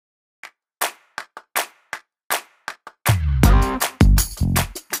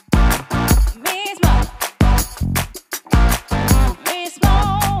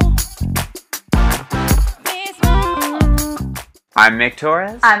I'm Mick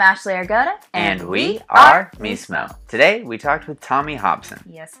Torres. I'm Ashley Argota. And we are Mismo. Today, we talked with Tommy Hobson.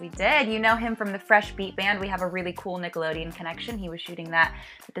 Yes, we did. You know him from the Fresh Beat Band. We have a really cool Nickelodeon connection. He was shooting that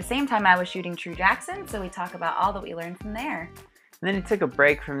at the same time I was shooting True Jackson, so we talk about all that we learned from there. And then he took a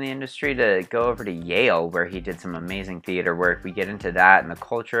break from the industry to go over to Yale, where he did some amazing theater work. We get into that and the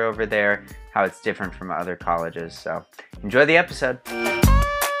culture over there, how it's different from other colleges. So enjoy the episode.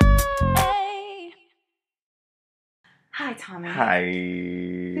 Hi, Tommy. Hi.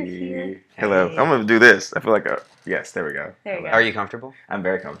 You're here. Hello. Hey. I'm going to do this. I feel like yes, there we go. There you go. Are you comfortable? I'm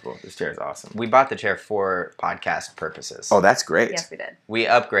very comfortable. This chair is awesome. We bought the chair for podcast purposes. Oh, that's great. Yes, we did. We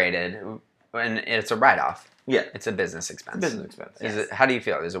upgraded, and it's a write-off. Yeah. It's a business expense. Business expense. Is Yes. it? How do you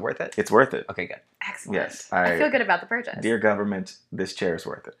feel? Is it worth it? It's worth it. Okay, good. Excellent. Yes. I feel good about the purchase. Dear government, this chair is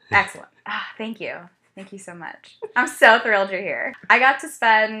worth it. Excellent. Thank you. Thank you so much. I'm so thrilled you're here. I got to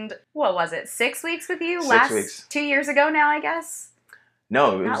spend, 6 weeks with you? 6 weeks. 2 years ago now, I guess?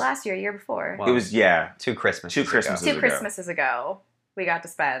 No, it Not was, last year, year before. Well, it was, yeah. 2 Christmases. Two Christmases. ago. Two ago. Christmases ago, we got to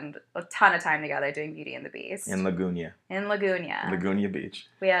spend a ton of time together doing Beauty and the Beast. In Laguna. In Laguna. Laguna Beach.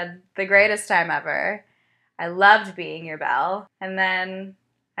 We had the greatest time ever. I loved being your Belle. And then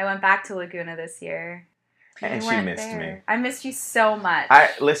I went back to Laguna this year. And we she weren't missed there. me. I missed you so much.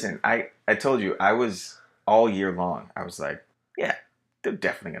 I told you, I was all year long. I was like, yeah, they're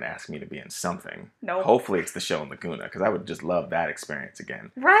definitely going to ask me to be in something. Nope. Hopefully it's the show in Laguna, because I would just love that experience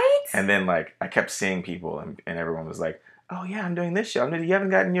again. Right? And then, like, I kept seeing people, and everyone was like, oh, yeah, I'm doing this show. You haven't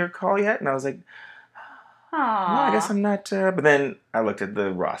gotten your call yet? And I was like, Aww. no, I guess I'm not. But then I looked at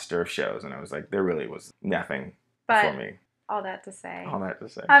the roster of shows, and I was like, there really was nothing But for me. all that to say, All that to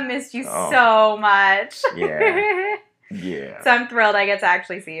say. I missed you Oh. so much. Yeah. Yeah. So I'm thrilled I get to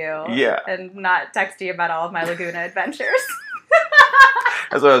actually see you. Yeah. And not text you about all of my Laguna adventures.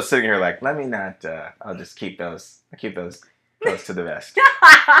 That's why I was sitting here like, let me not, I'll just keep those close to the vest.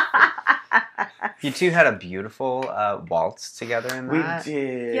 You two had a beautiful waltz together in We that.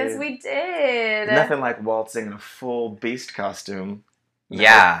 did. Yes, we did. Nothing like waltzing in a full beast costume.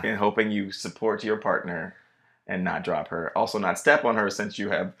 Yeah. And hoping you support your partner and not drop her. Also not step on her, since you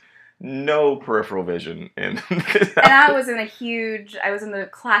have no peripheral vision. And I was in the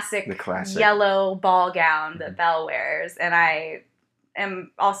classic, The classic. yellow ball gown that Belle wears. And I am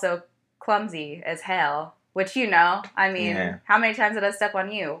also clumsy as hell. Which I mean, Yeah. how many times did I step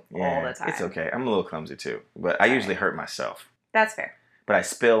on you? All the time. It's okay. I'm a little clumsy too. But I usually hurt myself. That's fair. But I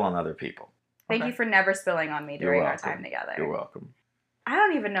spill on other people. Thank Okay. you for never spilling on me You're during our welcome. time together. You're welcome. I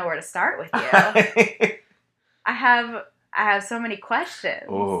don't even know where to start with you. I have so many questions.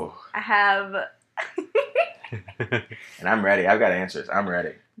 Oh. I have. And I'm ready. I've got answers. I'm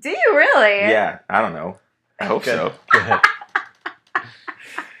ready. Do you really? Yeah. I don't know. I hope Good. so. Good.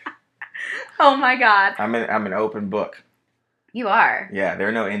 Oh my God. I'm an open book. You are. Yeah, there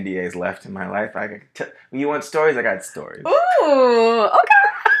are no NDAs left in my life. You want stories? I got stories. Ooh.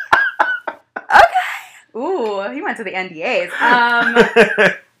 Okay. Okay. Ooh. He went to the NDAs.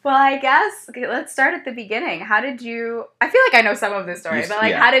 Well, I guess let's start at the beginning. How did you? I feel like I know some of this story, but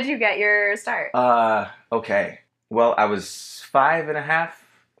Yeah. how did you get your start? Okay. Well, I was 5.5,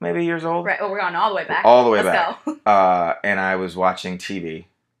 maybe years old. Right. Oh, we're going all the way back. All the way Let's back. go. And I was watching TV.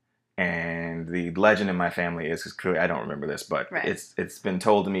 And the legend in my family is, because clearly I don't remember this, but Right. it's been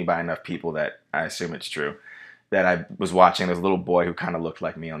told to me by enough people that I assume it's true, that I was watching this little boy who kind of looked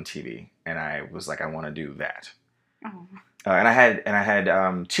like me on TV, and I was like, I want to do that. Oh. And I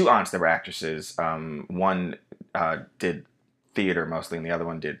had 2 aunts that were actresses. One did theater mostly, and the other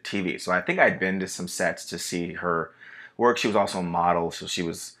one did TV. So I think I'd been to some sets to see her work. She was also a model, so she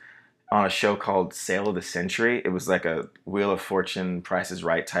was on a show called Sale of the Century. It was like a Wheel of Fortune, Price is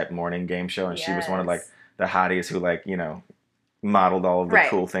Right type morning game show, and she was one of like the hotties who modeled all of the Right.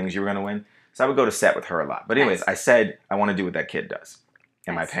 cool things you were gonna win. So I would go to set with her a lot. But anyways, Nice. I said I want to do what that kid does,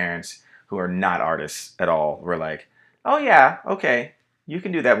 and Nice. my parents, who are not artists at all, were like, "Oh yeah, okay, you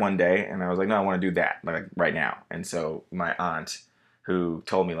can do that one day." And I was like, "No, I want to do that like right now." And so my aunt, who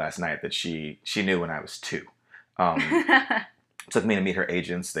told me last night that she knew when I was 2. Took me to meet her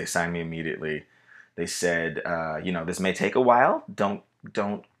agents. They signed me immediately. They said, this may take a while. Don't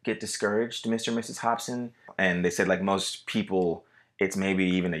get discouraged, Mr. and Mrs. Hobson. And they said, like most people, it's maybe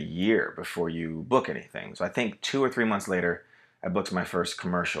even a year before you book anything. So I think 2 or 3 months later, I booked my first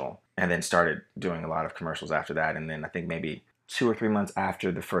commercial, and then started doing a lot of commercials after that. And then I think maybe 2 or 3 months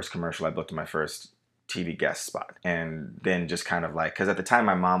after the first commercial, I booked my first TV guest spot. And then just kind of like, because at the time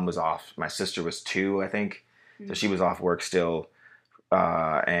my mom was off, my sister was 2, I think. So she was off work still.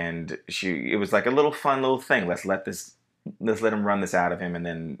 And it was like a little fun little thing. Let's let him run this out of him. And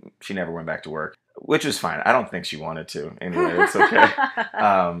then she never went back to work. which was fine. I don't think she wanted to. Anyway, it's okay.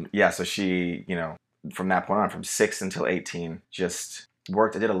 Yeah, so she, from that point on, from 6 until 18, just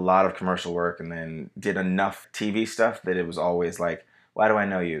worked. I did a lot of commercial work and then did enough TV stuff that it was always like, why do I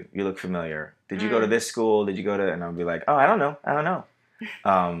know you? You look familiar. Did you go to this school? Did you go to, and I'd be like, oh, I don't know.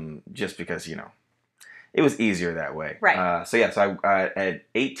 Just because, it was easier that way. Right. So at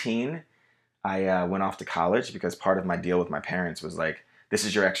 18, I went off to college because part of my deal with my parents was like, this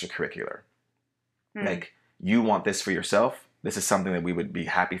is your extracurricular. Like, you want this for yourself. This is something that we would be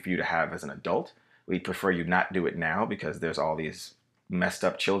happy for you to have as an adult. We prefer you not do it now because there's all these messed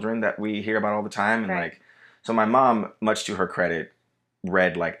up children that we hear about all the time. And Right. so my mom, much to her credit,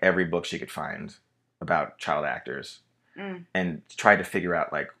 read like every book she could find about child actors and tried to figure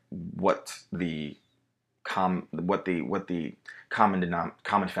out like what the common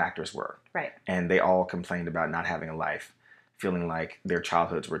factors were. Right. And they all complained about not having a life, feeling like their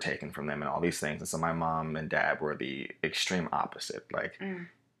childhoods were taken from them and all these things. And so my mom and dad were the extreme opposite. Like,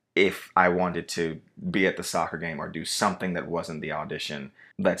 if I wanted to be at the soccer game or do something that wasn't the audition,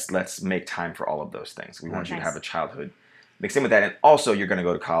 let's make time for all of those things. We want you to have a childhood mixed in with that. And also, you're going to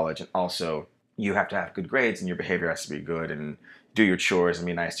go to college, and also you have to have good grades and your behavior has to be good and do your chores and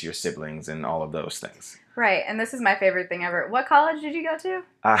be nice to your siblings and all of those things. Right. And this is my favorite thing ever. What college did you go to?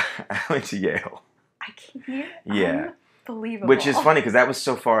 I went to Yale. I can't. Yeah. Unbelievable. Which is funny because that was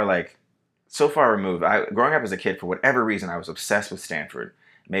so far removed. Growing up as a kid, for whatever reason, I was obsessed with Stanford.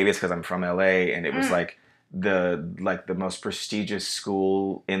 Maybe it's because I'm from LA and it was like the most prestigious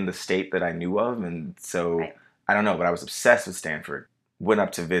school in the state that I knew of. And so I don't know, but I was obsessed with Stanford. Went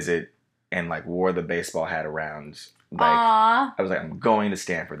up to visit and like wore the baseball hat around. Like, Aww. I was like, I'm going to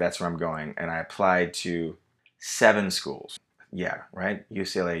Stanford. That's where I'm going. And I applied to 7 schools. Yeah, right?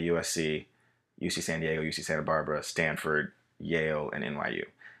 UCLA, USC, UC San Diego, UC Santa Barbara, Stanford, Yale, and NYU.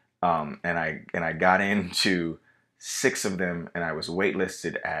 And I got into 6 of them, and I was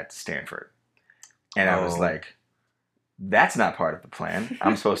waitlisted at Stanford. And I was like, that's not part of the plan.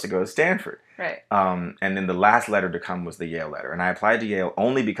 I'm supposed to go to Stanford. Right. And then the last letter to come was the Yale letter. And I applied to Yale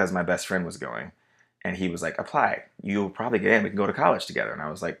only because my best friend was going. And he was like, apply. You'll probably get in. We can go to college together. And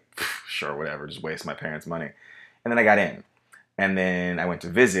I was like, sure, whatever. Just waste my parents' money. And then I got in. And then I went to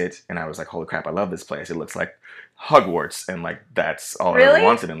visit, and I was like, holy crap, I love this place. It looks like Hogwarts. And like, that's all I ever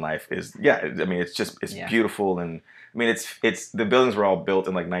wanted in life is, it's beautiful. And I mean, it's the buildings were all built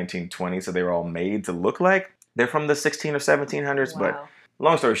in like 1920, so they were all made to look like they're from the 16 or 1700s. Wow. But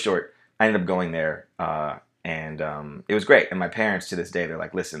long story short, I ended up going there, and it was great. And my parents, to this day, they're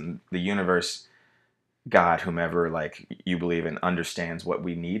like, listen, the universe, God, whomever like you believe in, understands what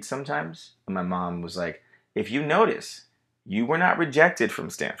we need sometimes. And my mom was like, if you notice, you were not rejected from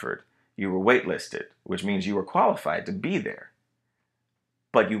Stanford. You were waitlisted, which means you were qualified to be there.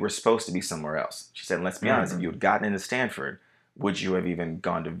 But you were supposed to be somewhere else. She said, let's be honest, if you had gotten into Stanford, would you have even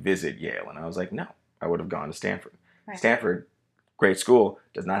gone to visit Yale? And I was like, no, I would have gone to Stanford. Right. Stanford, great school,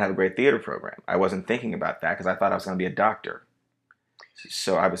 does not have a great theater program. I wasn't thinking about that because I thought I was going to be a doctor.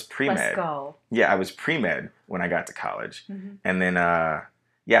 So I was pre-med. Let's go. Yeah, I was pre-med when I got to college. And then, I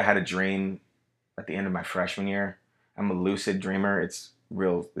had a dream at the end of my freshman year. I'm a lucid dreamer. It's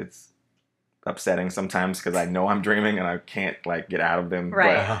upsetting sometimes because I know I'm dreaming and I can't like get out of them.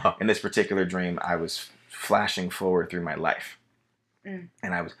 Right. But in this particular dream, I was flashing forward through my life. And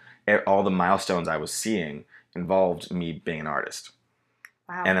all the milestones I was seeing involved me being an artist.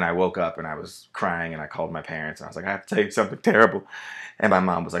 Wow. And then I woke up and I was crying and I called my parents and I was like, I have to tell you something terrible. And my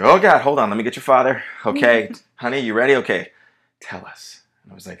mom was like, oh God, hold on, let me get your father. Okay, honey, you ready? Okay, tell us.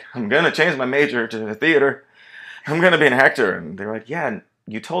 And I was like, I'm going to change my major to theater. I'm going to be an actor. And they were like, yeah,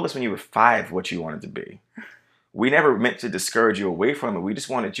 you told us when you were 5 what you wanted to be. We never meant to discourage you away from it. We just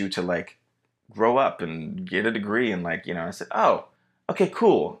wanted you to like grow up and get a degree. And like, I said, oh, okay,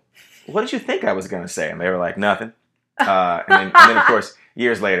 cool. What did you think I was going to say? And they were like, nothing. And then of course,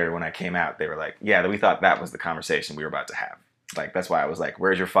 years later when I came out, they were like, yeah, we thought that was the conversation we were about to have. Like, that's why I was like,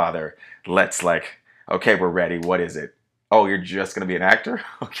 where's your father? Let's like, okay, we're ready. What is it? Oh, you're just going to be an actor?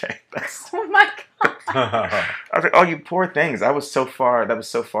 Okay. Oh my God. I was like, oh, you poor things. That was so far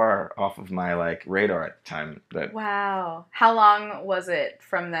off of my like radar at the time. Wow. How long was it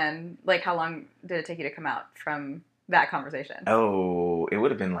from then? Like, how long did it take you to come out from that conversation? Oh, it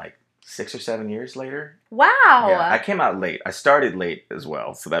would have been like 6 or 7 years later. Wow. Yeah, I came out late. I started late as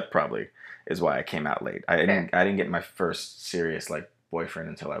well, so that probably is why I came out late. I didn't get my first serious like boyfriend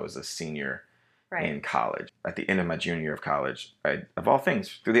until I was a senior in college. At the end of my junior year of college, of all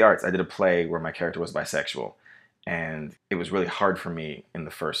things, through the arts, I did a play where my character was bisexual. And it was really hard for me in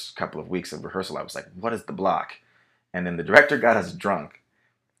the first couple of weeks of rehearsal. I was like, what is the block? And then the director got us drunk.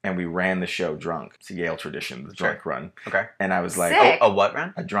 and we ran the show drunk. It's a Yale tradition, the drunk run. Okay. And I was like, Sick. A what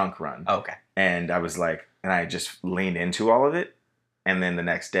run? a drunk run. Oh, okay. And I was like, and I just leaned into all of it. And then the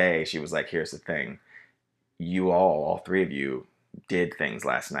next day, she was like, here's the thing. You all three of you, did things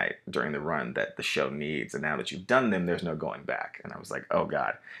last night during the run that the show needs. And now that you've done them, there's no going back. And I was like, oh,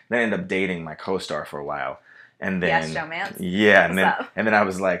 God. Then I ended up dating my co-star for a while. And then, Yes, showmance. yeah. What's And up? then I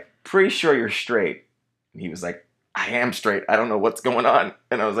was like, pretty sure you're straight. And he was like, I am straight. I don't know what's going on.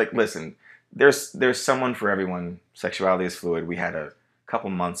 And I was like, listen, there's someone for everyone. Sexuality is fluid. We had a couple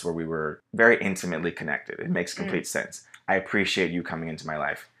months where we were very intimately connected. It makes complete sense. I appreciate you coming into my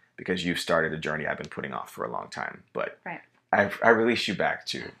life because you've started a journey I've been putting off for a long time. But Right. I release you back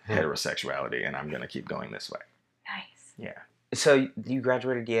to heterosexuality, and I'm going to keep going this way. Nice. Yeah. So you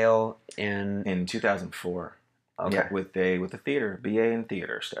graduated Yale in... In 2004. Okay. Yeah, with a theater, BA in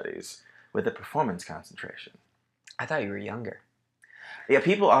theater studies, with a performance concentration. I thought you were younger. Yeah,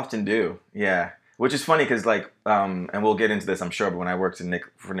 people often do. Yeah. Which is funny because, like, and we'll get into this, I'm sure, but when I worked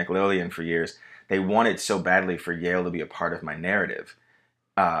for Nickelodeon for years, they wanted so badly for Yale to be a part of my narrative,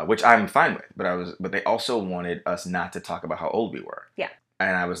 which I'm fine with. But they also wanted us not to talk about how old we were. Yeah.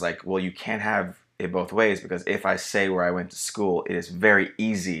 And I was like, well, you can't have it both ways because if I say where I went to school, it is very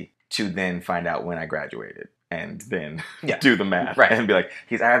easy to then find out when I graduated and then do the math and be like,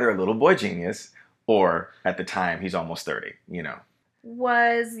 he's either a little boy genius or at the time he's almost 30, you know.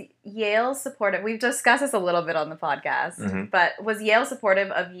 Was Yale supportive? We've discussed this a little bit on the podcast, but was Yale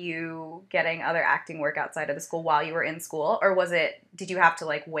supportive of you getting other acting work outside of the school while you were in school, or did you have to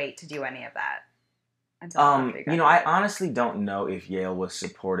like wait to do any of that until after you you know, I graduated? honestly don't know if Yale was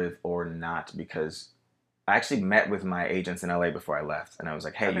supportive or not because I actually met with my agents in LA before I left, and I was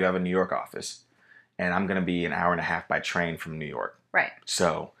like, hey, you have a New York office, and I'm going to be an hour and a half by train from New York. Right.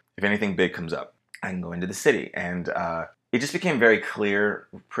 So if anything big comes up, I can go into the city. And it just became very clear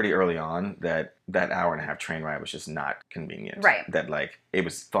pretty early on that that hour and a half train ride was just not convenient. Right. That like it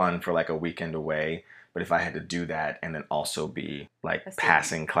was fun for like a weekend away, but if I had to do that and then also be like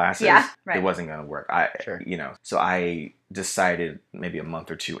passing classes, it wasn't going to work. You know, so I decided maybe a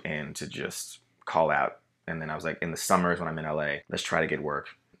month or two in to just call out. And then I was like, in the summers when I'm in LA, let's try to get work.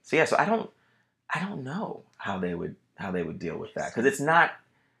 So yeah, so I don't know how they would deal with that because it's not.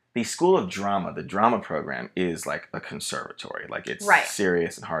 The School of Drama, the drama program, is like a conservatory. Like it's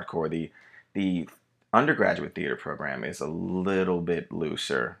serious and hardcore. The undergraduate theater program is a little bit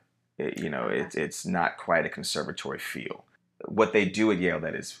looser. It's not quite a conservatory feel. What they do at Yale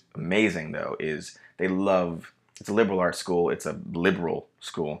that is amazing though is it's a liberal arts school. It's a liberal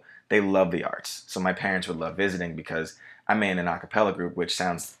school. They love the arts. So my parents would love visiting because I'm in an a cappella group, which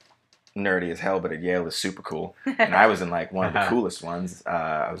sounds nerdy as hell, but at Yale is super cool. And I was in like one of the coolest ones.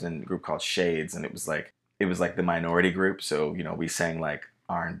 I was in a group called Shades, and it was like the minority group. So we sang like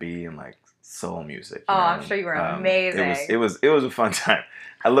R&B and like soul music. I'm sure you were amazing. It was a fun time.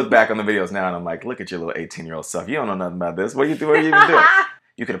 I look back on the videos now and I'm like, look at your little 18-year-old self. You don't know nothing about this. What are you even doing?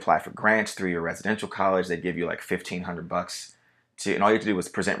 You could apply for grants through your residential college. They give you like $1,500 and all you have to do was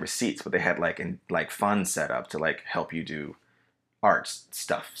present receipts. But they had like funds set up to like help you do arts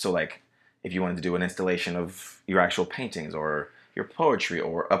stuff. So like if you wanted to do an installation of your actual paintings or your poetry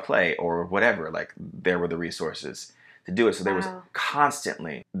or a play or whatever, like there were the resources to do it. So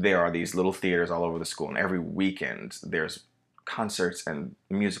there are these little theaters all over the school, and every weekend there's concerts and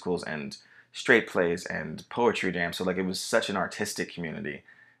musicals and straight plays and poetry jams. So like it was such an artistic community.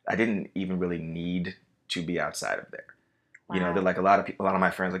 I didn't even really need to be outside of there. They're like a lot of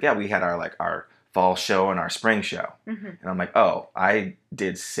my friends like, yeah, we had our fall show and our spring show. And I'm like, oh, I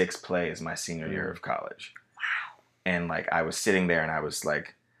did 6 plays my senior year of college. Wow. And like I was sitting there and I was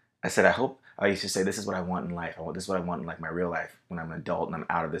like, I used to say, this is what I want in life. This is what I want in like my real life when I'm an adult and I'm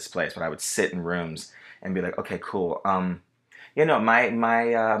out of this place. But I would sit in rooms and be like, okay, cool. My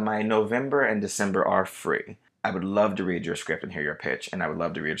November and December are free. I would love to read your script and hear your pitch. And I would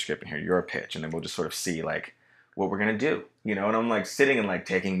love to read your script and hear your pitch. And then we'll just sort of see like what we're going to do, and I'm like sitting and like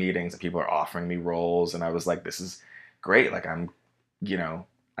taking meetings and people are offering me roles. And I was like, this is great. Like I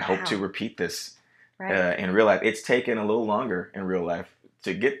hope to repeat this in real life. It's taken a little longer in real life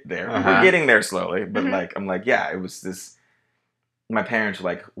to get there. We're getting there slowly, but I'm like, yeah, it was this, my parents were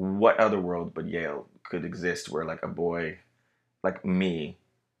like, what other world but Yale could exist where like a boy like me,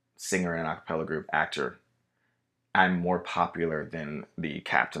 singer in an a cappella group, actor, I'm more popular than the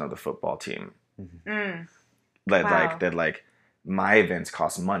captain of the football team. That my events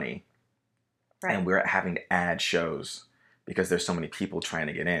cost money and we're having to add shows because there's so many people trying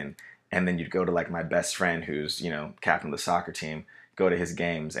to get in. And then you'd go to like my best friend who's, captain of the soccer team, go to his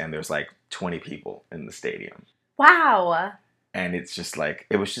games and there's like 20 people in the stadium. Wow. and it's just like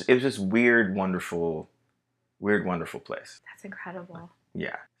it was just weird, wonderful place. That's incredible.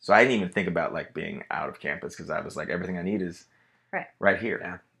 Yeah. So I didn't even think about like being out of campus because I was like, everything I need is right here.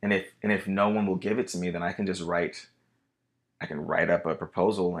 Yeah. And if no one will give it to me, then I can just write up a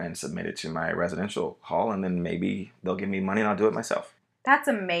proposal and submit it to my residential hall, and then maybe they'll give me money and I'll do it myself. That's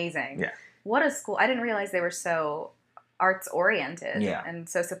amazing. Yeah. What a school. I didn't realize they were so arts oriented Yeah. and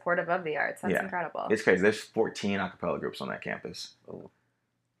so supportive of the arts. That's Yeah. incredible. It's crazy. There's 14 a cappella groups on that campus. Oh,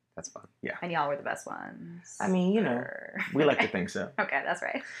 that's fun. And y'all were the best ones. I mean, you know, Or- we like to think so. Okay, that's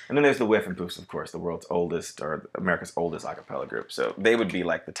right. And then there's the Whiff and Poofs, of course, the world's oldest or America's oldest a cappella group. So they would be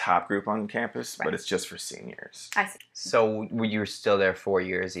like the top group on campus, Right. but it's just for seniors. I see. So you were still there 4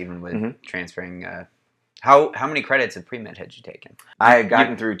 years, even with Mhm. transferring. How many credits of pre-med had you taken? I had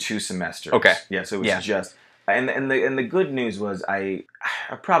gotten through 2 semesters. Okay. Yeah, so it was Yeah. just and the good news was I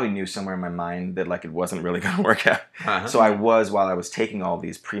probably knew somewhere in my mind that like it wasn't really going to work out. Uh-huh. So while I was taking all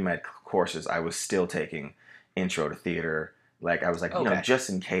these pre-med courses, I was still taking intro to theater. Like I was like, Okay. just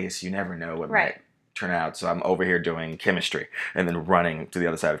in case, you never know what Right. might turn out. So I'm over here doing chemistry and then running to the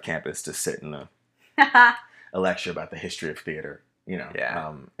other side of campus to sit in a lecture about the history of theater.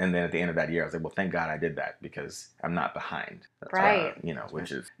 Yeah. And then at the end of that year, I was like, well, thank God I did that because I'm not behind. Right.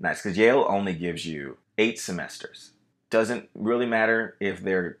 Which is nice because Yale only gives you 8 semesters. Doesn't really matter if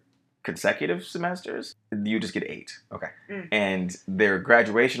they're consecutive semesters. You just get 8. Okay. Mm. And their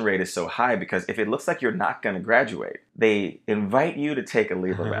graduation rate is so high because if it looks like you're not going to graduate, they invite you to take a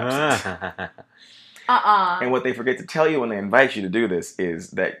leave of absence. And what they forget to tell you when they invite you to do this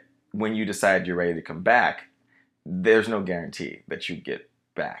is that when you decide you're ready to come back, there's no guarantee that you get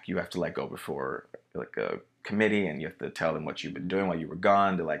back. You have to like go before like a committee and you have to tell them what you've been doing while you were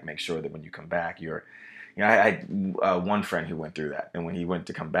gone to like make sure that when you come back you're I had one friend who went through that, and when he went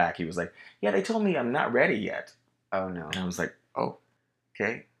to come back he was like, yeah, they told me I'm not ready yet. Oh no. And I was like, oh,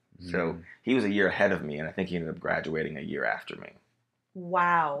 okay. So he was a year ahead of me, and I think he ended up graduating a year after me.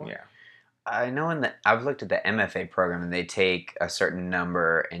 Wow. Yeah. I know I've looked at the MFA program, and they take a certain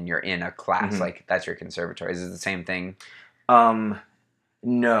number, and you're in a class. Mhm. Like that's your conservatory. Is it the same thing?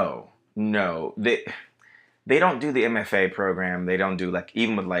 No. They don't do the MFA program. They don't do like,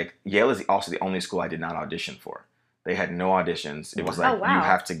 even with like, Yale is also the only school I did not audition for. They had no auditions. It was Oh, like, wow. you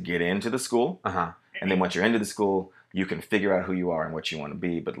have to get into the school. Uh-huh. And then once you're into the school, you can figure out who you are and what you want to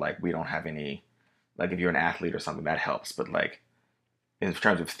be. But like, we don't have any, like if you're an athlete or something, that helps. But like, in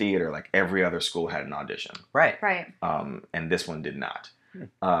terms of theater, like every other school had an audition. Right. Right. And this one did not.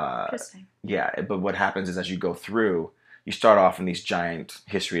 Interesting. Yeah, but what happens is as you go through, you start off in these giant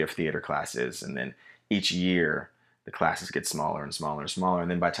history of theater classes, and then each year the classes get smaller and smaller and smaller. And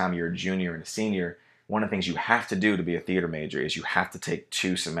then by the time you're a junior and a senior, one of the things you have to do to be a theater major is you have to take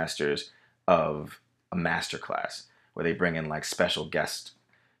 2 semesters of a master class where they bring in like special guest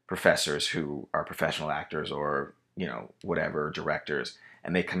professors who are professional actors or, whatever, directors,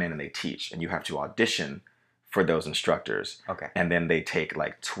 and they come in and they teach, and you have to audition for those instructors. Okay. And then they take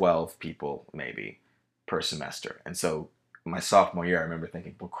like 12 people maybe per semester. And so my sophomore year, I remember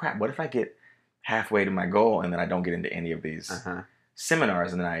thinking, well, crap, what if I get halfway to my goal and then I don't get into any of these Uh-huh.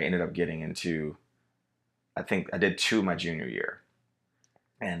 seminars? And then I ended up getting into, I think I did 2 my junior year.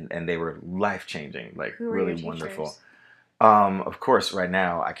 And they were life-changing, like Who were really your wonderful. teachers? Of course, right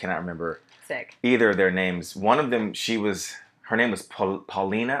now, I cannot remember Sick. either of their names. One of them, her name was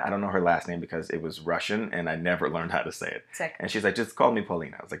Paulina. I don't know her last name because it was Russian and I never learned how to say it. Sick. And she's like, just call me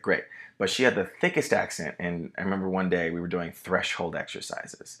Paulina. I was like, great. But she had the thickest accent. And I remember one day we were doing threshold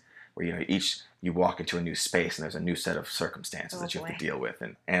exercises where, you walk into a new space and there's a new set of circumstances that you have to deal with.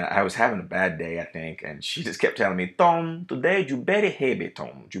 And I was having a bad day, I think. And she just kept telling me, Tom, today you very heavy,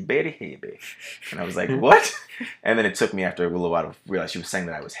 Tom. You very heavy. And I was like, what? And then it took me after a little while to realize she was saying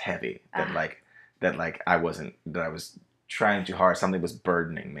that I was heavy. That I was trying too hard. Something was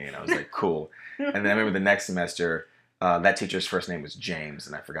burdening me. And I was like, cool. And then I remember the next semester, that teacher's first name was James,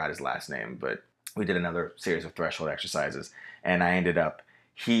 and I forgot his last name, but we did another series of threshold exercises, and I ended up,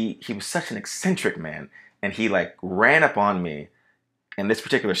 he was such an eccentric man, and he like ran up on me in this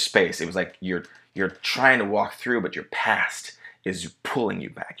particular space. It was like you're trying to walk through, but your past is pulling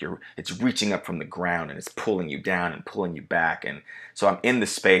you back. It's reaching up from the ground, and it's pulling you down and pulling you back. And so I'm in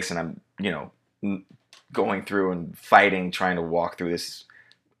this space, and I'm, going through and fighting, trying to walk through this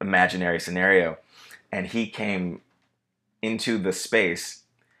imaginary scenario. And he came into the space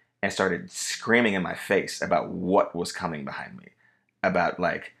and started screaming in my face about what was coming behind me. About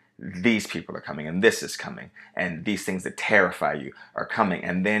like, these people are coming and this is coming and these things that terrify you are coming.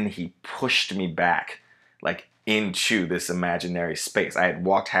 And then he pushed me back like into this imaginary space. I had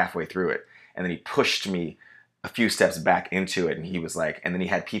walked halfway through it, and then he pushed me a few steps back into it, and he was like, and then he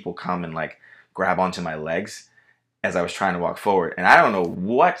had people come and like grab onto my legs as I was trying to walk forward. And I don't know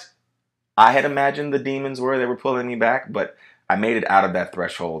what I had imagined the demons were that were pulling me back, but I made it out of that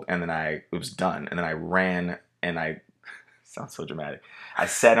threshold, and then it was done. And then I ran, and sounds so dramatic. I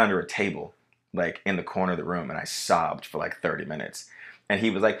sat under a table, like in the corner of the room, and I sobbed for like 30 minutes. And he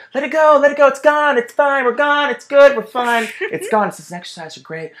was like, let it go, it's gone, it's fine, we're gone, it's good, we're fine, it's gone, it's this exercise,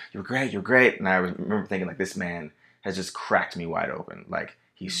 you're great. And I remember thinking, like, this man has just cracked me wide open. Like,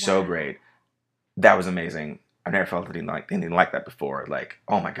 he's so great. That was amazing. I've never felt anything like that before. Like,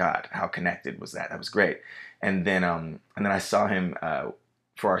 oh my God, how connected was that? That was great. And then I saw him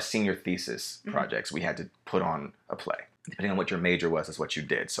for our senior thesis projects. We had to put on a play. Depending on what your major was, that's what you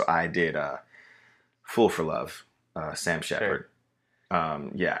did. So I did Fool for Love, Sam Shepard. Sure.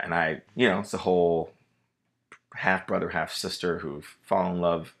 And it's a whole half brother, half sister who fall in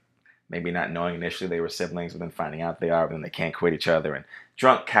love, maybe not knowing initially they were siblings, but then finding out they are, but then they can't quit each other. And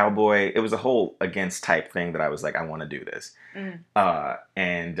drunk cowboy, it was a whole against type thing that I was like, I want to do this. In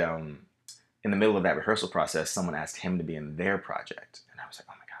the middle of that rehearsal process, someone asked him to be in their project, and I was like,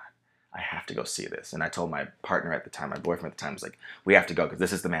 oh my God, I have to go see this. And I told my partner at the time, my boyfriend at the time, was like, we have to go because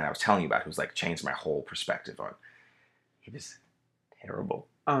this is the man I was telling you about who's like changed my whole perspective on. He was terrible.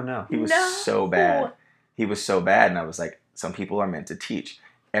 Oh no. He was so bad. He was so bad, and I was like, some people are meant to teach.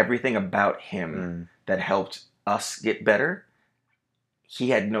 Everything about him that helped us get better, he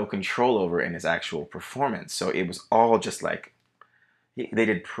had no control over in his actual performance. So it was all just like, they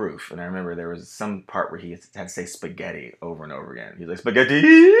did proof. And I remember there was some part where he had to say spaghetti over and over again. He was like, spaghetti,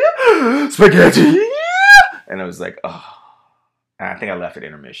 spaghetti. And I was like, oh. And I think I left at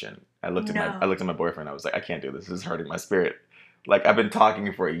intermission. I looked at my boyfriend. I was like, I can't do this. This is hurting my spirit. Like, I've been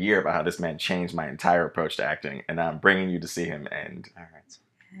talking for a year about how this man changed my entire approach to acting, and now I'm bringing you to see him, and all right.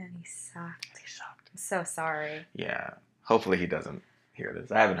 And he sucked. I'm so sorry. Yeah. Hopefully he doesn't hear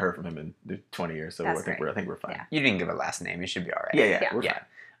this. I haven't heard from him in 20 years, so I think we're fine. Yeah. You didn't give a last name. You should be all right. Yeah. We're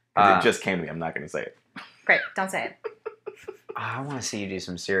fine. It just came to me. I'm not going to say it. Great. Don't say it. I want to see you do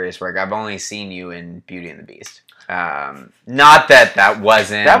some serious work. I've only seen you in Beauty and the Beast. Not that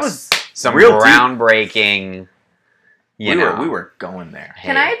wasn't. That was some real groundbreaking. We were going there.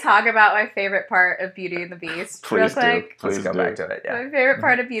 Can I talk about my favorite part of Beauty and the Beast real quick? Please go back to it. Yeah. My favorite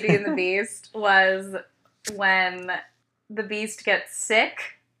part of Beauty and the Beast was when the Beast gets sick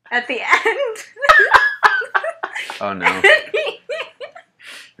at the end. Oh no. And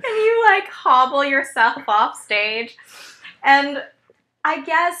you like hobble yourself off stage. And I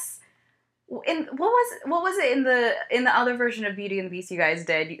guess what was it in the other version of Beauty and the Beast you guys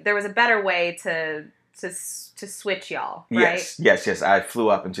did? There was a better way to switch y'all, right? Yes. I flew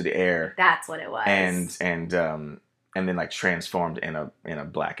up into the air. That's what it was. And then like transformed in a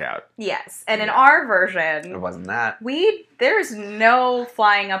blackout. Yes. And in our version, it wasn't that. There's no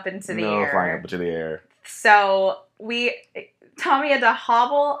flying up into the air. No flying up into the air. So Tommy had to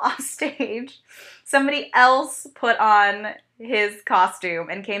hobble off stage. Somebody else put on his costume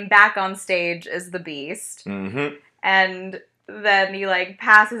and came back on stage as the Beast. Mm-hmm. And then he like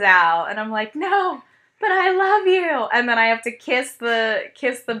passes out, and I'm like, no, but I love you. And then I have to kiss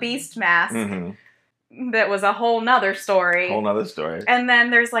the Beast mask. Mm-hmm. That was a whole nother story. And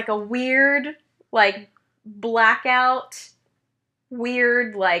then there's like a weird like blackout,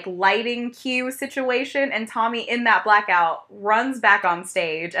 weird like lighting cue situation, and Tommy in that blackout runs back on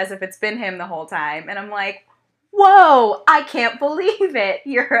stage as if it's been him the whole time, and I'm like, whoa, I can't believe it.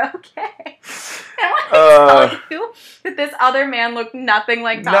 You're okay. And when I tell you that this other man looked nothing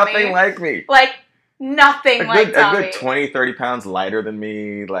like Tommy. Nothing like me. Like, nothing like Tommy. A good 20, 30 pounds lighter than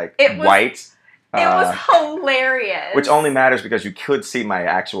me, like It white. was hilarious. Which only matters because you could see my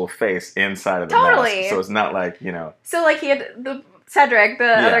actual face inside of the mask. So it's not like, So like he had Cedric, the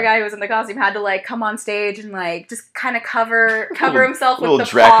other guy who was in the costume, had to like come on stage and like just kind of cover himself with the little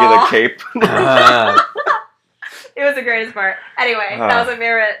Dracula paw. cape. It was the greatest part. Anyway, that was my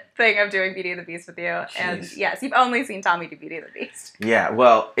favorite thing of doing Beauty and the Beast with you. Jeez. And yes, you've only seen Tommy do Beauty and the Beast. Yeah,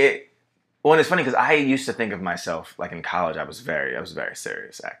 well, it's funny because I used to think of myself, like in college, I was a very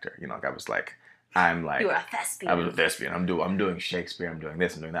serious actor. Like I was like, you were a thespian. I was a thespian. I'm doing Shakespeare. I'm doing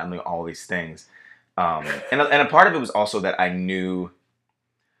this. I'm doing that. I'm doing all these things. And a part of it was also that I knew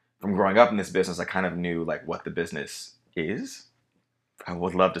from growing up in this business, I kind of knew like what the business is. I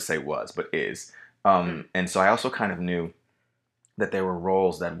would love to say was, but is. And so I also kind of knew that there were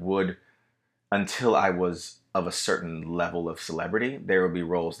roles that would, until I was of a certain level of celebrity, there would be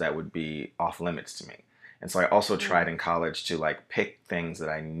roles that would be off limits to me. And so I also tried in college to like pick things that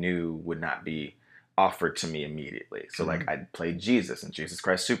I knew would not be offered to me immediately. So like I'd play Jesus in Jesus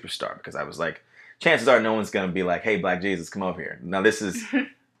Christ Superstar because I was like chances are no one's going to be like, hey, Black Jesus, come over here. Now, this is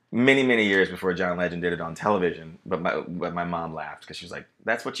many, many years before John Legend did it on television, but my mom laughed because she was like,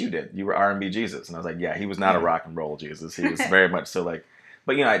 that's what you did. You were R&B Jesus. And I was like, yeah, he was not a rock and roll Jesus. He was very much so like,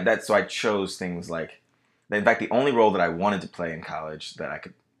 but you know, so I chose things like, in fact, the only role that I wanted to play in college that I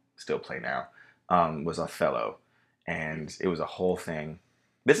could still play now was Othello. And it was a whole thing.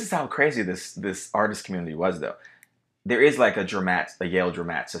 This is how crazy this artist community was, though. There is like a Yale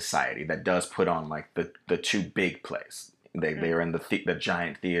Dramat Society that does put on like the two big plays. They are in the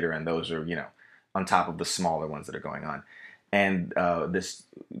giant theater, and those are, you know, on top of the smaller ones that are going on. And this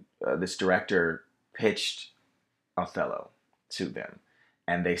director pitched Othello to them,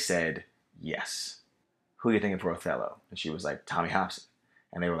 and they said yes. Who are you thinking for Othello? And she was like, Tommy Hobson.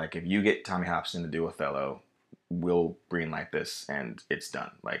 And they were like, if you get Tommy Hobson to do Othello, we'll greenlight this, and it's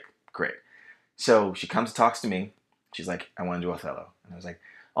done. Like, great. So she comes, talks to me. She's like, I want to do Othello. And I was like,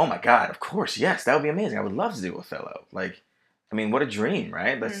 oh my God, of course, yes, that would be amazing. I would love to do Othello. Like, I mean, what a dream,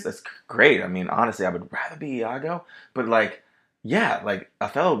 right? That's great. I mean, honestly, I would rather be Iago, but like, yeah, like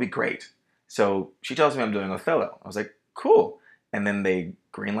Othello would be great. So she tells me I'm doing Othello. I was like, cool. And then they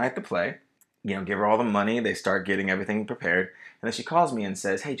greenlight the play, you know, give her all the money. They start getting everything prepared. And then she calls me and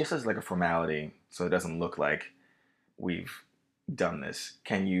says, hey, just as like a formality, so it doesn't look like we've done this,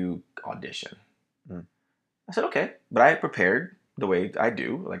 can you audition? I said, okay. But I had prepared the way I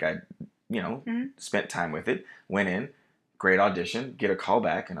do. Like I, you know, spent time with it, went in, great audition, get a call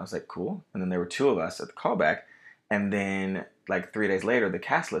back. And I was like, cool. And then there were two of us at the callback. And then like 3 days later, the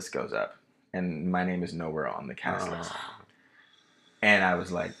cast list goes up. And my name is nowhere on the cast list. And I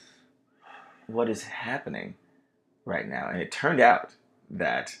was like, what is happening right now? And it turned out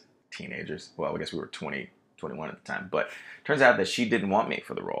that teenagers, well, I guess we were 20, 21 at the time, but it turns out that she didn't want me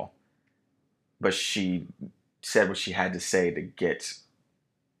for the role. But she said what she had to say to get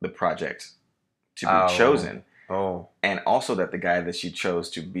the project to be chosen. And also that the guy that she chose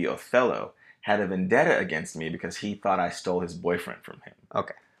to be Othello had a vendetta against me because he thought I stole his boyfriend from him.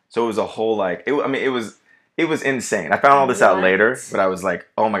 Okay. So it was a whole like, it was insane. I found all this out later, but I was like,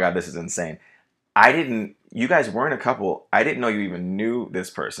 oh my God, this is insane. You guys weren't a couple. I didn't know you even knew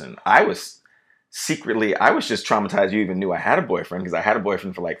this person. I was just traumatized you even knew I had a boyfriend, because I had a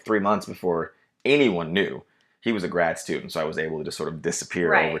boyfriend for like 3 months before anyone knew. He was a grad student, so I was able to just sort of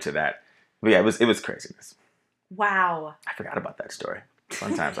disappear over to that. But yeah, it was craziness. Wow. I forgot about that story.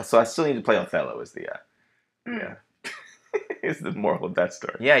 Fun times. So I still need to play Othello is the is the moral of that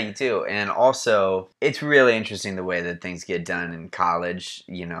story. Yeah, you do. And also, it's really interesting the way that things get done in college.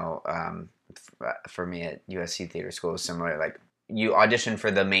 You know, for me at USC Theater School is similar. Like, you audition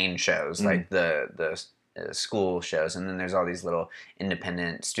for the main shows, like the school shows, and then there's all these little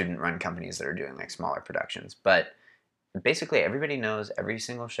independent student-run companies that are doing like smaller productions. But basically, everybody knows every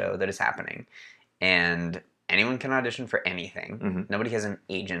single show that is happening, and anyone can audition for anything. Nobody has an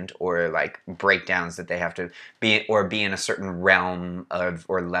agent or like breakdowns that they have to be in a certain realm of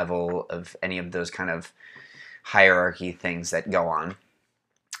or level of any of those kind of hierarchy things that go on.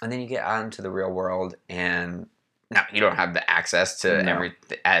 And then you get out into the real world, and now you don't have the access to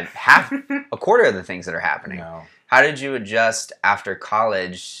a quarter of the things that are happening. No. How did you adjust after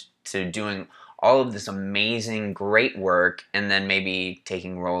college to doing all of this amazing, great work, and then maybe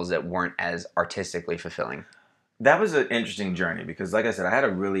taking roles that weren't as artistically fulfilling? That was an interesting journey because, like I said, I had a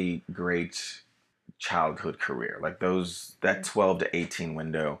really great childhood career. Like that 12 to 18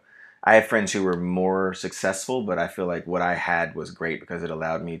 window. I have friends who were more successful, but I feel like what I had was great because it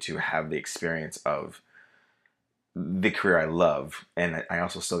allowed me to have the experience of the career I love. And I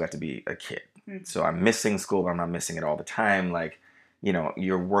also still got to be a kid. So I'm missing school, but I'm not missing it all the time. Like, you know,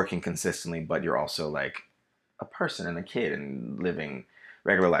 you're working consistently, but you're also like a person and a kid and living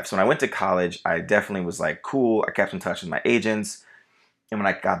regular life. So when I went to college, I definitely was like, cool. I kept in touch with my agents. And when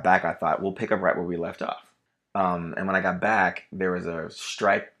I got back, I thought, we'll pick up right where we left off. And when I got back, there was a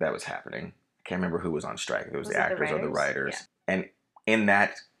strike that was happening. I can't remember who was on strike. It was the actors or the writers. Yeah. And in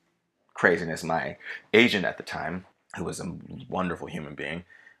that craziness, my agent at the time, who was a wonderful human being,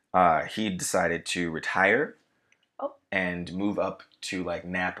 he decided to retire and move up to like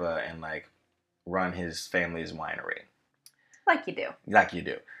Napa and like run his family's winery. Like you do. Like you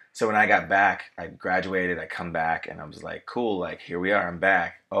do. So when I got back, I graduated, I come back, and I was like, cool, like, here we are, I'm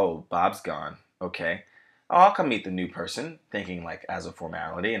back. Oh, Bob's gone. Okay. Oh, I'll come meet the new person, thinking, like, as a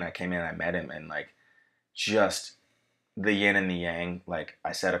formality. And I came in, I met him, and, like, just the yin and the yang. Like,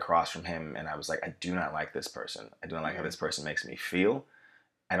 I sat across from him, and I was like, I do not like this person. I do not like how this person makes me feel.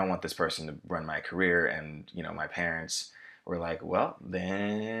 I don't want this person to run my career. And, you know, my parents were like, well,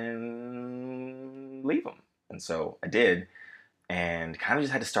 then leave him. And so I did. And kind of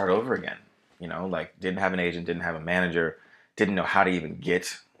just had to start over again. you know, like didn't have an agent, didn't have a manager, didn't know how to even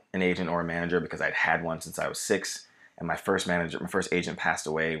get an agent or a manager because I'd had one since I was 6. And my first agent passed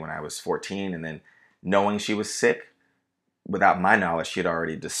away when I was 14. And then knowing she was sick, without my knowledge, she had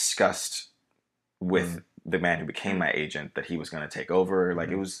already discussed with the man who became my agent that he was going to take over. Like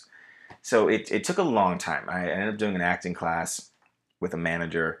it was, so it took a long time. I ended up doing an acting class with a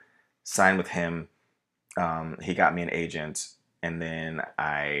manager, signed with him. He got me an agent. And then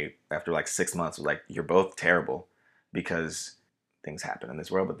after like 6 months, was like, you're both terrible because things happen in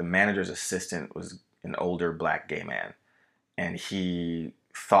this world. But the manager's assistant was an older black gay man. And he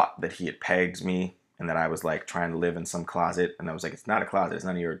thought that he had pegged me and that I was like trying to live in some closet. And I was like, it's not a closet. It's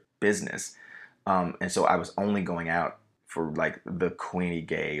none of your business. And so I was only going out for like the Queenie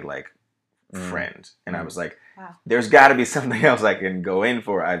gay, like friend. And I was like, wow. There's got to be something else I can go in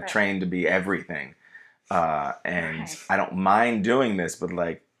for. I've trained to be everything. And I don't mind doing this, but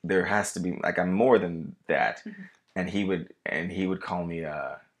like there has to be like I'm more than that. And he would call me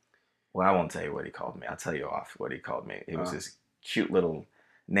well, I won't tell you what he called me. I'll tell you off what he called me. It was this cute little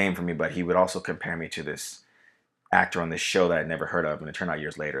name for me, but he would also compare me to this actor on this show that I'd never heard of, and it turned out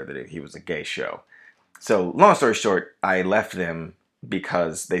years later that he was a gay show. So long story short, I left them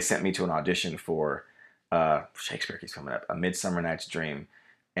because they sent me to an audition for Shakespeare keeps coming up, A Midsummer Night's Dream,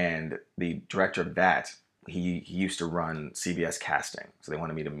 and the director of that, he used to run CBS casting, so they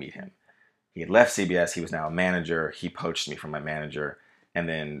wanted me to meet him. He had left CBS, he was now a manager, he poached me from my manager, and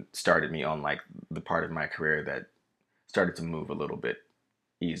then started me on like the part of my career that started to move a little bit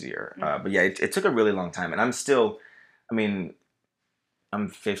easier. But yeah, it took a really long time. And I'm still, I mean, I'm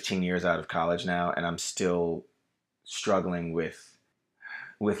 15 years out of college now, and I'm still struggling with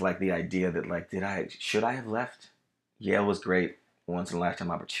like the idea that like, should I have left? Yale was great, once in a lifetime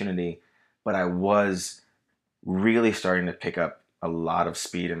opportunity, but I was really starting to pick up a lot of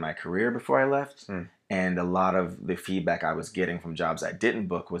speed in my career before I left. And a lot of the feedback I was getting from jobs I didn't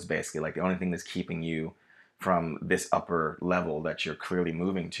book was basically like the only thing that's keeping you from this upper level that you're clearly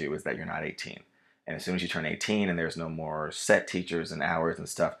moving to is that you're not 18. And as soon as you turn 18 and there's no more set teachers and hours and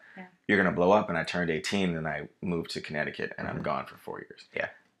stuff, you're going to blow up. And I turned 18 and I moved to Connecticut and I'm gone for 4 years. Yeah.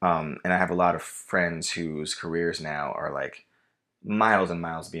 And I have a lot of friends whose careers now are like miles and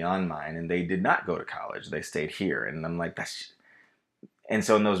miles beyond mine, and they did not go to college. They stayed here. And I'm like, and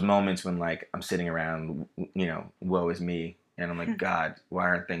so in those moments when like I'm sitting around, you know, woe is me, and I'm like, God, why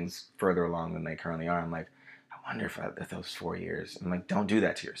aren't things further along than they currently are? I'm like, I wonder if those 4 years, I'm like, don't do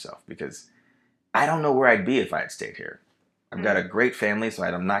that to yourself, because I don't know where I'd be if I had stayed here. I've got a great family, so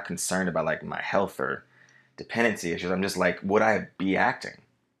I'm not concerned about like my health or dependency issues. I'm just like, would I be acting?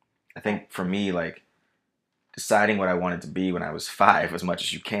 I think for me, like deciding what I wanted to be when I was 5, as much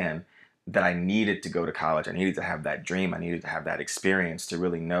as you can, that I needed to go to college. I needed to have that dream. I needed to have that experience to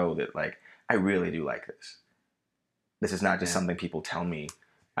really know that like, I really do like this. This is not just something people tell me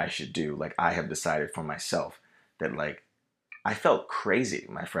I should do. Like I have decided for myself that like, I felt crazy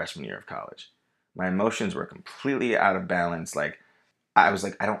my freshman year of college. My emotions were completely out of balance. Like I was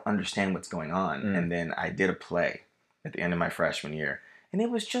like, I don't understand what's going on. And then I did a play at the end of my freshman year, and it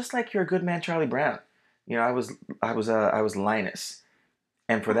was just like You're a Good Man, Charlie Brown. You know, I was Linus.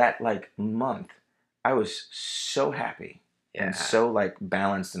 And for that like month, I was so happy and so like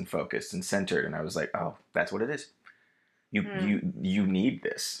balanced and focused and centered. And I was like, oh, that's what it is. You need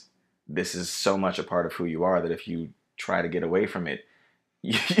this. This is so much a part of who you are that if you try to get away from it,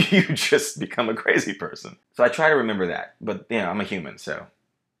 you just become a crazy person. So I try to remember that. But you know, I'm a human, so.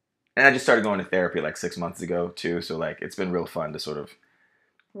 And I just started going to therapy like 6 months ago too. So like it's been real fun to sort of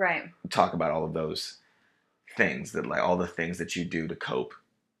talk about all of those things, that like all the things that you do to cope,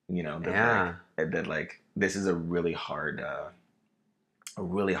 you know, that like this is a really hard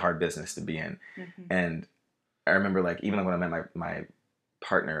business to be in. And I remember like even when I met my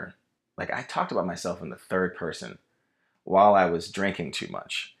partner, like I talked about myself in the third person while I was drinking too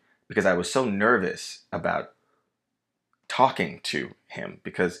much, because I was so nervous about talking to him,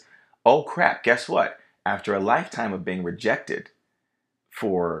 because oh crap, guess what? After a lifetime of being rejected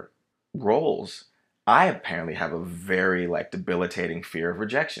for roles, I apparently have a very like debilitating fear of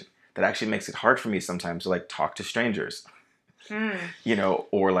rejection that actually makes it hard for me sometimes to like talk to strangers, you know,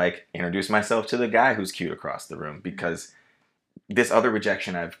 or like introduce myself to the guy who's cute across the room, because this other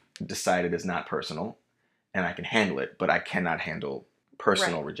rejection I've decided is not personal and I can handle it, but I cannot handle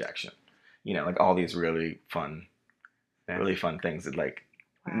personal rejection. You know, like all these really fun things that like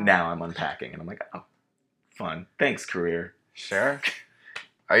now I'm unpacking, and I'm like, oh, fun. Thanks, career. Sure.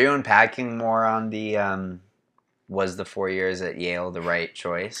 Are you unpacking more on the, was the 4 years at Yale the right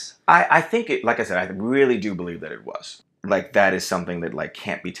choice? I think it, like I said, I really do believe that it was. Like that is something that like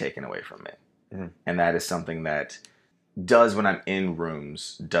can't be taken away from me. And that is something that does, when I'm in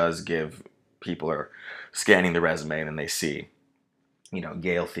rooms, does give people are scanning the resume and then they see,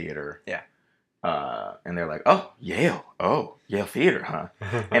 Yale Theater. Yeah. And they're like, oh, Yale. Oh, Yale Theater, huh?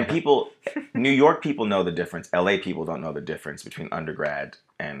 And New York people know the difference. LA people don't know the difference between undergrad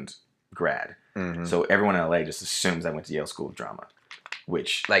and grad. Mm-hmm. So everyone in LA just assumes I went to Yale School of Drama,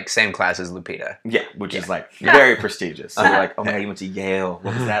 which... Like, same class as Lupita. Yeah, which is, like, very prestigious. So they're like, oh, my God, you went to Yale.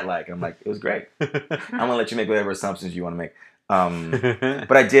 What was that like? And I'm like, it was great. I'm going to let you make whatever assumptions you want to make.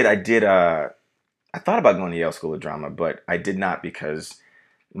 But I thought about going to Yale School of Drama, but I did not, because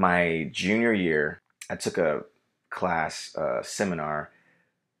my junior year, I took a class, seminar,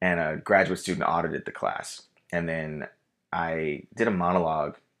 and a graduate student audited the class. And then I did a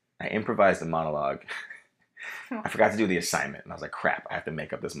monologue. I improvised a monologue. I forgot to do the assignment. And I was like, crap, I have to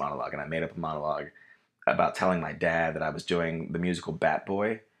make up this monologue. And I made up a monologue about telling my dad that I was doing the musical Bat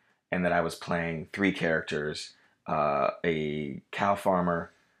Boy and that I was playing 3 characters, a cow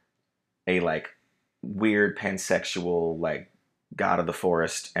farmer, a, like, weird pansexual, like, god of the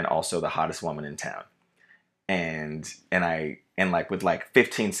forest, and also the hottest woman in town. And like with like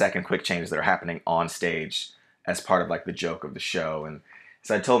 15-second quick changes that are happening on stage as part of like the joke of the show. And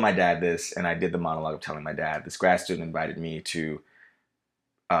so I told my dad this, and I did the monologue of telling my dad. This grad student invited me to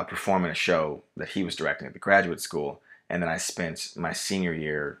perform in a show that he was directing at the graduate school. And then I spent my senior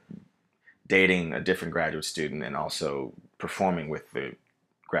year dating a different graduate student and also performing with the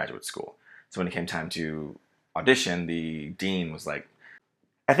graduate school. So when it came time to audition, the dean was like,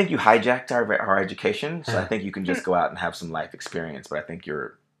 I think you hijacked our education, so I think you can just go out and have some life experience, but I think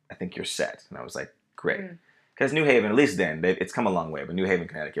you're set. And I was like, great. Because New Haven, at least then, it's come a long way, but New Haven,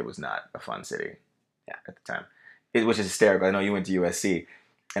 Connecticut was not a fun city at the time. Which is hysterical. I know you went to USC,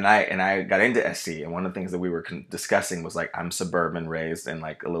 and I got into SC, and one of the things that we were discussing was like, I'm suburban raised and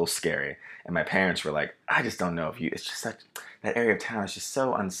like a little scary. And my parents were like, I just don't know if it's just such, that area of town is just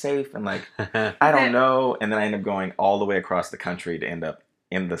so unsafe, and like, I don't know. And then I ended up going all the way across the country to end up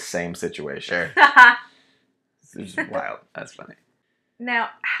in the same situation. Sure. It's just wild. That's funny. Now,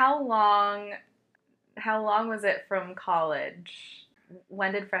 how long was it from college?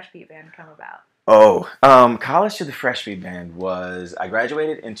 When did Fresh Beat Band come about? College to the Fresh Beat Band was, I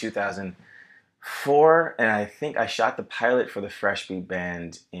graduated in 2004, and I think I shot the pilot for the Fresh Beat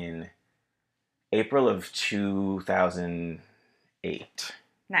Band in April of 2008.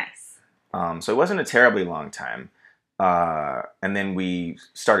 Nice. So it wasn't a terribly long time. And then we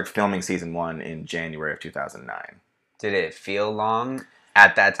started filming season 1 in January of 2009. Did it feel long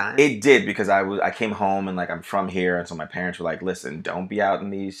at that time? It did, because I came home and like I'm from here, and so my parents were like, listen, don't be out in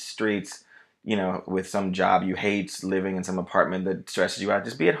these streets, with some job you hate, living in some apartment that stresses you out.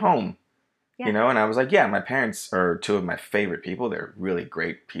 Just be at home. Yeah. And I was like, yeah, my parents are 2 of my favorite people. They're really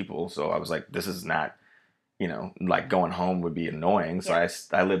great people. So I was like, this is not, like going home would be annoying. So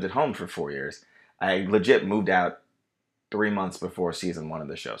I lived at home for 4 years. I legit moved out 3 months before season 1 of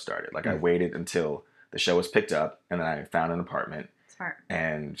the show started. Like I waited until the show was picked up, and then I found an apartment. Smart.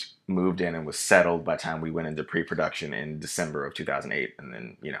 And moved in and was settled by the time we went into pre-production in December of 2008. And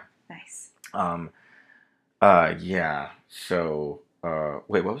then, Nice. Yeah. So,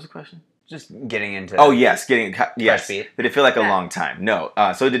 wait, what was the question? Just getting into... Oh, yes. Yes. Beat. Did it feel like a long time? No.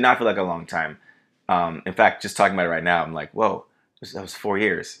 So it did not feel like a long time. In fact, just talking about it right now, I'm like, whoa, that was 4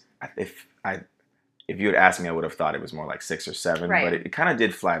 years. If you had asked me, I would have thought it was more like 6 or 7, right. But it kind of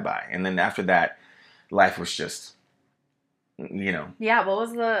did fly by. And then after that, life was just, Yeah, what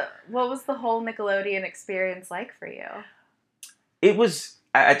was the whole Nickelodeon experience like for you? It was,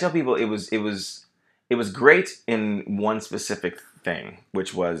 I tell people it was great in one specific thing,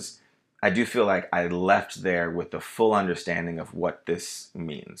 which was, I do feel like I left there with the full understanding of what this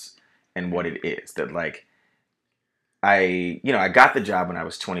means and what it is. That like, I got the job when I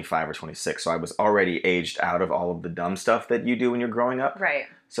was 25 or 26, so I was already aged out of all of the dumb stuff that you do when you're growing up. Right.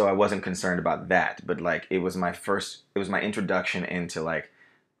 So I wasn't concerned about that, but like it was my introduction into like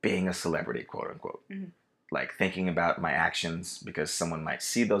being a celebrity, quote unquote. Mm-hmm. Like thinking about my actions because someone might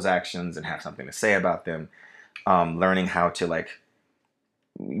see those actions and have something to say about them. Learning how to like,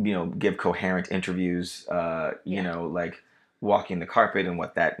 give coherent interviews, like walking the carpet and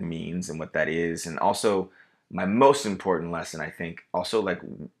what that means and what that is. And also, my most important lesson, I think, also like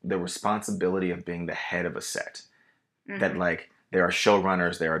the responsibility of being the head of a set. Mm-hmm. That like there are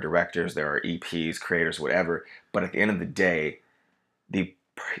showrunners, there are directors, there are EPs, creators, whatever. But at the end of the day, the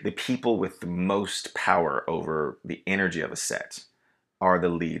people with the most power over the energy of a set are the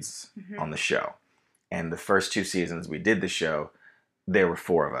leads on the show. And the first 2 seasons we did the show, there were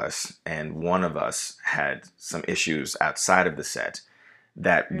 4 of us, and one of us had some issues outside of the set.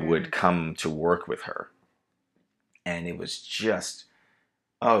 that would come to work with her. And it was just,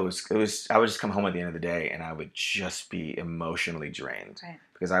 I would just come home at the end of the day and I would just be emotionally drained. Right.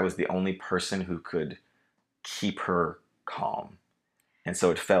 Because I was the only person who could keep her calm. And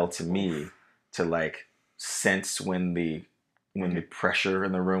so it fell to me to like sense when the pressure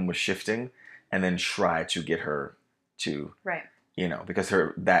in the room was shifting and then try to get her to, Right. you know, because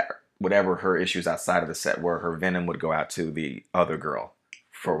whatever her issues outside of the set were, her venom would go out to the other girl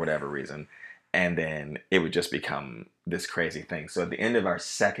for whatever reason. And then it would just become this crazy thing. So at the end of our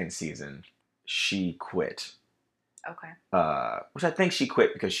second season, she quit. Okay. Which I think she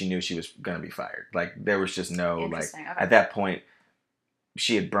quit because she knew she was going to be fired. Like, there was just no, like, Okay. at that point,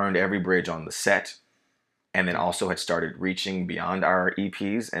 she had burned every bridge on the set and then also had started reaching beyond our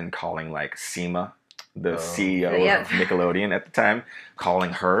EPs and calling, like, Seema, the CEO of Nickelodeon at the time,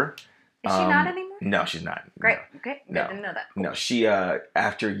 calling her. Is she not anymore? No, she's not. Great. No. Okay. No. Didn't know that. Cool. No, she,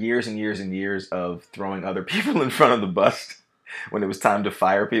 after years and years and years of throwing other people in front of the bus, when it was time to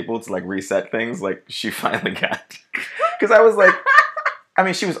fire people to like reset things, like she finally got. Because I was like, I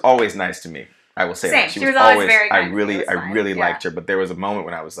mean, she was always nice to me. I will say Same. that She was always very kind. I really liked her, but there was a moment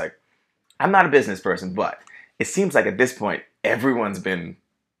when I was like, I'm not a business person, but it seems like at this point everyone's been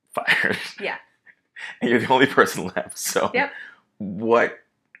fired. Yeah. And you're the only person left. So Yep. what?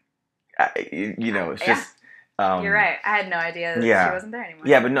 You know, it's just. You're right. I had no idea that she wasn't there anymore.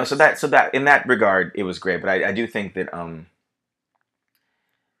 Yeah, but no. So that in that regard, it was great. But I do think that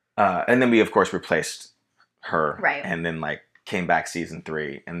and then we of course replaced her, right? And then like came back season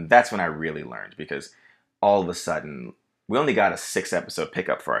 3, and that's when I really learned, because all of a sudden we only got a 6-episode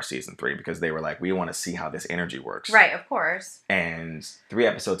pickup for our season 3 because they were like, we want to see how this energy works, right? Of course. And 3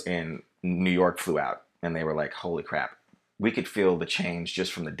 episodes in, New York flew out, and they were like, holy crap, we could feel the change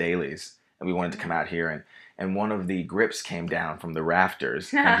just from the dailies, and we wanted to come out here, and one of the grips came down from the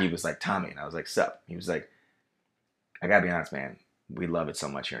rafters, and he was like, Tommy, and I was like, sup? He was like, I gotta be honest, man, we love it so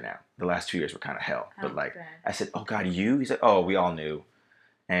much here now. The last 2 years were kind of hell, but like, good. I said, oh God, you? He said, oh, we all knew,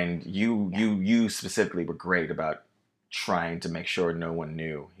 and you specifically were great about trying to make sure no one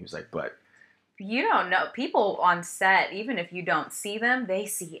knew. He was like, but you don't know, people on set, even if you don't see them, they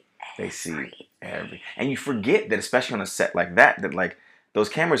see every, and you forget that, especially on a set like that like those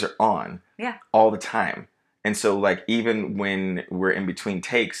cameras are on all the time. And so like, even when we're in between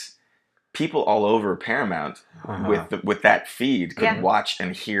takes, people all over Paramount with that feed could watch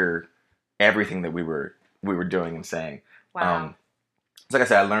and hear everything that we were doing and saying. Wow. So like I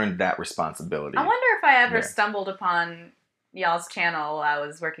said, I learned that responsibility. I wonder if I ever stumbled upon y'all's channel while I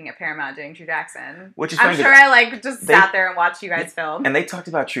was working at Paramount doing True Jackson. Which is I'm sure I like just sat there and watched you guys film. And they talked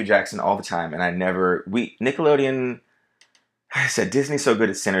about True Jackson all the time, and Nickelodeon, I said, Disney's so good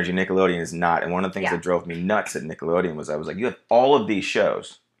at synergy, Nickelodeon is not. And one of the things that drove me nuts at Nickelodeon was I was like, you have all of these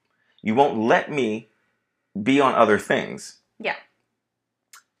shows. You won't let me be on other things. Yeah.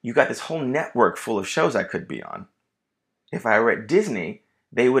 You got this whole network full of shows I could be on. If I were at Disney,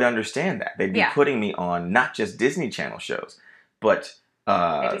 they would understand that. They'd be putting me on not just Disney Channel shows, but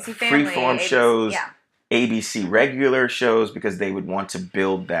Freeform shows, ABC regular shows, because they would want to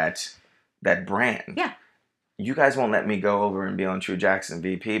build that brand. Yeah. You guys won't let me go over and be on True Jackson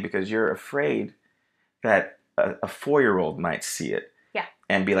VP because you're afraid that a 4-year-old might see it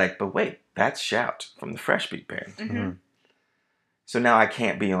and be like, but wait, that's Shout from the Fresh Beat Band. Mm-hmm. So now I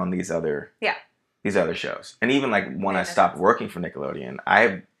can't be on these other shows. And even like when I stopped working for Nickelodeon,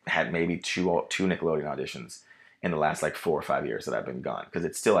 I've had maybe two Nickelodeon auditions in the last like 4 or 5 years that I've been gone, because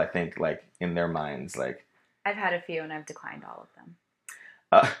it's still, I think, like in their minds, like I've had a few and I've declined all of them.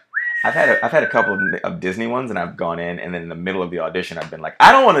 I've had a couple of Disney ones, and I've gone in, and then in the middle of the audition, I've been like,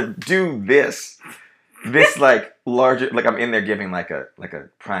 I don't want to do this like larger, like I'm in there giving like a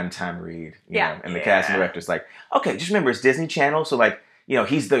primetime read, you know, and the casting director's like, okay, just remember it's Disney Channel, so like, you know,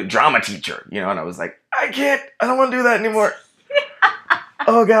 he's the drama teacher, you know, and I was like, I don't want to do that anymore.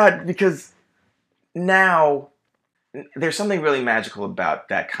 Oh God, because now there's something really magical about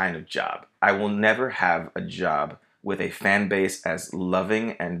that kind of job. I will never have a job with a fan base as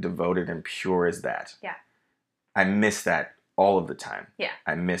loving and devoted and pure as that. Yeah. I miss that all of the time. Yeah.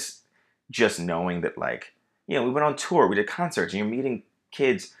 I miss just knowing that, like, you know, we went on tour, we did concerts, and you're meeting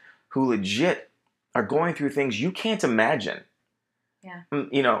kids who legit are going through things you can't imagine. Yeah.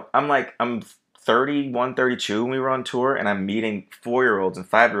 You know, I'm 31, 32 when we were on tour, and I'm meeting 4-year-olds and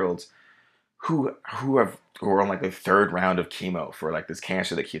 5-year-olds who are on like the 3rd round of chemo for like this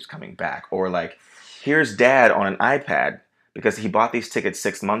cancer that keeps coming back. Or like, here's dad on an iPad because he bought these tickets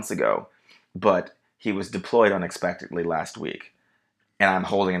 6 months ago, but he was deployed unexpectedly last week. And I'm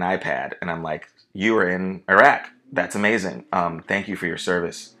holding an iPad, and I'm like, you were in Iraq. That's amazing. Thank you for your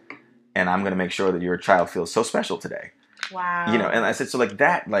service. And I'm going to make sure that your child feels so special today. Wow. You know, and I said, so like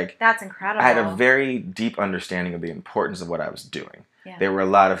that, like, that's incredible. I had a very deep understanding of the importance of what I was doing. Yeah. There were a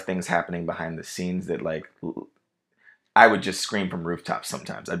lot of things happening behind the scenes that, like, I would just scream from rooftops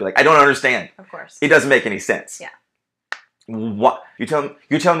sometimes. I'd be like, I don't understand. Of course. It doesn't make any sense. Yeah. What? You're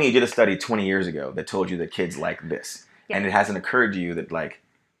telling me you did a study 20 years ago that told you that kids like this. Yeah. And it hasn't occurred to you that, like,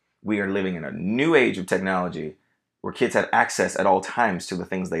 we are living in a new age of technology where kids have access at all times to the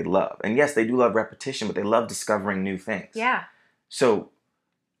things they love. And yes, they do love repetition, but they love discovering new things. Yeah. So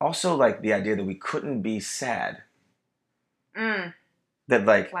also, like, the idea that we couldn't be sad. That,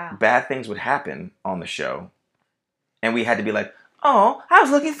 like, wow. bad things would happen on the show. And we had to be like, oh, I was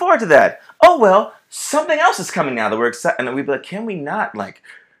looking forward to that. Oh, well, something else is coming now that we're excited. And then we'd be like, can we not, like,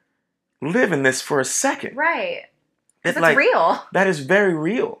 live in this for a second? Right. Because it's like, real. That is very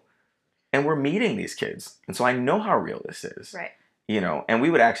real. And we're meeting these kids. And so I know how real this is. Right. You know, and we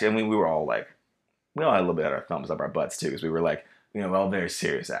would actually, I mean, we were all like, we all had a little bit of our thumbs up our butts too, because we were like, you know, we're all very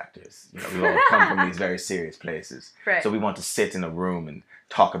serious actors. You know, we all come from these very serious places. Right. So we want to sit in a room and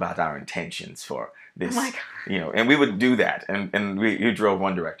talk about our intentions for this. Oh my God. You know, and we would do that. And we drove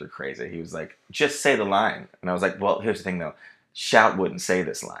one director crazy. He was like, just say the line. And I was like, well, here's the thing though. Shout wouldn't say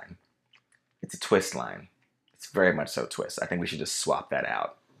this line. It's a twist line. It's very much so twist. I think we should just swap that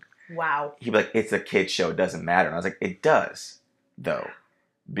out. Wow. He'd be like, it's a kid's show. It doesn't matter. And I was like, it does, though.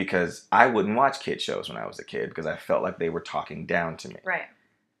 Because I wouldn't watch kid shows when I was a kid because I felt like they were talking down to me. Right.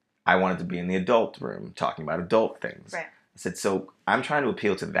 I wanted to be in the adult room talking about adult things. Right. I said, so I'm trying to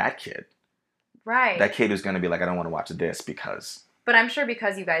appeal to that kid. Right. That kid who's going to be like, I don't want to watch this because... But I'm sure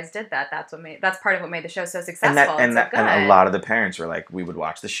because you guys did that, that's part of what made the show so successful and so good. And a lot of the parents were like, we would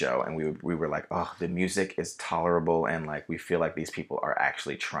watch the show and we were like, oh, the music is tolerable and like we feel like these people are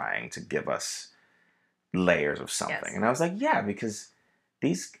actually trying to give us layers of something. Yes. And I was like, yeah, because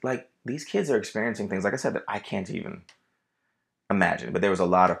these kids are experiencing things, like I said, that I can't even imagine. But there was a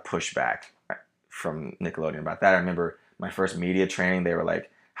lot of pushback from Nickelodeon about that. I remember my first media training, they were like,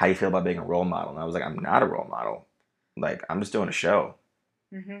 how do you feel about being a role model? And I was like, I'm not a role model. Like, I'm just doing a show.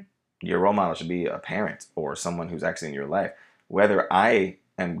 Mm-hmm. Your role model should be a parent or someone who's actually in your life. Whether I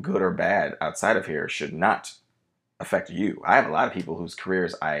am good or bad outside of here should not affect you. I have a lot of people whose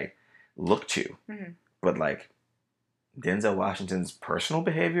careers I look to. Mm-hmm. But, like, Denzel Washington's personal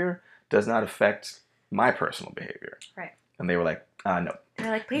behavior does not affect my personal behavior. Right. And they were like, no. They're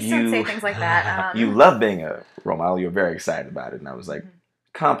like, please don't say things like that. You love being a role model. You're very excited about it. And I was like,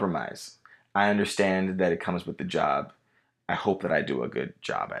 compromise. I understand that it comes with the job. I hope that I do a good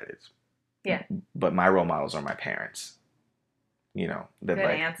job at it. Yeah. But my role models are my parents. You know. That good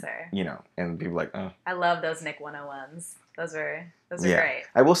like, answer. You know, and people are like, oh. I love those Nick 101s. Those are yeah. great.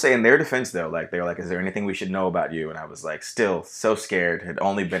 I will say in their defense though, like they were like, is there anything we should know about you? And I was like, still so scared. Had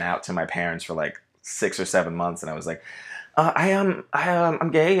only been out to my parents for like 6 or 7 months, and I was like, I'm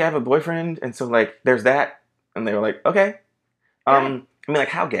gay. I have a boyfriend, and so like there's that. And they were like, okay. I mean, like,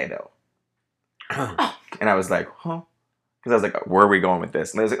 how gay though? And I was like, huh? Because I was like, where are we going with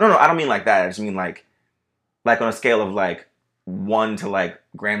this? And they was like, no, I don't mean like that. I just mean like on a scale of like 1 to like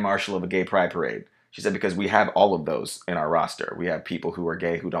Grand Marshal of a gay pride parade. She said, because we have all of those in our roster. We have people who are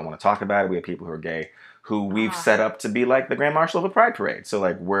gay who don't want to talk about it. We have people who are gay who we've set up to be like the Grand Marshal of a pride parade. So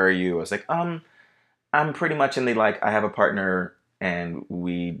like, where are you? I was like, I'm pretty much in the like, I have a partner and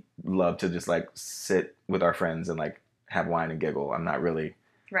we love to just like sit with our friends and like have wine and giggle. I'm not really,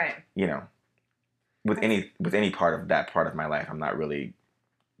 right. You know, with any part of that part of my life, I'm not really,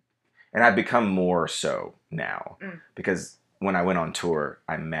 and I've become more so now because when I went on tour,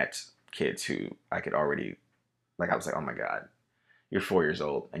 I met kids who I could already, like, I was like, oh my God, you're 4 years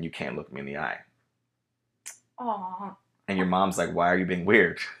old and you can't look me in the eye. Aww. And your mom's like, why are you being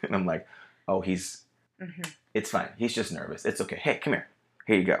weird? And I'm like, oh, it's fine. He's just nervous. It's okay. Hey, come here.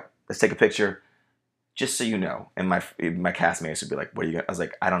 Here you go. Let's take a picture. Just so you know. And my castmates would be like, what are you gonna? I was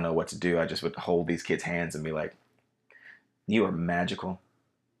like, I don't know what to do. I just would hold these kids' hands and be like, you are magical.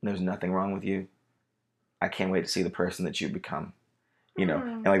 There's nothing wrong with you. I can't wait to see the person that you become. You know?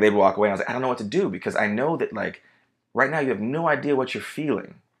 And like they'd walk away and I was like, I don't know what to do because I know that like right now you have no idea what you're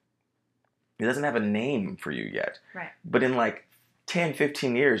feeling. It doesn't have a name for you yet. Right. But in like 10,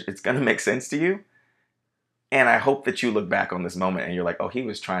 15 years, it's going to make sense to you. And I hope that you look back on this moment and you're like, oh, he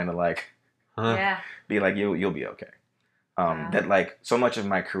was trying to like, be like, you'll be okay. That like so much of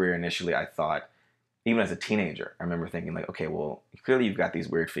my career initially, I thought, even as a teenager, I remember thinking like, okay, well, clearly you've got these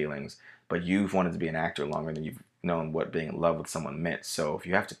weird feelings, but you've wanted to be an actor longer than you've known what being in love with someone meant. So if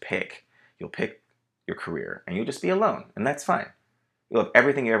you have to pick, you'll pick your career and you'll just be alone. And that's fine. You'll have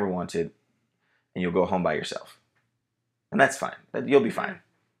everything you ever wanted and you'll go home by yourself. And that's fine. You'll be fine. Mm.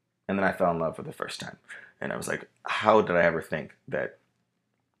 And then I fell in love for the first time. And I was like, how did I ever think that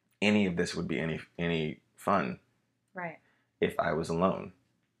any of this would be any fun Right. if I was alone?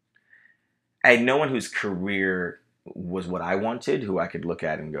 I had no one whose career was what I wanted, who I could look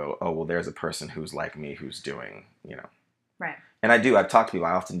at and go, oh, well, there's a person who's like me, who's doing, Right. And I've talked to people,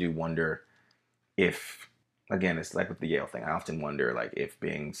 I often do wonder if, again, it's like with the Yale thing, I often wonder, like, if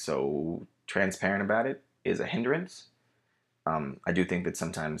being so transparent about it is a hindrance. I do think that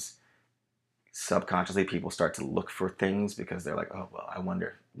sometimes subconsciously people start to look for things because they're like, oh, well, I wonder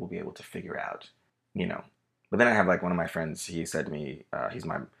if we'll be able to figure out, But then I have, like, one of my friends, he said to me, he's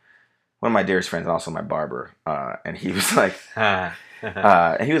one of my dearest friends and also my barber, and he was like,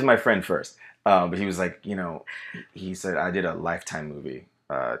 and he was my friend first, but he was like, he said, I did a Lifetime movie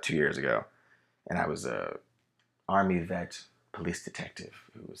 2 years ago, and I was a Army vet police detective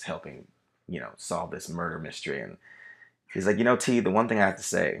who was helping, solve this murder mystery. And he's like, T, the one thing I have to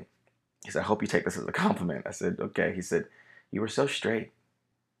say, he said, I hope you take this as a compliment. I said, okay. He said, you were so straight.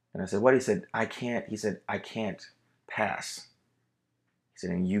 And I said, what? He said, I can't. He said, I can't pass. He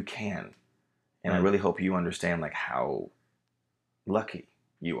said, and you can. And I really hope you understand, like, how lucky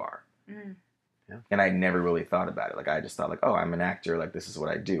you are. Mm. Yeah. And I never really thought about it. Like, I just thought, like, oh, I'm an actor. Like, this is what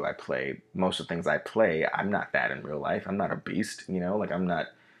I do. I play most of the things I play. I'm not that in real life. I'm not a beast, like, I'm not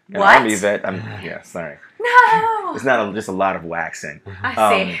an What? Army vet. Yeah, sorry. No. It's not just a lot of waxing.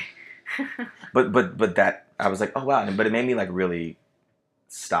 I see. But that, I was like, oh, wow. But it made me, like, really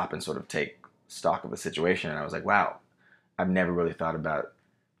stop and sort of take stock of the situation. And I was like, wow, I've never really thought about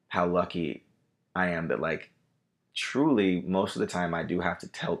how lucky I am that, like, truly most of the time I do have to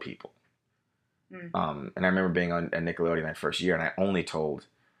tell people. Mm. And I remember being on at Nickelodeon that first year, and I only told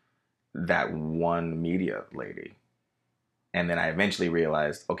that one media lady. And then I eventually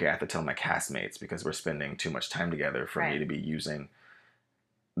realized, okay, I have to tell my castmates because we're spending too much time together for me to be using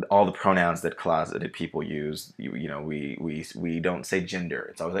all the pronouns that closeted people use. We don't say gender.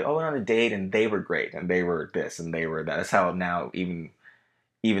 It's always like, oh, we're on a date and they were great and they were this and they were that. That's how now, even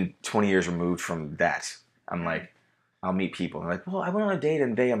 20 years removed from that, I'm like, I'll meet people and they're like, well, I went on a date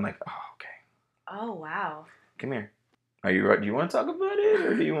and I'm like, oh, okay. Oh, wow. Come here. Do you want to talk about it,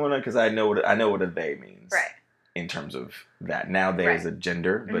 or do you want to? Because I know what a they means, Right? In terms of that. Now they is a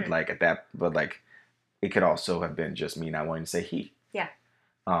gender, but like at that, but like it could also have been just me not wanting to say he. Yeah.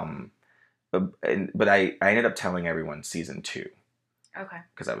 But I ended up telling everyone season 2. Okay.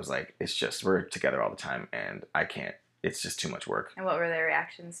 Because I was like, it's just we're together all the time, and I can't. It's just too much work. And what were their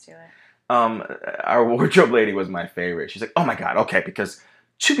reactions to it? Our wardrobe lady was my favorite. She's like, oh my god, okay, because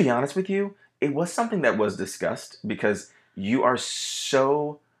to be honest with you, it was something that was discussed because you are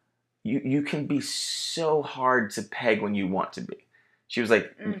so, you can be so hard to peg when you want to be. She was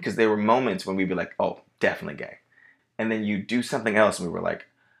like, because there were moments when we'd be like, oh, definitely gay. And then you do something else and we were like,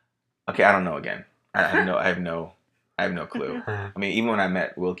 okay, I don't know again. I have no clue. I mean, even when I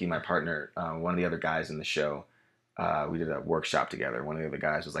met Wilkie, my partner, one of the other guys in the show, we did a workshop together. One of the other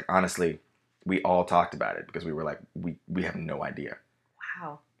guys was like, honestly, we all talked about it because we were like, we have no idea.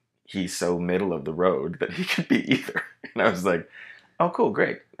 Wow. He's so middle of the road that he could be either. And I was like, oh, cool,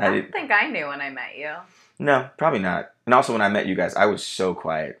 great. I don't think I knew when I met you. No, probably not. And also when I met you guys, I was so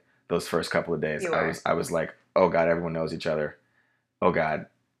quiet those first couple of days. You were. I was like, oh God, everyone knows each other. Oh God.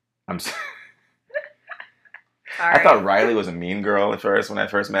 Sorry. I thought Riley was a mean girl at first. When I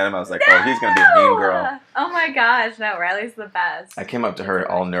first met him, I was like, oh, he's going to be a mean girl. Oh my gosh, no, Riley's the best. I came up to her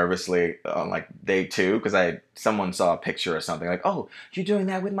all nervously on like day 2 because someone saw a picture or something like, oh, you're doing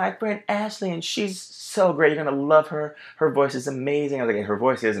that with my friend Ashley and she's so great. You're going to love her. Her voice is amazing. I was like, her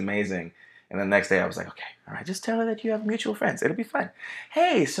voice is amazing. And the next day I was like, okay, all right, just tell her that you have mutual friends. It'll be fine.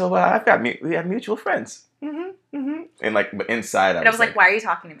 Hey, so we have mutual friends. And like, but inside I was like, why are you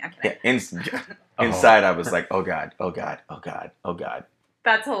talking to me? I'm kidding. Yeah, inside I was like, oh God, oh God, oh God, oh God.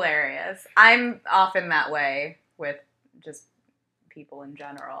 That's hilarious. I'm often that way with just people in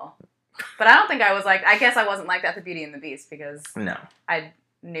general. But I don't think I was like, I guess I wasn't like that for Beauty and the Beast because no, I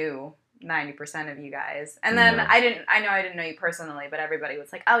knew 90% of you guys. And then I didn't know you personally, but everybody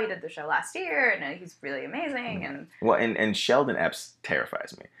was like, oh, he did the show last year and he's really amazing. And well, and Sheldon Epps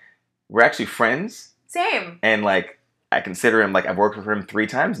terrifies me. We're actually friends. Same. And like, I consider him, like, I've worked with him 3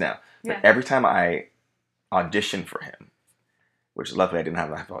 times now. But every time I audition for him, which luckily I didn't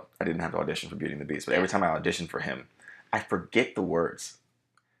have to audition for Beauty and the Beast, but every time I audition for him, I forget the words.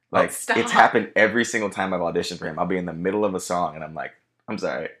 Like, it's happened every single time I've auditioned for him. I'll be in the middle of a song and I'm like, I'm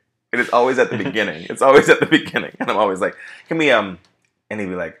sorry. And it's always at the beginning. It's always at the beginning. And I'm always like, can we, and he'd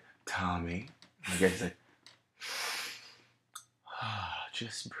be like, Tommy. And I guess he's like,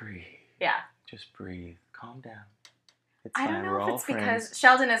 just breathe. Yeah. Just breathe. Calm down. It's I fine. don't know We're if all it's friends. because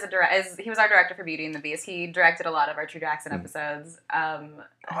Sheldon he was our director for Beauty and the Beast. He directed a lot of our True Jackson Mm. episodes. Oh,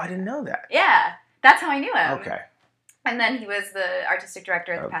 I didn't know that. Yeah, that's how I knew him. Okay. And then he was the artistic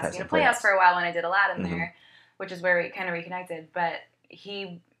director at the Pasadena Pasadena Playhouse Playhouse. for a while when I did Aladdin Mhm. there, which is where we kind of reconnected. But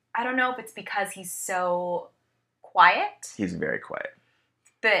I don't know if it's because he's so quiet He's very quiet.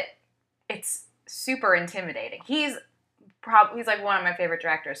 that it's super intimidating. He's like one of my favorite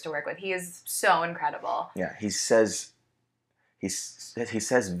directors to work with. He is so incredible. Yeah, he says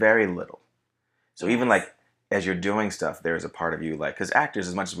very little. So even Yes. like as you're doing stuff, there's a part of you like, because actors,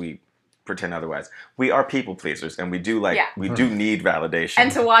 as much as we pretend otherwise, we are people pleasers, and we do need validation.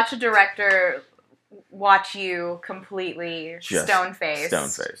 And to watch a director watch you completely stone-faced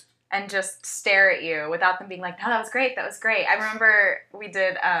and just stare at you without them being like, no, that was great. I remember we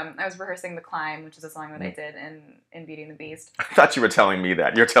did, I was rehearsing The Climb, which is a song that I did in Beauty and the Beast. I thought you were telling me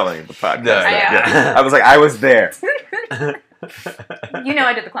that. You're telling the podcast. No, that. yeah. Yeah. I was like, I was there. You know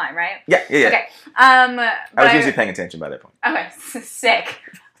I did The Climb, right? Yeah. Okay. I was usually paying attention by that point. Okay, sick.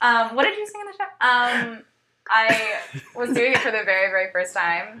 What did you sing in the show? I was doing it for the very, very first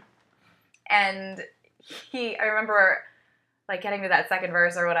time, and I remember like getting to that second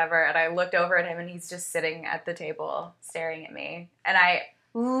verse or whatever, and I looked over at him, and he's just sitting at the table staring at me, and I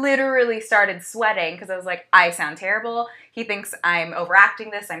literally started sweating because I was like, I sound terrible. He thinks I'm overacting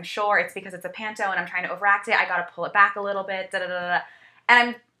this. I'm sure it's because it's a panto and I'm trying to overact it. I gotta pull it back a little bit. Da da da da. And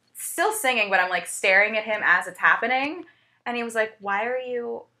I'm still singing, but I'm like staring at him as it's happening. And he was like,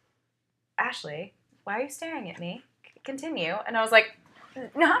 Ashley, why are you staring at me? Continue. And I was like,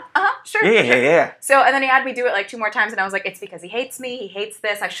 sure. Yeah. So, and then he had me do it like 2 more times, and I was like, it's because he hates me. He hates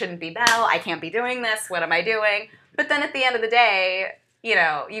this. I shouldn't be Belle. I can't be doing this. What am I doing? But then at the end of the day, you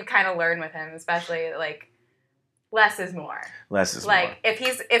know, you kind of learn with him, especially like less is more. Less is like, more.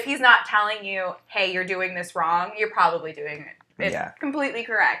 if he's not telling you, hey, you're doing this wrong, you're probably doing it completely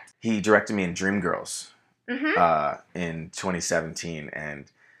correct. He directed me in Dreamgirls Mm-hmm. in 2017, and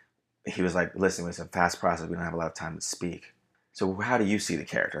he was like, listen, it's a fast process. We don't have a lot of time to speak. So how do you see the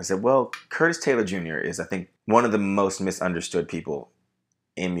character? I said, well, Curtis Taylor Jr. is, I think, one of the most misunderstood people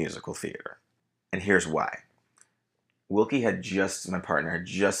in musical theater. And here's why. Wilkie my partner, had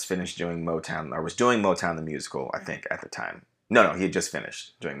just finished doing Motown, or was doing Motown the musical, I think, at the time. No, he had just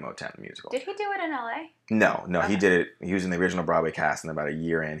finished doing Motown the musical. Did he do it in LA? No, Okay. He did it. He was in the original Broadway cast, and about a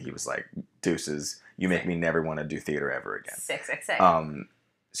year in, he was like, deuces, you make me never want to do theater ever again. Sick.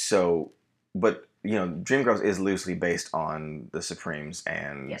 But, you know, Dreamgirls is loosely based on the Supremes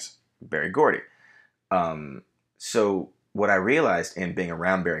and Berry Gordy. So what I realized in being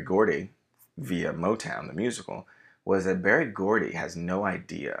around Berry Gordy via Motown, the musical, was that Berry Gordy has no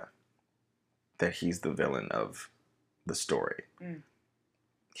idea that he's the villain of the story. Mm.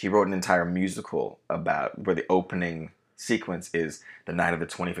 He wrote an entire musical about where the opening sequence is the night of the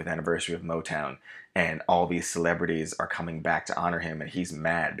 25th anniversary of Motown, and all these celebrities are coming back to honor him, and he's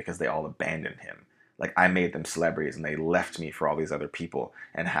mad because they all abandoned him. Like, I made them celebrities and they left me for all these other people,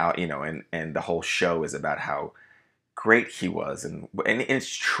 and how, you know, and the whole show is about how great he was, and it's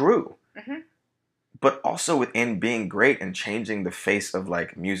true. Mm-hmm. But also within being great and changing the face of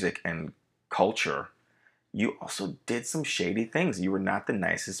like music and culture, you also did some shady things. You were not the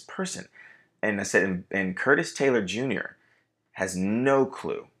nicest person. And I said, and Curtis Taylor Jr. has no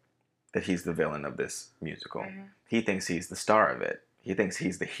clue that he's the villain of this musical. Mm-hmm. He thinks he's the star of it. He thinks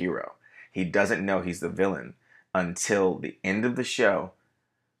he's the hero. He doesn't know he's the villain until the end of the show,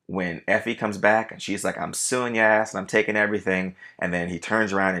 when Effie comes back and she's like, I'm suing your ass and I'm taking everything. And then he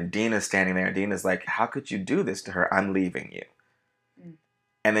turns around and Dina's standing there, and Dina's like, how could you do this to her? I'm leaving you. Mm.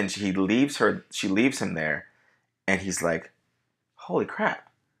 And then she leaves him there, and he's like, holy crap,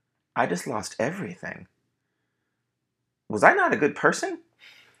 I just lost everything. Was I not a good person?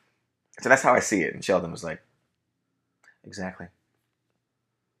 So that's how I see it. And Sheldon was like, exactly.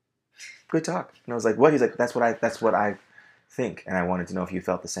 Good talk. And I was like, what? He's like, that's what I think. And I wanted to know if you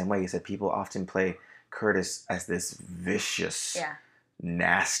felt the same way. He said people often play Curtis as this vicious,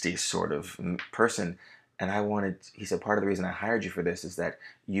 nasty sort of person. And he said, part of the reason I hired you for this is that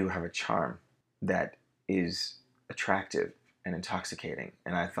you have a charm that is attractive and intoxicating.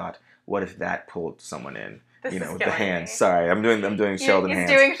 And I thought, what if that pulled someone in? This with the hands. Me. Sorry, I'm doing Sheldon hands.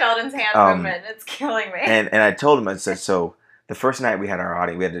 He's doing Sheldon's hand movement. It's killing me. And I told him, I said, so the first night we had our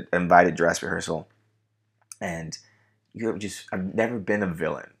audience, we had an invited dress rehearsal, and I've never been a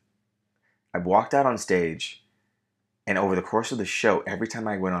villain. I walked out on stage, and over the course of the show, every time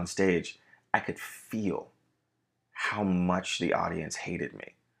I went on stage, I could feel how much the audience hated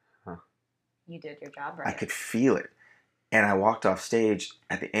me. You did your job right. I could feel it. And I walked off stage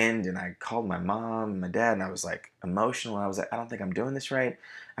at the end, and I called my mom and my dad, and I was like emotional. I was like, I don't think I'm doing this right.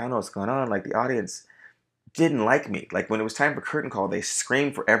 I don't know what's going on. Like, the audience didn't like me. Like, when it was time for curtain call, they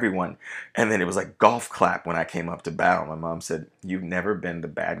screamed for everyone. And then it was like golf clap when I came up to bow. My mom said, "You've never been the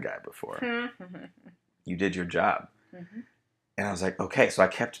bad guy before. You did your job." And I was like, okay. So I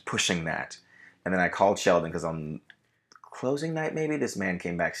kept pushing that. And then I called Sheldon because on closing night, maybe, this man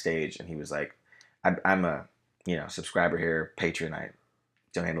came backstage and he was like, I'm a subscriber here, Patreon. I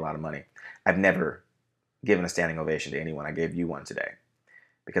donate a lot of money. I've never given a standing ovation to anyone. I gave you one today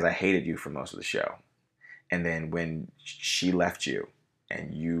because I hated you for most of the show. And then when she left you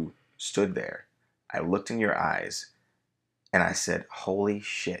and you stood there, I looked in your eyes and I said, holy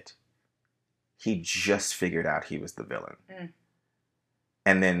shit. He just figured out he was the villain.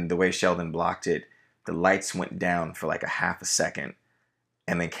 And then the way Sheldon blocked it, the lights went down for like a half a second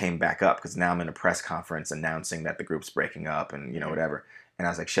and then came back up because now I'm in a press conference announcing that the group's breaking up and whatever. And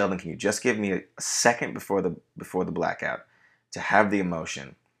I was like, Sheldon, can you just give me a second before the blackout to have the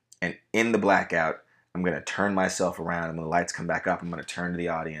emotion? And in the blackout, I'm going to turn myself around, and when the lights come back up, I'm going to turn to the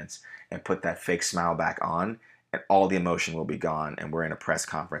audience and put that fake smile back on, and all the emotion will be gone, and we're in a press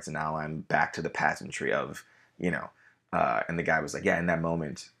conference, and now I'm back to the pageantry of, and the guy was like, yeah, in that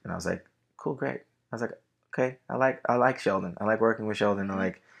moment. And I was like, cool, great. I was like, okay, I like Sheldon. I like working with Sheldon.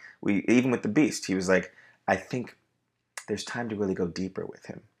 Even with the Beast, he was like, I think there's time to really go deeper with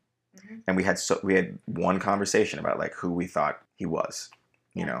him. And we had one conversation about like who we thought he was.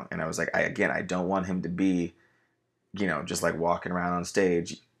 And I was like, I don't want him to be, just like walking around on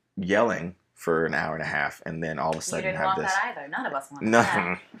stage yelling for an hour and a half and then all of a sudden you didn't have want this. that either. None of us wanted No.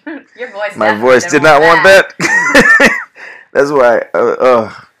 that. Your voice. My voice did not want that. That's why.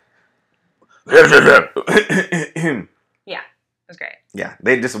 Yeah, it was great. Yeah,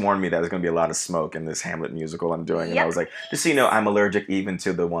 they just warned me that there's going to be a lot of smoke in this Hamlet musical I'm doing. And I was like, just so you know, I'm allergic even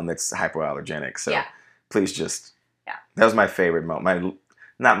to the one that's hypoallergenic. So please just. Yeah. That was my favorite moment.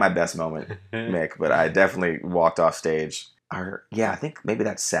 Not my best moment, Mick, but I definitely walked off stage. I think maybe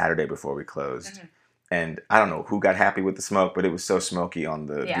that Saturday before we closed. And I don't know who got happy with the smoke, but it was so smoky on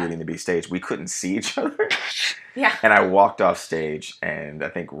the Beauty and the Beast stage. We couldn't see each other. Yeah. And I walked off stage, and I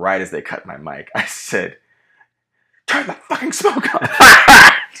think right as they cut my mic, I said, turn the fucking smoke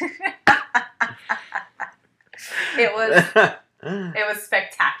off. It was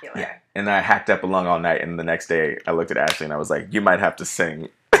spectacular. Yeah. And I hacked up along all night, and the next day I looked at Ashley and I was like, you might have to sing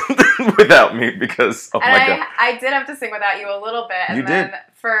without me because, oh my God. I did have to sing without you a little bit. And you then did.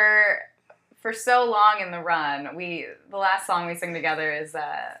 For so long in the run, the last song we sing together is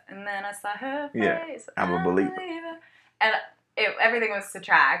and then I saw her face. I'm a believer. And everything was to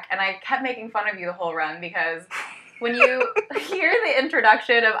track, and I kept making fun of you the whole run because when you hear the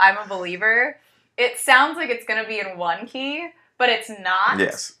introduction of I'm a Believer, it sounds like it's going to be in one key, but it's not.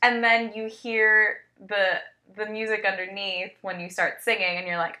 Yes. And then you hear the music underneath when you start singing, and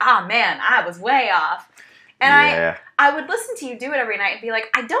you're like, ah, man, I was way off. And I would listen to you do it every night and be like,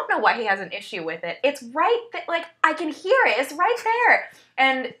 I don't know why he has an issue with it. It's right there. Like, I can hear it. It's right there.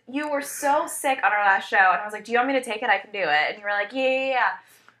 And you were so sick on our last show, and I was like, do you want me to take it? I can do it. And you were like, yeah.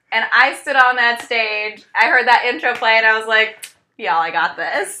 And I stood on that stage. I heard that intro play, and I was like, y'all, I got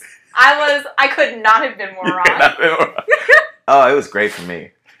this. I could not have been more wrong. Oh, it was great for me.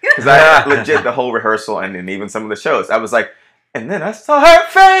 Because I legit, the whole rehearsal and then even some of the shows, I was like, and then I saw her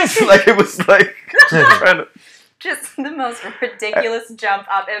face. Like, it was like, just the most ridiculous jump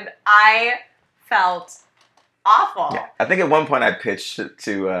up. And I felt awful. Yeah. I think at one point I pitched to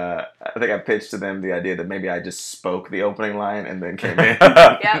them the idea that maybe I just spoke the opening line and then came in.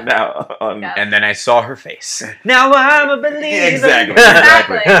 And then I saw her face. Now I'm a believer. Exactly.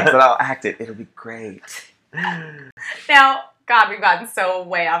 But I'll act it. It'll be great. Now, God, we've gotten so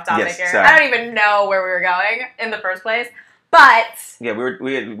way off topic here. Sorry. I don't even know where we were going in the first place. But yeah,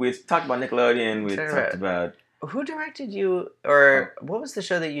 we had talked about Nickelodeon. We had talked about who directed you, or what was the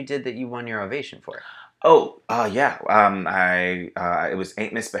show that you did that you won your ovation for? Yeah. It was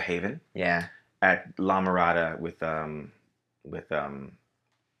Ain't Misbehavin'. Yeah. At La Mirada with why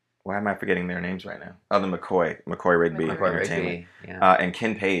am I forgetting their names right now? Oh, the McCoy Rigby Entertainment. Yeah. And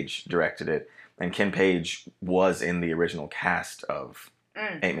Ken Page directed it, and Ken Page was in the original cast of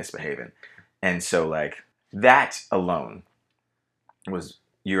Ain't Misbehavin', and so like that alone was,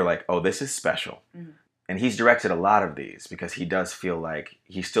 you're like, oh, this is special. And he's directed a lot of these because he does feel like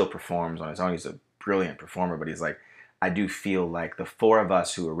he still performs on his own. He's a brilliant performer, but he's like, I do feel like the four of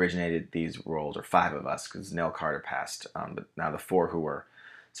us who originated these roles, or five of us, because Nell Carter passed, but now the four who are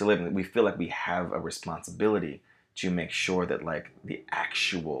still living, we feel like we have a responsibility to make sure that like the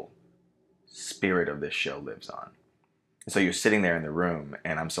actual spirit of this show lives on. So you're sitting there in the room,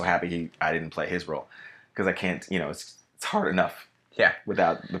 and I'm so happy I didn't play his role, because I can't, it's hard enough Yeah.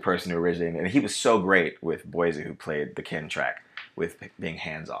 without the person who originated. And he was so great with Boise, who played the Ken track, with being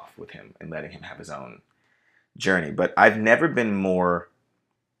hands off with him and letting him have his own journey. But I've never been more.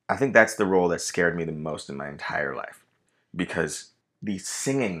 I think that's the role that scared me the most in my entire life, because the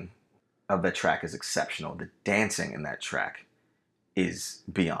singing of that track is exceptional. The dancing in that track is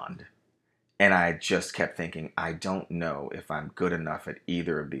beyond. And I just kept thinking, I don't know if I'm good enough at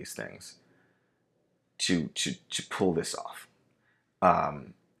either of these things to pull this off.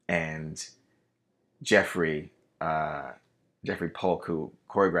 And Jeffrey Polk, who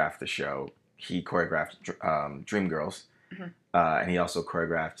choreographed the show, he choreographed Dreamgirls, and he also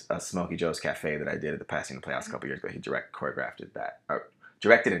choreographed Smokey Joe's Cafe that I did at the Pasadena Playhouse a couple years ago. He directed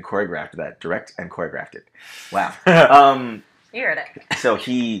and choreographed it. Wow. You heard it. So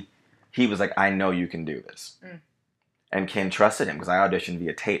he was like, I know you can do this. And Ken trusted him, because I auditioned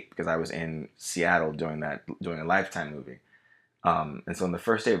via tape, because I was in Seattle doing a Lifetime movie. And so on the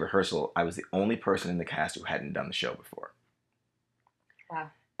first day of rehearsal, I was the only person in the cast who hadn't done the show before.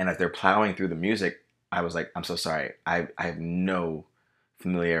 Wow. And as they're plowing through the music, I was like, I'm so sorry. I have no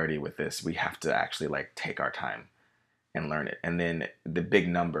familiarity with this. We have to actually take our time and learn it. And then the big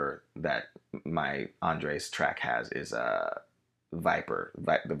number that my Andres track has is Viper,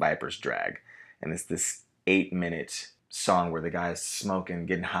 the Viper's Drag. And it's this 8-minute song where the guy's smoking,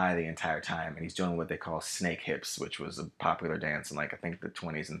 getting high the entire time, and he's doing what they call snake hips, which was a popular dance in I think the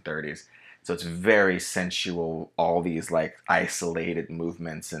 20s and 30s. So it's very sensual, all these isolated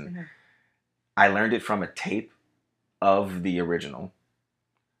movements, and I learned it from a tape of the original.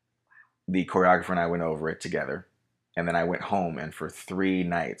 The choreographer and I went over it together, and then I went home, and for 3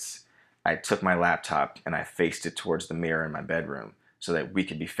 nights I took my laptop and I faced it towards the mirror in my bedroom so that we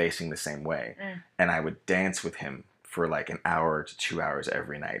could be facing the same way. And I would dance with him for an hour to 2 hours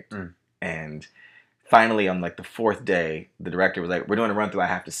every night. And finally, on the 4th day, the director was like, we're doing a run through, I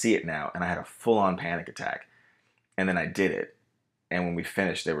have to see it now. And I had a full-on panic attack. And then I did it. And when we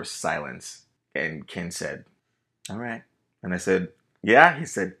finished, there was silence. And Ken said, all right. And I said, yeah. He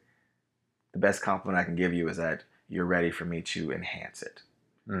said, the best compliment I can give you is that you're ready for me to enhance it.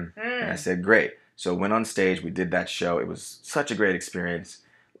 And I said, great. So went on stage, we did that show. It was such a great experience.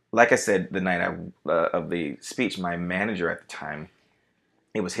 Like I said, the night of the speech, my manager at the time,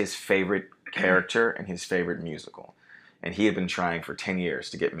 it was his favorite character and his favorite musical. And he had been trying for 10 years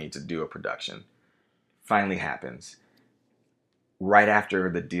to get me to do a production. Finally happens. Right after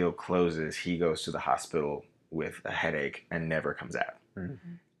the deal closes, he goes to the hospital with a headache and never comes out.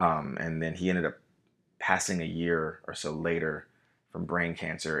 And then he ended up passing a year or so later from brain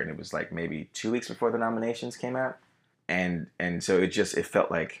cancer, and it was maybe 2 weeks before the nominations came out. And so it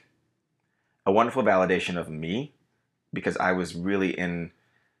felt like a wonderful validation of me, because I was really in,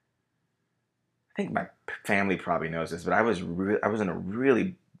 I think my family probably knows this, but I was in a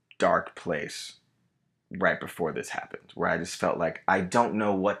really dark place right before this happened, where I just felt like I don't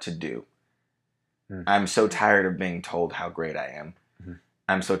know what to do. I'm so tired of being told how great I am.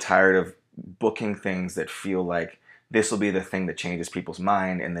 I'm so tired of booking things that feel like this will be the thing that changes people's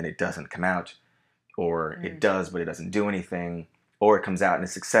mind, and then it doesn't come out. Or it does, but it doesn't do anything. Or it comes out and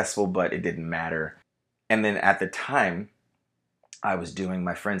it's successful, but it didn't matter. And then at the time, I was doing,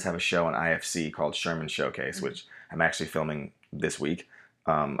 my friends have a show on IFC called Sherman Showcase, which I'm actually filming this week,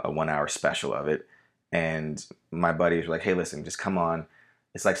 a 1-hour special of it. And my buddies were like, hey, listen, just come on.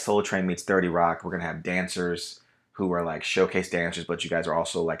 It's like Soul Train meets 30 Rock. We're going to have dancers who are showcase dancers, but you guys are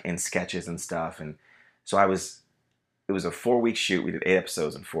also in sketches and stuff. And so it was a 4-week shoot. We did 8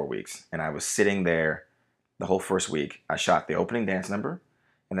 episodes in 4 weeks. And I was sitting there the whole first week. I shot the opening dance number,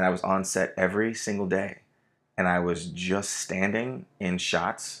 and then I was on set every single day. And I was just standing in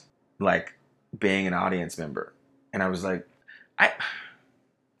shots, being an audience member. And I was like,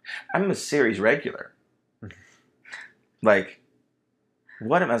 I'm a series regular.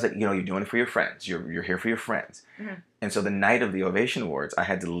 What am I? Was like, you're doing it for your friends. You're here for your friends. And so the night of the Ovation Awards, I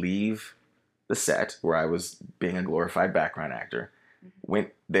had to leave the set where I was being a glorified background actor, went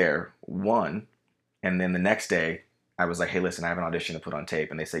there, won, and then the next day I was like, hey, listen, I have an audition to put on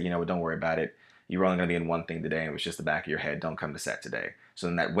tape. And they said, don't worry about it. You're only going to be in one thing today, and it was just the back of your head. Don't come to set today. So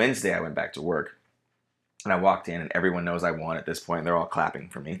then that Wednesday I went back to work, and I walked in, and everyone knows I won at this point. They're all clapping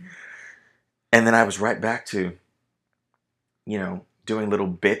for me. And then I was right back to, doing little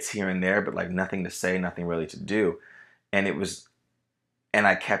bits here and there, but nothing to say, nothing really to do. And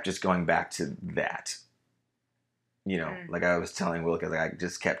I kept just going back to that. I was telling Will, because I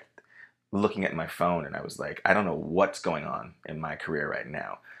just kept looking at my phone, and I was like, I don't know what's going on in my career right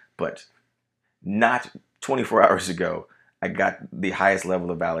now, but not 24 hours ago, I got the highest level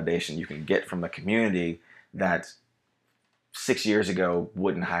of validation you can get from a community that 6 years ago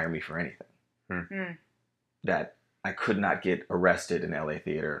wouldn't hire me for anything. Mm. That I could not get arrested in LA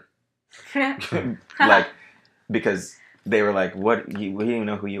theater. Like, because they were like, we didn't even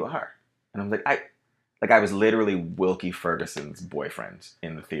know who you are. And I'm like, I was literally Wilkie Ferguson's boyfriend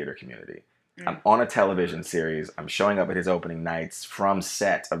in the theater community. I'm on a television series. I'm showing up at his opening nights from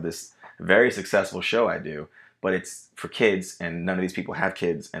set of this very successful show I do, but it's for kids, and none of these people have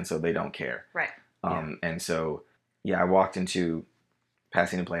kids, and so they don't care. Right. And so, I walked into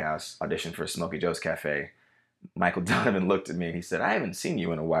Pasadena Playhouse, auditioned for Smokey Joe's Cafe. Michael Donovan looked at me and he said, I haven't seen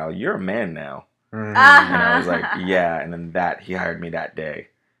you in a while. You're a man now. Mhm. And I was like, yeah. And then he hired me that day.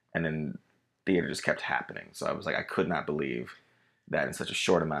 And then theater just kept happening. So I was like, I could not believe that in such a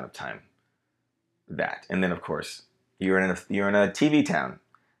short amount of time. And then, of course, you're in a TV town.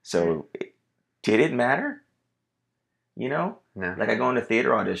 So did it matter? You know? No. Like, I go into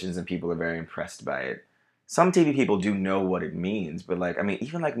theater auditions and people are very impressed by it. Some TV people do know what it means, but like, I mean,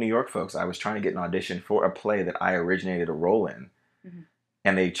 even like New York folks, I was trying to get an audition for a play that I originated a role in,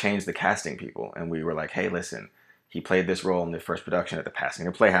 and they changed the casting people, and we were like, hey, listen, he played this role in the first production at the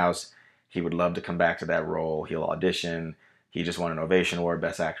Pasadena Playhouse. He would love to come back to that role. He'll audition. He just won an Ovation Award,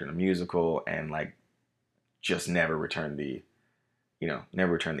 Best Actor in a Musical, and like, just never returned the email.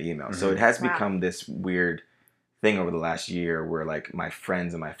 Mm-hmm. So it has become this weird thing over the last year where like my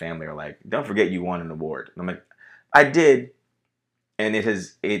friends and my family are like, don't forget you won an award. And I'm like, I did. And it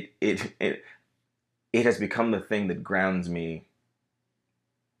has become the thing that grounds me,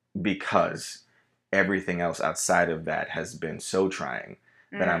 because everything else outside of that has been so trying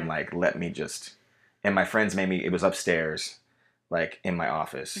that I'm like, let me just, and my friends it was upstairs, like in my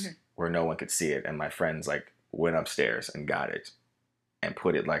office where no one could see it. And my friends like went upstairs and got it and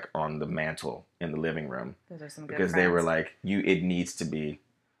put it like on the mantle in the living room. Those are some good because friends. They were like, it needs to be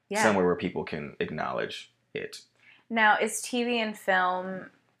somewhere where people can acknowledge it. Now, is TV and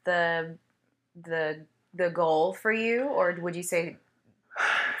film the goal for you, or would you say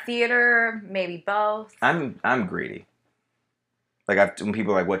theater, maybe both? I'm greedy. Like when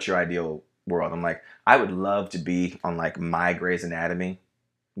people are like, what's your ideal world? I'm like, I would love to be on like my Grey's Anatomy,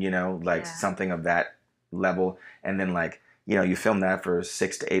 something of that level, and then like, you film that for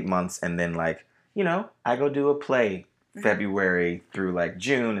 6 to 8 months, and then like, I go do a play February through like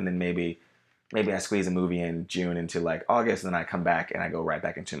June, and then maybe I squeeze a movie in June into like August, and then I come back and I go right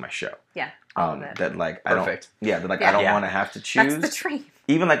back into my show. Yeah. That like Perfect. I don't want to have to choose. That's the dream.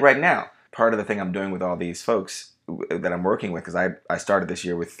 Even like right now, part of the thing I'm doing with all these folks that I'm working with, because I started this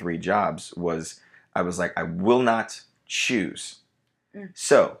year with 3 jobs, was I was like, I will not choose.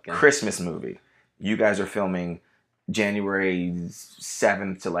 So, Christmas movie. You guys are filming January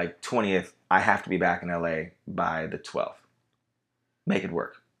 7th to like 20th. I have to be back in LA by the 12th. Make it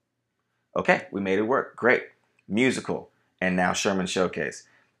work. Okay, we made it work. Great. Musical. And now Sherman Showcase.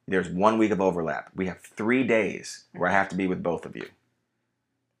 There's 1 week of overlap. We have 3 days where I have to be with both of you.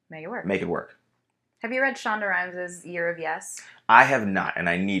 Make it work. Make it work. Have you read Shonda Rhimes' Year of Yes? I have not, and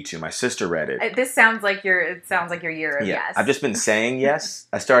I need to. My sister read it. It sounds like your Year of Yes. I've just been saying yes.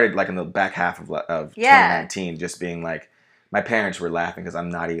 I started like in the back half of 2019, just being like, my parents were laughing because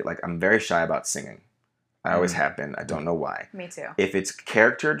I'm very shy about singing. I always have been. I don't know why. Me too. If it's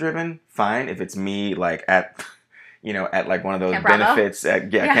character driven, fine. If it's me like at like one of those Camp Bravo? benefits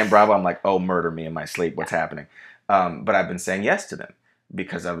at Camp Bravo, I'm like, oh, murder me in my sleep. What's happening? But I've been saying yes to them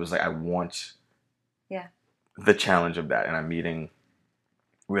because I was like, I want the challenge of that. And I'm meeting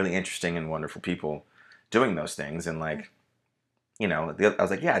really interesting and wonderful people doing those things. And like, I was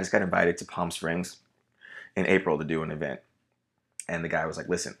like, I just got invited to Palm Springs in April to do an event. And the guy was like,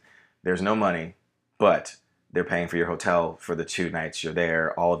 listen, there's no money, but they're paying for your hotel for the 2 nights you're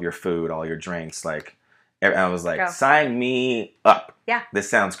there, all of your food, all your drinks. Like, and I was like, sign me up. Yeah. This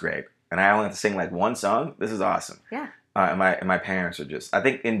sounds great. And I only have to sing like 1 song. This is awesome. Yeah. And my parents are just, I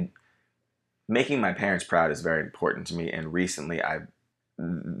think in making my parents proud is very important to me. And recently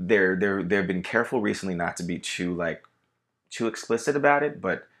they've been careful recently not to be too explicit about it,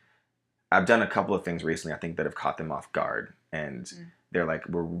 but I've done a couple of things recently I think that have caught them off guard. And they're like,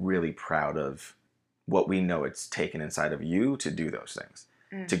 we're really proud of what we know it's taken inside of you to do those things.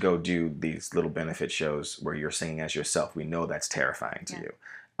 To go do these little benefit shows where you're singing as yourself. We know that's terrifying to you.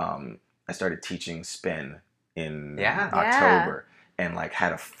 I started teaching spin in October and like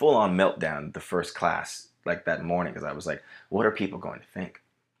had a full-on meltdown the first class like that morning because I was like, what are people going to think?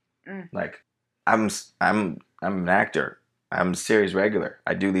 Like, I'm an actor. I'm a series regular.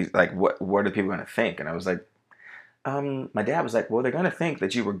 I do these, like, what are people going to think? And I was like, my dad was like, well, they're going to think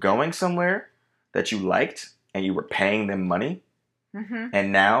that you were going somewhere that you liked and you were paying them money, Mm-hmm.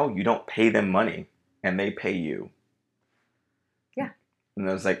 and now you don't pay them money and they pay you. Yeah. And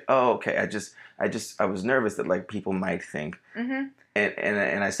I was like, oh, okay. I was nervous that like people might think, Mm-hmm.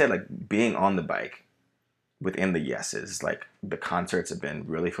 and I said like being on the bike within the yeses, like the concerts have been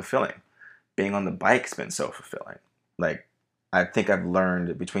really fulfilling. Being on the bike's been so fulfilling. Like I think I've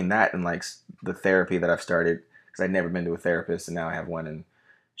learned between that and like the therapy that I've started, because I'd never been to a therapist and now I have one and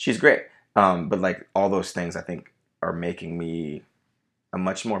she's great. But like all those things I think are making me a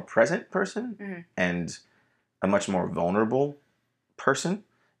much more present person Mhm. and a much more vulnerable person.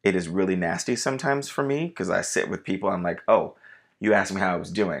 It is really nasty sometimes for me because I sit with people. I'm like, oh, you asked me how I was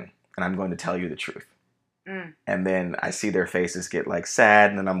doing, and I'm going to tell you the truth. Mm. And then I see their faces get like sad,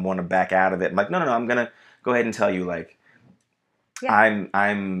 and then I'm want to back out of it. I'm like, no, I'm gonna go ahead and tell you like, Yeah.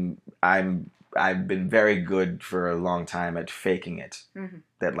 I've been very good for a long time at faking it. Mm-hmm.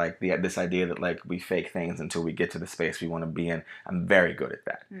 That like this idea that like we fake things until we get to the space we want to be in. I'm very good at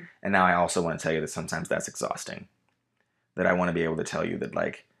that. Mm. And now I also want to tell you that sometimes that's exhausting. That I want to be able to tell you that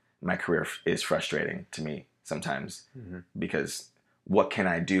like my career is frustrating to me sometimes because what can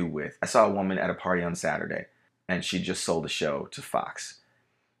I do with? I saw a woman at a party on Saturday and she just sold a show to Fox.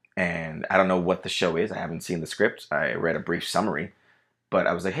 And I don't know what the show is. I haven't seen the script. I read a brief summary. But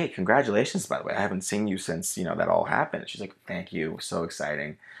I was like, hey, congratulations, by the way. I haven't seen you since, that all happened. She's like, thank you. So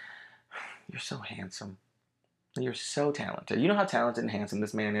exciting. You're so handsome. You're so talented. You know how talented and handsome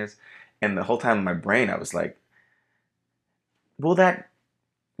this man is? And the whole time in my brain, I was like, does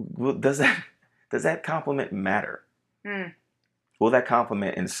that compliment matter? Mm. Will that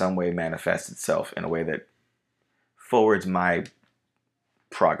compliment in some way manifest itself in a way that forwards my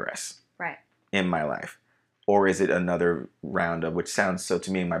progress Right. in my life? Or is it another round of, which sounds so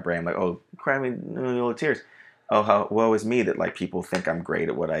to me in my brain like, oh, cry me little tears. Oh, how woe is me that like people think I'm great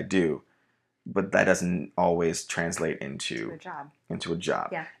at what I do. But that doesn't always translate into a job.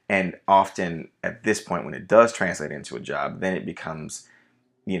 Yeah. And often at this point when it does translate into a job, then it becomes,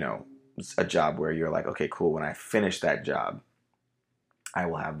 a job where you're like, okay, cool. When I finish that job, I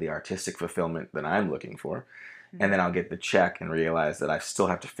will have the artistic fulfillment that I'm looking for. Mm-hmm. And then I'll get the check and realize that I still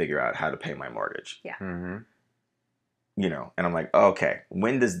have to figure out how to pay my mortgage. Yeah. Mm-hmm. And I'm like, okay,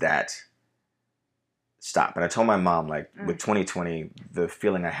 when does that stop? And I told my mom, like, with 2020, the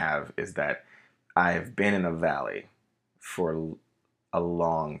feeling I have is that I've been in a valley for a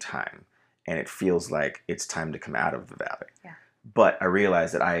long time, and it feels like it's time to come out of the valley. Yeah. But I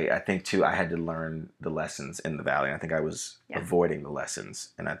realized that I think, too, I had to learn the lessons in the valley. And I think I was avoiding the lessons.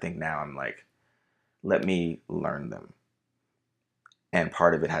 And I think now I'm like, let me learn them. And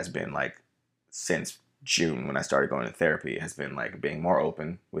part of it has been, like, since June, when I started going to therapy, has been, like, being more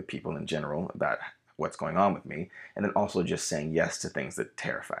open with people in general about what's going on with me. And then also just saying yes to things that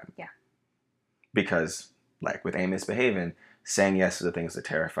terrify me. Yeah. Because, like, with Ain't Misbehaving, saying yes to the things that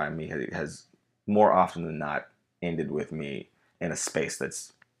terrify me has more often than not ended with me in a space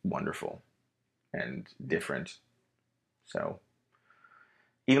that's wonderful and different. So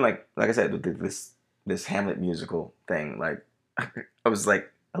even like I said, with this Hamlet musical thing, like I was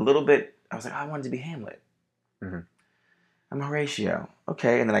like a little bit, I was like, I wanted to be Hamlet. Mm-hmm. I'm Horatio.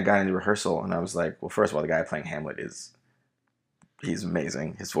 Okay. And then I got into rehearsal and I was like, well, first of all, the guy playing Hamlet he's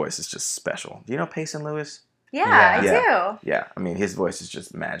amazing. His voice is just special. Do you know Payson Lewis? Yeah, I do. Yeah, I mean, his voice is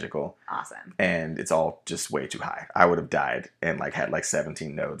just magical. Awesome. And it's all just way too high. I would have died and like had like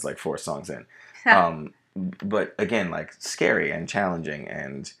 17 notes, like 4 songs in. But again, like scary and challenging.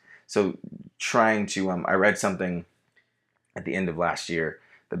 And so trying to, I read something at the end of last year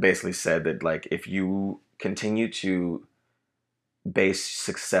that basically said that like if you continue to base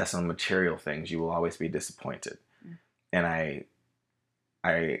success on material things, you will always be disappointed. Mm. And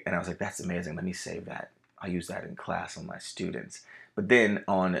I was like, that's amazing. Let me save that. I use that in class on my students. But then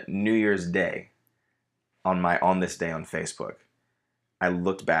on New Year's Day, on this day on Facebook, I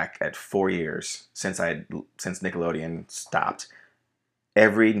looked back at 4 years since Nickelodeon stopped.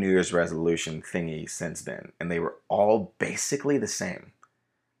 Every New Year's resolution thingy since then, and they were all basically the same.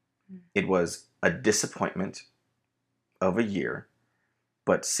 It was a disappointment of a year,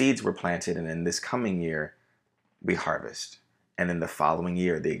 but seeds were planted, and in this coming year, we harvest. And in the following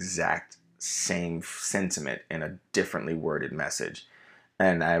year, the exact same sentiment in a differently worded message.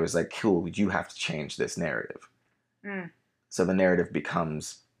 And I was like, cool, you have to change this narrative. Mm. So the narrative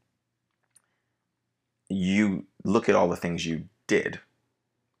becomes, you look at all the things you did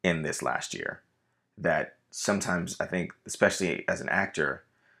in this last year that sometimes I think, especially as an actor,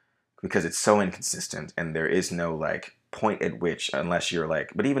 because it's so inconsistent and there is no like point at which, unless you're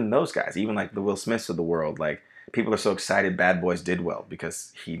like, but even those guys, even like the Will Smiths of the world, like people are so excited Bad Boys did well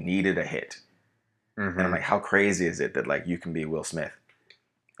because he needed a hit. Mhm. And I'm like, how crazy is it that like you can be Will Smith,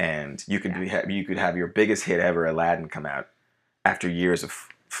 and you could you could have your biggest hit ever, Aladdin, come out after years of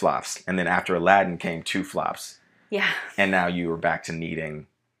flops, and then after Aladdin came 2 flops, Yeah. and now you are back to needing,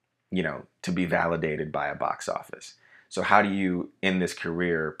 you know, to be validated by a box office. So how do you in this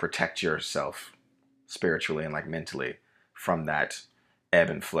career protect yourself spiritually and like mentally from that ebb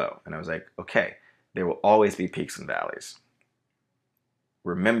and flow? And I was like, okay, there will always be peaks and valleys.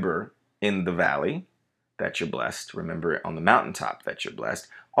 Remember in the valley that you're blessed. Remember on the mountaintop that you're blessed.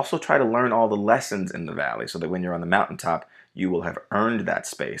 Also try to learn all the lessons in the valley so that when you're on the mountaintop, you will have earned that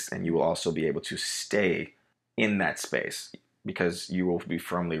space, and you will also be able to stay in that space because you will be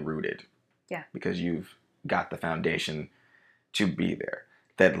firmly rooted. Yeah. Because you've got the foundation to be there.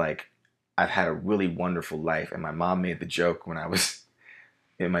 That like I've had a really wonderful life, and my mom made the joke when I was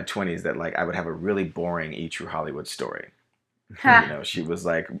in my 20s that like I would have a really boring E True Hollywood story. You know, she was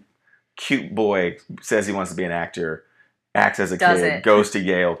like, cute boy, says he wants to be an actor, acts as a kid, goes to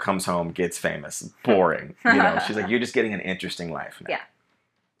Yale, comes home, gets famous. Boring. You know, she's like, you're just getting an interesting life now. Yeah.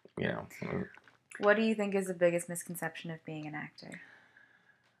 You know. What do you think is the biggest misconception of being an actor?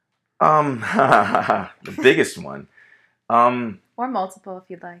 The biggest one. Or multiple if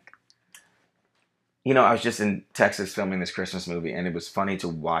you'd like. You know, I was just in Texas filming this Christmas movie, and it was funny to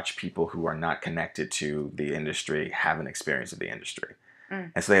watch people who are not connected to the industry have an experience of the industry.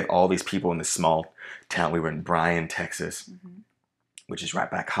 And so they have all these people in this small town. We were in Bryan, Texas, which is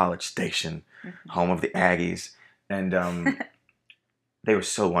right by College Station, home of the Aggies. And they were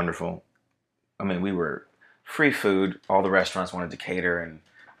so wonderful. I mean, we were free food. All the restaurants wanted to cater, and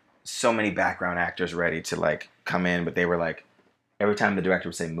so many background actors ready to like come in. But they were like, every time the director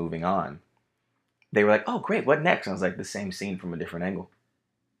would say moving on, they were like, oh, great, what next? And I was like, the same scene from a different angle.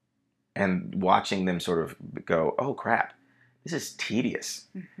 And watching them sort of go, oh, crap, this is tedious.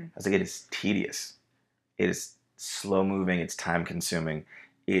 I was like, it is tedious. It is slow moving. It's time consuming.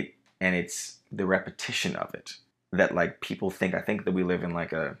 And it's the repetition of it that like people think. I think that we live in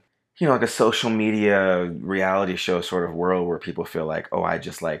like a, you know, like a social media reality show sort of world where people feel like, oh, I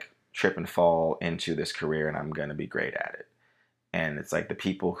just like trip and fall into this career and I'm going to be great at it. And it's like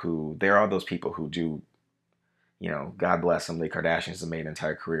there are those people who do, you know, God bless them, the Kardashians have made an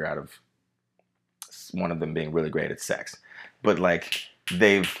entire career out of one of them being really great at sex. But like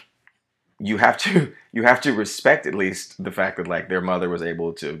you have to respect at least the fact that like their mother was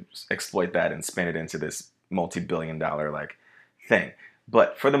able to exploit that and spin it into this multi-billion-dollar like thing.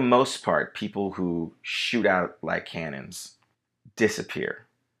 But for the most part, people who shoot out like cannons disappear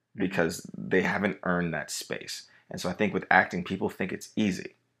because they haven't earned that space. And so I think with acting, people think it's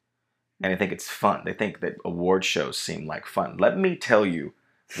easy. And I think it's fun. They think that award shows seem like fun. Let me tell you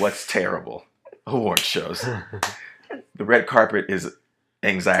what's terrible. Award shows. The red carpet is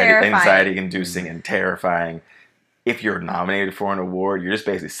anxiety-inducing and terrifying. If you're nominated for an award, you're just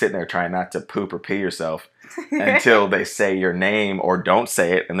basically sitting there trying not to poop or pee yourself until they say your name or don't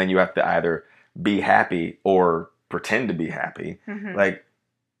say it. And then you have to either be happy or pretend to be happy. Like,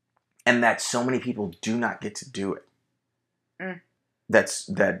 and that so many people do not get to do it. That's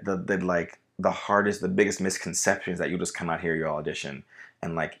like the hardest, the biggest misconception is that you'll just come out here, your audition,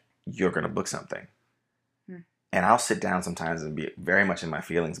 and like you're gonna book something. And I'll sit down sometimes and be very much in my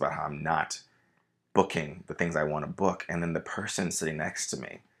feelings about how I'm not booking the things I want to book. And then the person sitting next to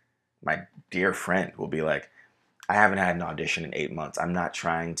me, my dear friend, will be like, I haven't had an audition in 8 months. I'm not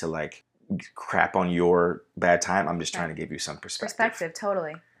trying to like crap on your bad time. I'm just trying to give you some perspective.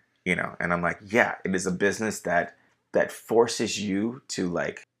 Totally. You know, and I'm like, yeah, it is a business that forces you to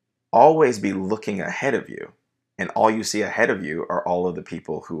like always be looking ahead of you. And all you see ahead of you are all of the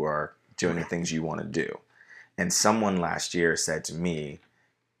people who are doing the things you want to do. And someone last year said to me,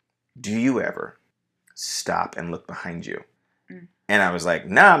 do you ever stop and look behind you? And I was like,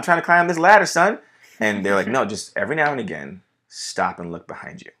 nah, I'm trying to climb this ladder, son. And they're like, no, just every now and again, stop and look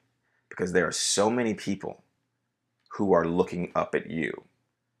behind you. Because there are so many people who are looking up at you,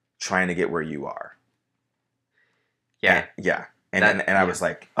 trying to get where you are. Yeah. And I was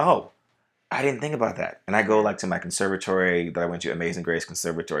like, oh, I didn't think about that. And I go like to my conservatory that I went to, Amazing Grace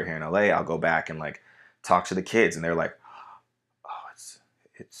Conservatory here in LA. I'll go back and like talk to the kids, and they're like, oh,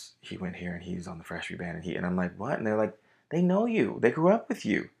 it's he went here and he's on the freshman band, and I'm like, what? And they're like, they know you. They grew up with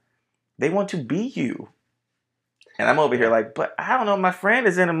you. They want to be you. And I'm over here like, but I don't know. My friend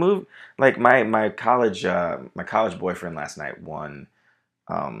is in a movie. Like my college boyfriend last night won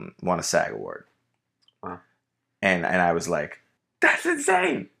a SAG award. Wow. And I was like, that's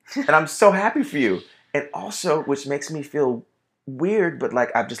insane. And I'm so happy for you. And also, which makes me feel weird, but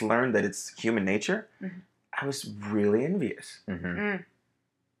like I've just learned that it's human nature. I was really envious.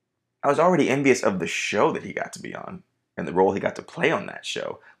 I was already envious of the show that he got to be on and the role he got to play on that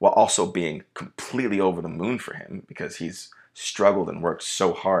show, while also being completely over the moon for him because he's struggled and worked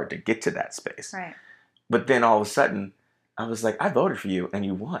so hard to get to that space. Right. But then all of a sudden, I was like, I voted for you and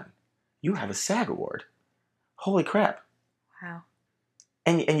you won. You have a SAG award. Holy crap. Wow.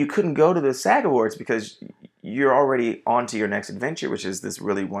 And you couldn't go to the SAG Awards because you're already on to your next adventure, which is this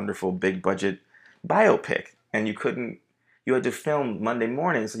really wonderful big budget biopic. And you had to film Monday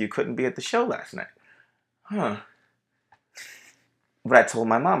morning, so you couldn't be at the show last night. Huh. But I told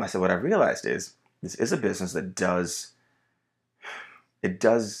my mom, I said, what I realized is this is a business that does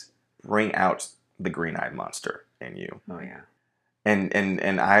bring out the green-eyed monster in you. Oh yeah.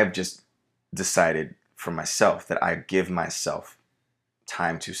 And I've just decided for myself that I give myself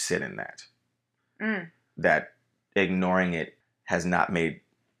time to sit in that. That ignoring it has not made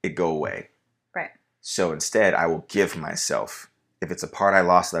it go away. Right. So instead, I will give myself, if it's a part I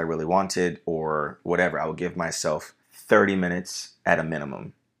lost that I really wanted or whatever, I will give myself 30 minutes at a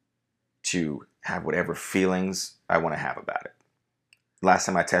minimum to have whatever feelings I want to have about it. Last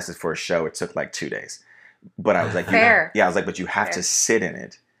time I tested for a show, it took like 2 days. But I was like, Fair. I was like, but you have Fair. to sit in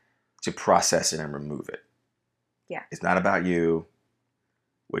it to process it and remove it. Yeah. It's not about you,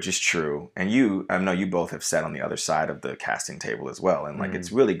 which is true. And I know you both have sat on the other side of the casting table as well. And like,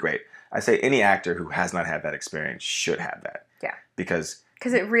 it's really great. I say any actor who has not had that experience should have that. Yeah. Because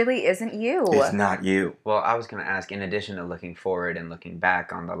it really isn't you. it's not you. Well, I was going to ask, in addition to looking forward and looking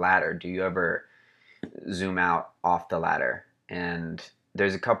back on the ladder, do you ever zoom out off the ladder? And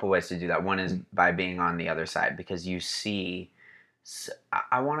there's a couple ways to do that. One is by being on the other side, because you see,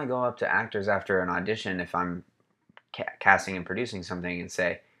 I want to go up to actors after an audition if I'm casting and producing something and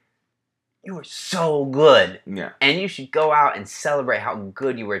say, you were so good. Yeah. And you should go out and celebrate how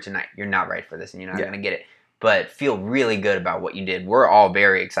good you were tonight. You're not right for this and you're not going to get it. But feel really good about what you did. We're all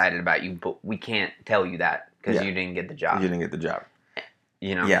very excited about you, but we can't tell you that because you didn't get the job. You didn't get the job.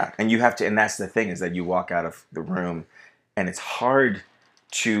 You know? Yeah. And you have to, and that's the thing, is that you walk out of the room and it's hard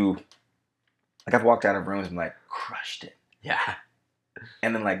to, like, I've walked out of rooms and like, crushed it. Yeah.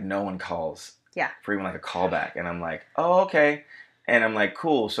 And then like no one calls. Yeah. For even like a callback. And I'm like, oh, okay. And I'm like,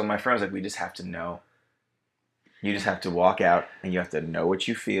 cool. So my friend's like, we just have to know. You just have to walk out and you have to know what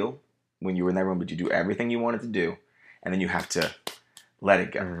you feel when you were in that room, but you do everything you wanted to do. And then you have to let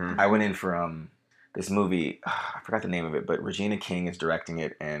it go. Mm-hmm. I went in for this movie, I forgot the name of it, but Regina King is directing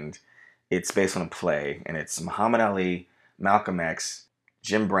it. And it's based on a play. And it's Muhammad Ali, Malcolm X,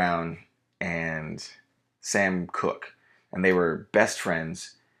 Jim Brown, and Sam Cooke. And they were best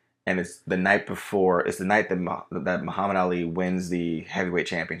friends. And it's the night before, it's the night that Muhammad Ali wins the heavyweight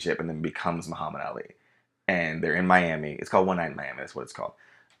championship and then becomes Muhammad Ali. And they're in Miami. It's called One Night in Miami. That's what it's called.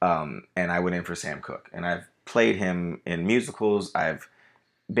 And I went in for Sam Cooke. And I've played him in musicals. I've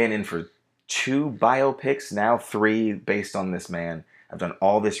been in for 2 biopics, now 3 based on this man. I've done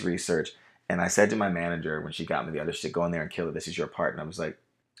all this research. And I said to my manager when she got me the other shit, go in there and kill it. This is your part. And I was like,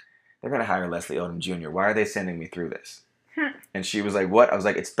 they're going to hire Leslie Odom Jr. Why are they sending me through this? And she was like, what? I was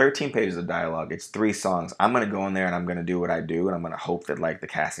like, it's 13 pages of dialogue. It's 3 songs. I'm going to go in there and I'm going to do what I do. And I'm going to hope that like the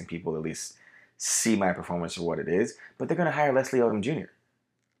casting people at least see my performance for what it is. But they're going to hire Leslie Odom Jr.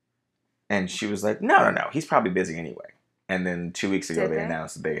 And she was like, no. He's probably busy anyway. And then 2 weeks ago, they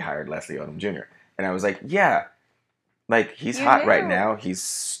announced that they hired Leslie Odom Jr. And I was like, yeah, like he's hot right now. He's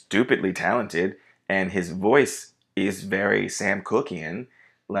stupidly talented. And his voice is very Sam Cookian.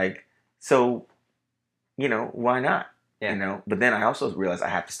 Like, so, you know, why not? Yeah. You know, but then I also realized I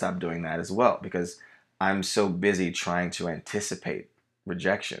have to stop doing that as well because I'm so busy trying to anticipate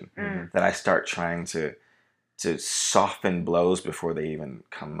rejection that I start trying to soften blows before they even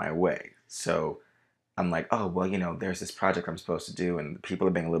come my way. So I'm like, oh, well, you know, there's this project I'm supposed to do and people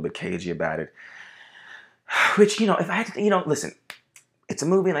are being a little bit cagey about it. Which, you know, if I had to, you know, listen, it's a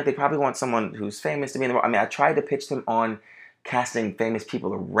movie and like they probably want someone who's famous to be in the role. I mean, I tried to pitch them on casting famous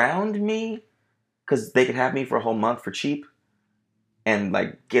people around me because they could have me for a whole month for cheap and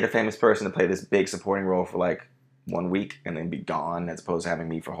like get a famous person to play this big supporting role for like 1 week and then be gone as opposed to having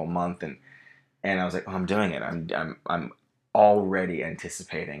me for a whole month. And I was like, oh, I'm doing it. I'm already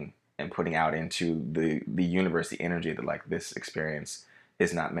anticipating and putting out into the universe the energy that like this experience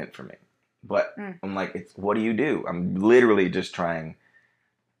is not meant for me. But I'm like, what do you do? I'm literally just trying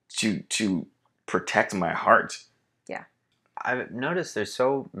to protect my heart. Yeah. I've noticed there's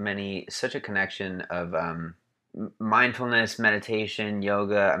such a connection of mindfulness, meditation,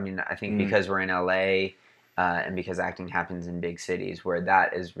 yoga. I mean, I think because we're in LA and because acting happens in big cities where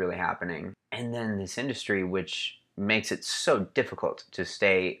that is really happening. And then this industry, which makes it so difficult to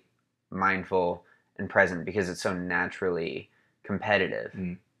stay mindful and present because it's so naturally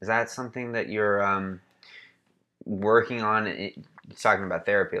competitive. Is that something that you're working on? Talking about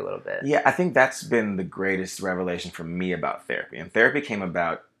therapy a little bit. Yeah, I think that's been the greatest revelation for me about therapy. And therapy came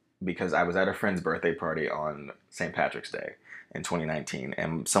about because I was at a friend's birthday party on St. Patrick's Day in 2019,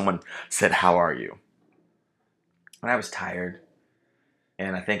 and someone said, "How are you?" And I was tired,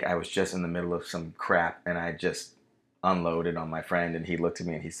 and I think I was just in the middle of some crap, and I just unloaded on my friend, and he looked at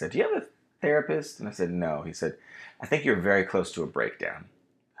me and he said, "Do you have a therapist?" And I said, "No." He said, "I think you're very close to a breakdown.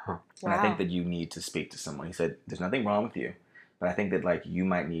 Huh. And I think that you need to speak to someone." He said, "There's nothing wrong with you, but I think that like you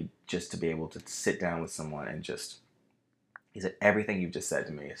might need just to be able to sit down with someone and just," he said, "everything you've just said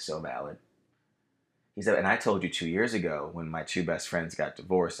to me is so valid." He said, "And I told you 2 years ago when my two best friends got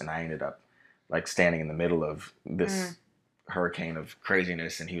divorced and I ended up like standing in the middle of this hurricane of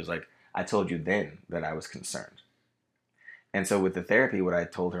craziness." And he was like, "I told you then that I was concerned." And so with the therapy, what I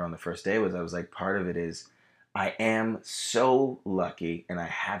told her on the first day was, I was like, part of it is I am so lucky and I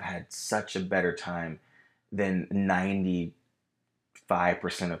have had such a better time than 95%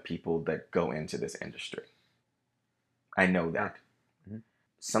 of people that go into this industry. I know that. Mm-hmm.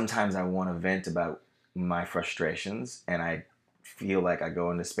 Sometimes I want to vent about my frustrations, and I feel like I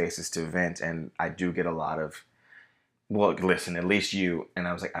go into spaces to vent, and I do get a lot of, "Well, listen, at least you," and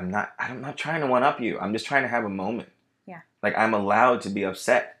I was like, I'm not trying to one up you. I'm just trying to have a moment. Yeah. Like, I'm allowed to be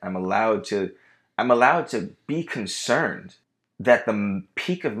upset. I'm allowed to be concerned that the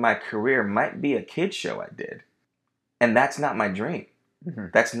peak of my career might be a kid show I did. And that's not my dream. Mm-hmm.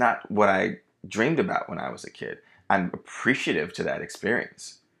 That's not what I dreamed about when I was a kid. I'm appreciative to that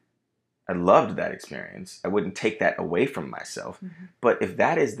experience. I loved that experience. I wouldn't take that away from myself. Mm-hmm. But if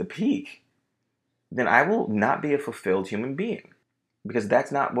that is the peak, then I will not be a fulfilled human being, because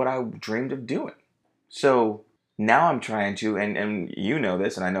that's not what I dreamed of doing. So now I'm trying to, and you know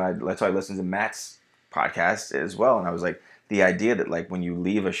this, and I know that's why I listened to Matt's podcast as well. And I was like, the idea that like when you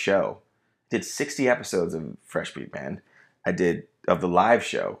leave a show, I did 60 episodes of Fresh Beat Band. I did of the live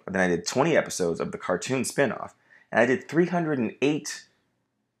show. And then I did 20 episodes of the cartoon spinoff. And I did 308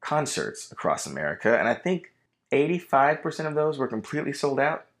 concerts across America. And I think 85% of those were completely sold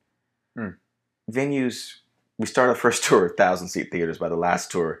out. Venues, we started the first tour with 1,000-seat theaters. By the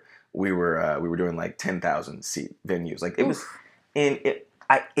last tour, we were doing like 10,000-seat venues. Like it was,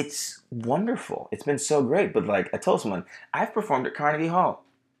 it's wonderful. It's been so great. But like I told someone, I've performed at Carnegie Hall,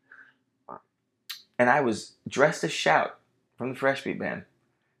 and I was dressed as Shout from the Fresh Beat Band,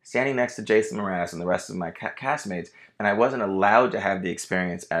 standing next to Jason Mraz and the rest of my castmates, and I wasn't allowed to have the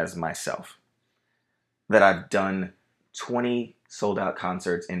experience as myself. That I've done 20 sold-out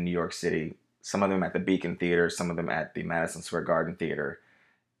concerts in New York City, some of them at the Beacon Theater, some of them at the Madison Square Garden Theater,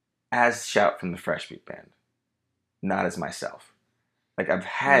 as Shout from the Fresh Beat Band, not as myself. Like, I've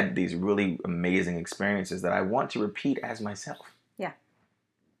had these really amazing experiences that I want to repeat as myself. Yeah.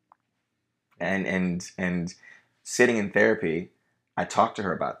 And sitting in therapy, I talked to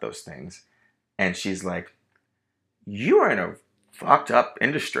her about those things, and she's like, "You are in a fucked up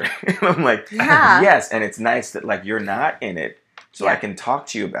industry." And I'm like, yeah. Yes. And it's nice that like you're not in it, so Yeah. I can talk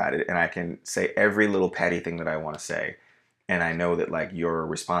to you about it, and I can say every little petty thing that I want to say. And I know that like your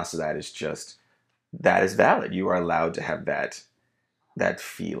response to that is just, that is valid. You are allowed to have that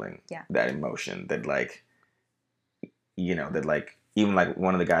feeling, that emotion, that like, you know, that like, even like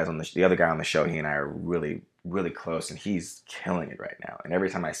one of the guys the other guy on the show, he and I are really, really close, and he's killing it right now. And every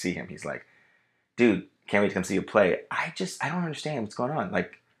time I see him, he's like, "Dude, can't wait to come see you play. I don't understand what's going on.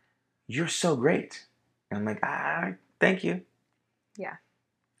 Like, you're so great." And I'm like, thank you. Yeah.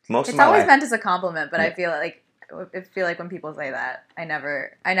 It's always meant as a compliment, but I feel like when people say that, I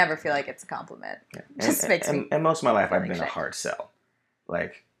never feel like it's a compliment. Yeah. It just makes me. And most of my life, I've like been shit. a hard sell.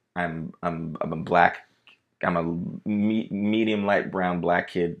 Like, I'm a black, I'm a medium light brown black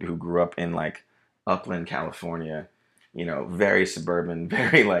kid who grew up in like Upland, California. You know, very suburban,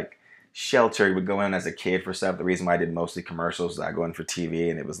 very like sheltered. Would go in as a kid for stuff. The reason why I did mostly commercials is I go in for TV,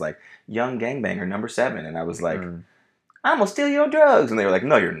 and it was like Young Gangbanger #7, and I was like, "I'm gonna steal your drugs," and they were like,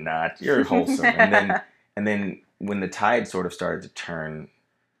 "No, you're not. You're wholesome." and then when the tide sort of started to turn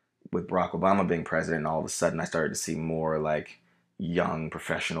with Barack Obama being president, all of a sudden I started to see more like young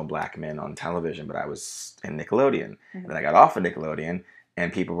professional black men on television. But I was in Nickelodeon, and then I got off of Nickelodeon,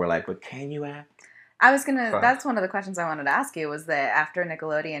 and people were like, "What can you act?" That's one of the questions I wanted to ask you, was that after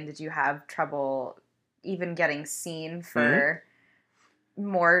Nickelodeon, did you have trouble even getting seen for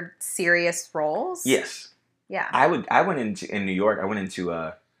more serious roles? Yes. Yeah. I went in New York, I went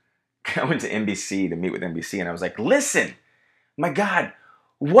to NBC to meet with NBC, and I was like, "Listen, my God,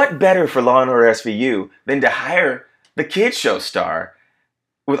 what better for Law & Order SVU than to hire the kids show star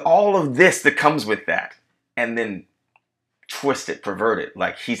with all of this that comes with that?" And then twist it, pervert it,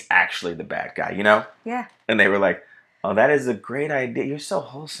 like he's actually the bad guy, you know? Yeah. And they were like, oh, that is a great idea. You're so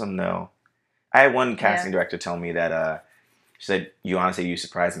wholesome, though. I had one casting director tell me that, she said, you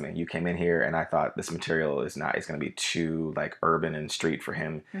surprised me. You came in here and I thought this material it's going to be too like urban and street for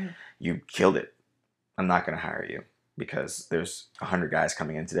him. Mm-hmm. You killed it. I'm not going to hire you because there's 100 guys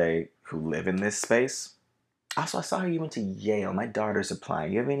coming in today who live in this space. Also, I saw you went to Yale. My daughter's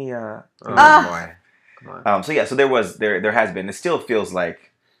applying. You have any, Oh, boy. Come on. So there has been, it still feels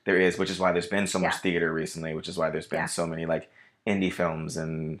like there is, which is why there's been so much theater recently, which is why there's been so many like indie films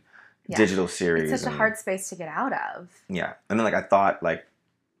and digital series. It's such a hard space to get out of. Yeah. And then like I thought I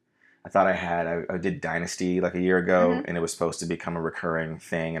did Dynasty like a year ago and it was supposed to become a recurring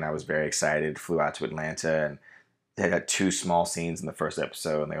thing and I was very excited, flew out to Atlanta and they had 2 small scenes in the first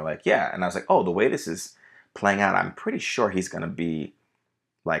episode and they were like, yeah. And I was like, oh, the way this is playing out, I'm pretty sure he's going to be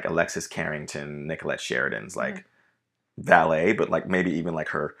like Alexis Carrington, Nicolette Sheridan's like valet, but like maybe even like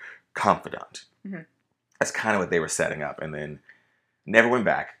her confidant. Mm-hmm. That's kind of what they were setting up. And then never went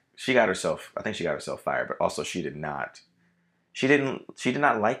back. I think she got herself fired, but also she did not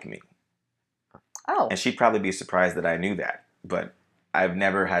like me. Oh. And she'd probably be surprised that I knew that. But I've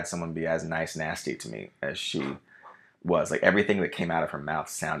never had someone be as nice, nasty to me as she was. Like everything that came out of her mouth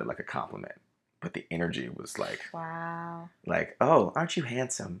sounded like a compliment. But the energy was like, wow. Like, oh, aren't you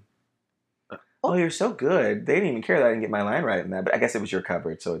handsome? Oh, you're so good. They didn't even care that I didn't get my line right in that. But I guess it was your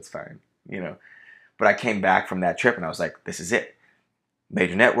coverage, so it's fine, you know. But I came back from that trip and I was like, this is it.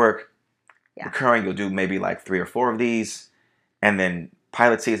 Major network, recurring, you'll do maybe like 3 or 4 of these. And then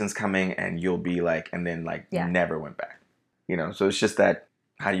pilot season's coming and you'll be like, and then like never went back. You know, so it's just that,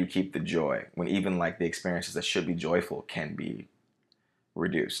 how do you keep the joy when even like the experiences that should be joyful can be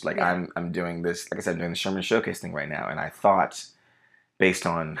reduced? Like I'm doing this, like I said, I'm doing the Sherman Showcase thing right now. And I thought, based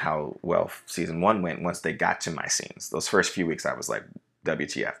on how well season 1 went, once they got to my scenes, those first few weeks I was like,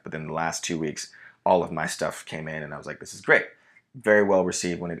 WTF. But then the last 2 weeks, all of my stuff came in and I was like, this is great. Very well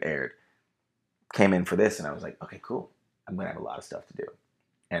received when it aired. Came in for this and I was like, okay, cool. I'm going to have a lot of stuff to do.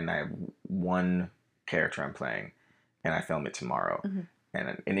 And I have 1 character I'm playing and I film it tomorrow. Mm-hmm.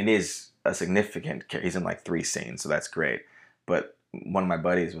 And it is a significant character. He's in like 3 scenes, so that's great. But one of my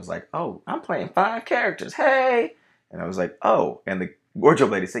buddies was like, oh, I'm playing 5 characters. Hey. And I was like, oh. And the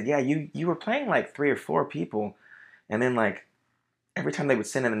wardrobe lady said, yeah, you were playing like 3 or 4 people. And then like every time they would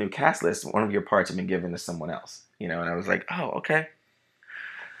send in a new cast list, one of your parts had been given to someone else. You know, and I was like, oh, okay.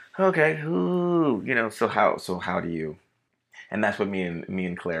 Okay. Ooh. You know, so how do you, and that's what me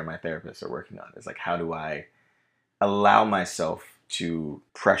and Claire, my therapist, are working on. Is like, how do I allow myself to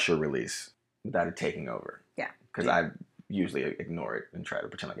pressure release without it taking over? Yeah. Because I usually ignore it and try to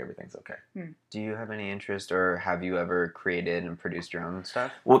pretend like everything's okay. Do you have any interest or have you ever created and produced your own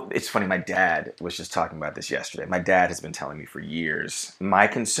stuff? Well, it's funny. My dad was just talking about this yesterday. My dad has been telling me for years. My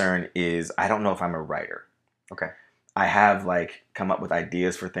concern is I don't know if I'm a writer. Okay. I have like come up with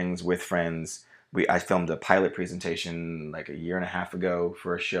ideas for things with friends. I filmed a pilot presentation like a year and a half ago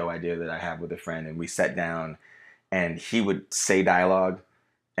for a show idea that I have with a friend, and we sat down and he would say dialogue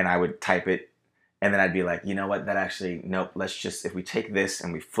and I would type it. And then I'd be like, you know what, that actually, nope, let's just, if we take this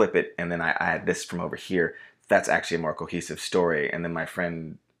and we flip it and then I add this from over here, that's actually a more cohesive story. And then my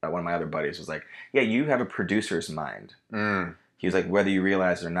friend, one of my other buddies was like, yeah, you have a producer's mind. He was like, whether you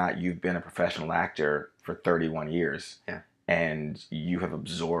realize it or not, you've been a professional actor for 31 years. Yeah. And you have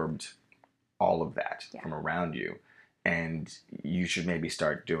absorbed all of that from around you. And you should maybe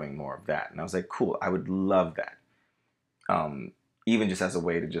start doing more of that. And I was like, cool, I would love that. Even just as a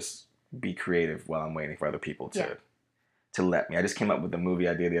way to just be creative while I'm waiting for other people to let me. I just came up with a movie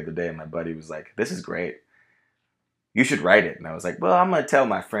idea the other day and my buddy was like, this is great. You should write it. And I was like, well, I'm going to tell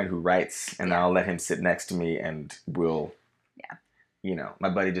my friend who writes and I'll let him sit next to me and we'll, you know, my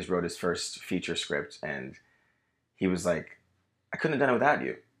buddy just wrote his first feature script and he was like, I couldn't have done it without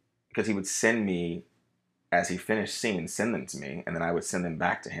you, because he would send me, as he finished scenes, send them to me and then I would send them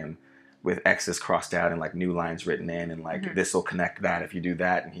back to him with X's crossed out and like new lines written in and like this will connect that if you do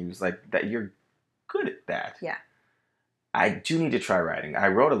that. And he was like, that you're good at that. Yeah. I do need to try writing. I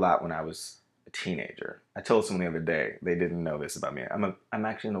wrote a lot when I was a teenager. I told someone the other day, they didn't know this about me. I'm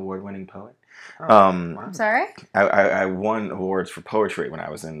actually an award-winning poet. Oh, wow. I'm sorry? I won awards for poetry when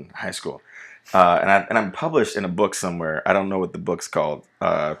I was in high school. And I'm published in a book somewhere. I don't know what the book's called.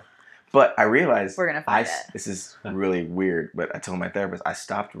 But I realized we're gonna find it. This is really weird, but I told my therapist I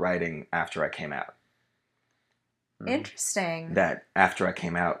stopped writing after I came out. Interesting. That after I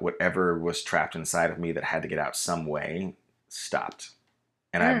came out, whatever was trapped inside of me that had to get out some way stopped.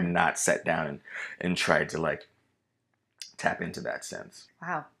 And I've not sat down and tried to like tap into that sense.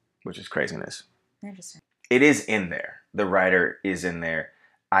 Wow. Which is craziness. Interesting. It is in there. the writer is in there.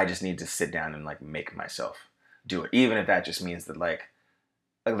 I just need to sit down and like make myself do it, even if that just means that like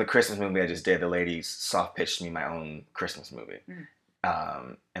the Christmas movie I just did, the lady soft pitched me my own Christmas movie,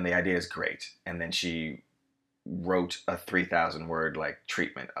 and the idea is great, and then she wrote a 3,000 word like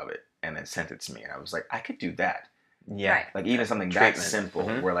treatment of it and then sent it to me, and I was like, I could do that. Yeah. Right. Like even something Treatment. that simple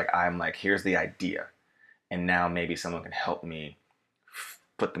where like I'm like, here's the idea, and now maybe someone can help me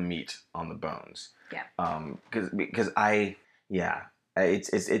put the meat on the bones. Yeah. Because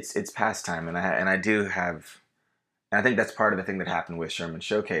it's past time, and I do have, and I think that's part of the thing that happened with Sherman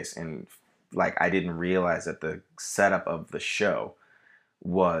Showcase, and like I didn't realize that the setup of the show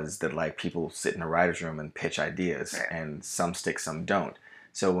was that like people sit in a writer's room and pitch ideas, Right. and some stick, some don't.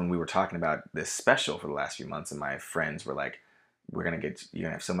 So when we were talking about this special for the last few months, and my friends were like, you're gonna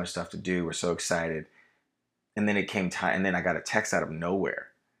have so much stuff to do, we're so excited. And then it came time, and then I got a text out of nowhere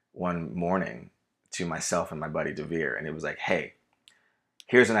one morning to myself and my buddy Devere, and it was like, hey,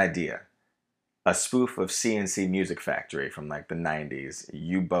 here's an idea. A spoof of CNC Music Factory from like the 90s,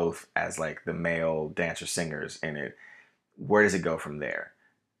 you both as like the male dancer singers in it. Where does it go from there?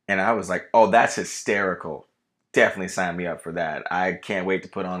 And I was like, oh, that's hysterical. Definitely sign me up for that. I can't wait to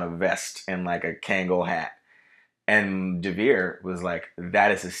put on a vest and like a Kangol hat. And Devere was like,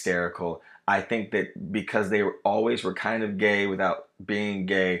 that is hysterical. I think that because they always were kind of gay without being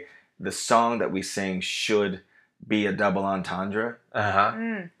gay, the song that we sing should be a double entendre.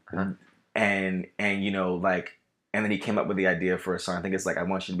 And you know, like, and then he came up with the idea for a song. I think it's like, I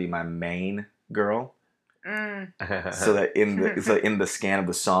want you to be my main girl. So that in the scan of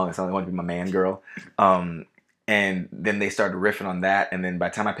the song, it sounds like I want to be my man girl. And then they started riffing on that, and then by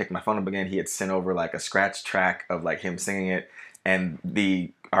the time I picked my phone up again, he had sent over like a scratch track of like him singing it, and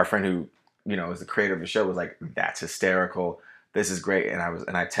our friend who, you know, is the creator of the show was like, that's hysterical, this is great. And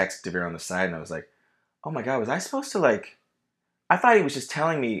I texted Devere on the side, and I was like, oh my god, was I supposed to like, I thought he was just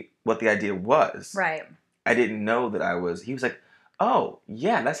telling me what the idea was. Right. I didn't know that he was like, oh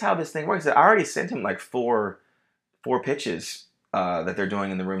yeah, that's how this thing works. I already sent him like four pitches that they're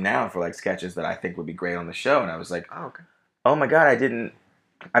doing in the room now for like sketches that I think would be great on the show. And I was like, Oh, okay. oh my god,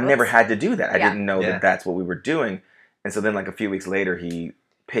 I've never had to do that. I Yeah. didn't know Yeah. that that's what we were doing. And so then like a few weeks later, he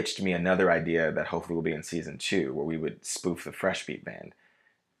pitched me another idea that hopefully will be in season 2, where we would spoof the Fresh Beat Band.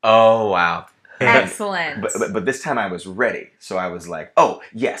 Oh, wow. Excellent. But this time I was ready, so I was like, oh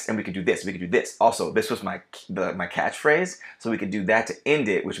yes, and we could do this, we could do this. Also, this was my catchphrase, so we could do that to end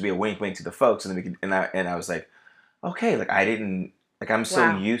it, which would be a wink, wink to the folks, and then we could. And I was like, okay, like I didn't like I'm so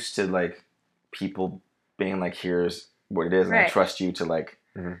Wow. used to like people being like, here's what it is, and I Right. trust you to like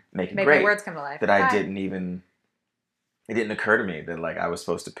make it Make great. the words come to life. That I Right. didn't even. It didn't occur to me that like I was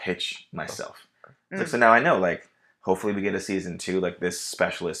supposed to pitch myself. It's like, so now I know, like, hopefully we get a season 2. Like, this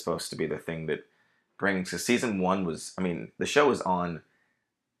special is supposed to be the thing that brings. Because season 1 was, I mean, the show was on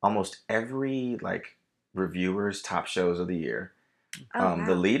almost every like reviewer's top shows of the year. Oh, wow.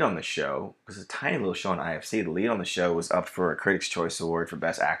 The lead on the show was a tiny little show on IFC. The lead on the show was up for a Critics' Choice Award for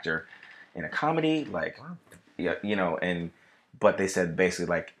Best Actor in a Comedy. Like, yeah, you know, but they said basically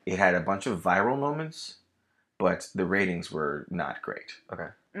like it had a bunch of viral moments, but the ratings were not great. Okay.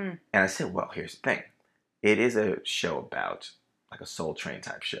 And I said, well, here's the thing. It is a show about like a Soul Train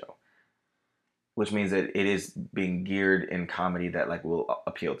type show, which means that it is being geared in comedy that like will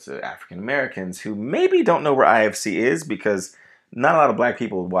appeal to African Americans who maybe don't know where IFC is, because not a lot of black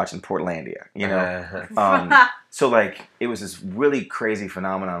people watching Portlandia, you know? So like it was this really crazy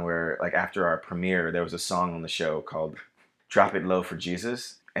phenomenon where like after our premiere, there was a song on the show called Drop It Low for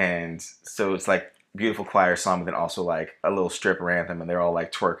Jesus. And so it's like beautiful choir song, but then also like a little stripper anthem, and they're all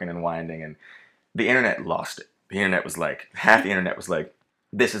like twerking and winding, and the internet lost it. The internet was like, half the internet was like,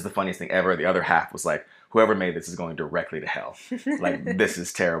 this is the funniest thing ever. The other half was like, whoever made this is going directly to hell. Like, this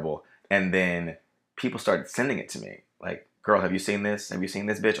is terrible. And then people started sending it to me. Like, girl, have you seen this? Have you seen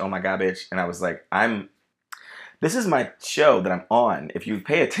this, bitch? Oh my God, bitch. And I was like, this is my show that I'm on. If you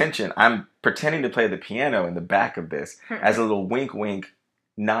pay attention, I'm pretending to play the piano in the back of this as a little wink, wink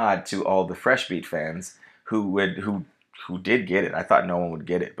nod to all the Fresh Beat fans who did get it. I thought no one would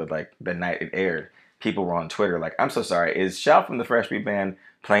get it, but like the night it aired, people were on Twitter like, I'm so sorry, is Shout from the Fresh Beat Band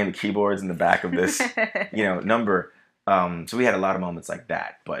playing the keyboards in the back of this, number? So we had a lot of moments like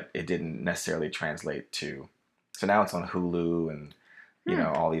that, but it didn't necessarily translate to. So now it's on Hulu and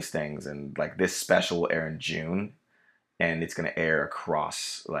all these things, and like this special will air in June, and it's gonna air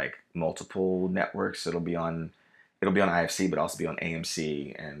across like multiple networks. It'll be on IFC, but also be on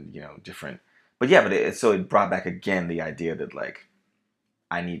AMC and different. But yeah, so it brought back again the idea that like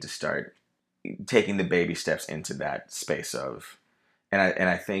I need to start taking the baby steps into that space of, and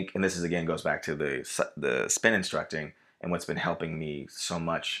I think, and this is again goes back to the spin instructing. and what's been helping me so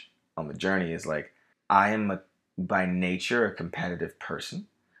much on the journey is like, I am by nature a competitive person,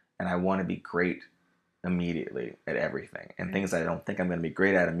 and I want to be great immediately at everything. And things I don't think I'm going to be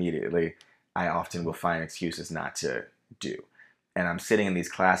great at immediately, I often will find excuses not to do. And I'm sitting in these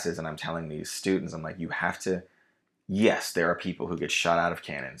classes and I'm telling these students, I'm like, you have to, yes, there are people who get shot out of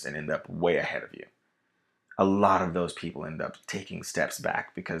cannons and end up way ahead of you. A lot of those people end up taking steps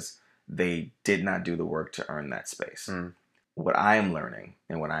back because they did not do the work to earn that space. What I am learning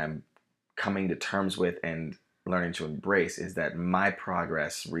and what I'm coming to terms with and learning to embrace is that my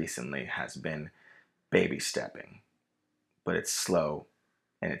progress recently has been baby stepping, but it's slow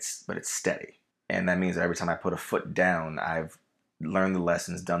and it's steady. And that means that every time I put a foot down, I've learned the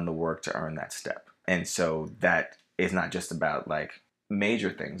lessons, done the work to earn that step. And so that is not just about like major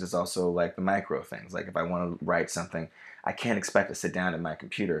things. It's also like the micro things. Like if I want to write something, I can't expect to sit down at my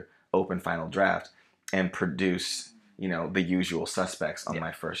computer, open Final Draft, and produce, the usual suspects on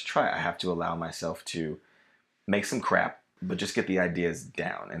my first try. I have to allow myself to make some crap, but just get the ideas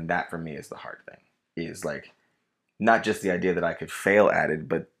down. And that for me is the hard thing. Is like not just the idea that I could fail at it,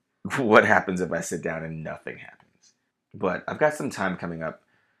 but what happens if I sit down and nothing happens. But I've got some time coming up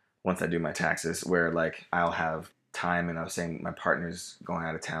once I do my taxes where like I'll have time, and I was saying my partner's going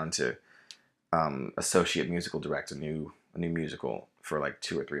out of town to associate musical direct a new musical for like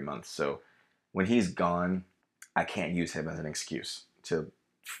 2 or 3 months. So when he's gone, I can't use him as an excuse to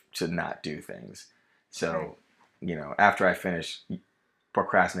not do things. So, after I finish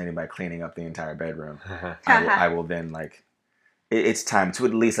procrastinating by cleaning up the entire bedroom, I will then like, it's time to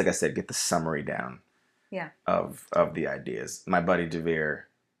at least, like I said, get the summary down of the ideas. My buddy Devere,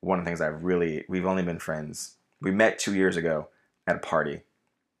 one of the things we've only been friends. We met 2 years ago at a party,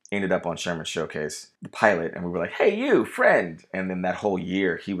 ended up on Sherman Showcase, the pilot, and we were like, hey, you, friend. And then that whole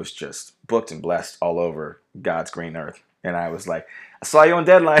year, he was just booked and blessed all over God's green earth. And I was like, I saw you on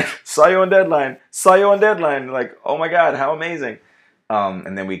Deadline, saw you on Deadline, saw you on Deadline. Like, oh my God, how amazing.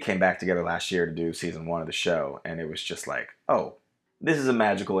 And then we came back together last year to do season 1 of the show. And it was just like, oh, this is a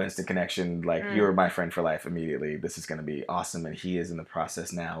magical instant connection. Like, you're my friend for life immediately. This is going to be awesome. And he is in the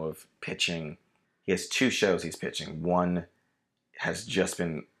process now of pitching. He has 2 shows he's pitching. One has just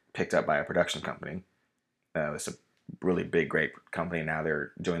been picked up by a production company. It's a really big, great company. Now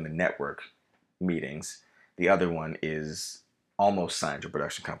they're doing the network meetings. The other one is almost signed to a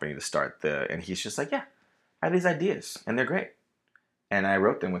production company to start and he's just like, yeah, I have these ideas and they're great. And I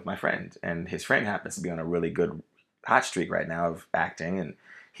wrote them with my friend, and his friend happens to be on a really good hot streak right now of acting, and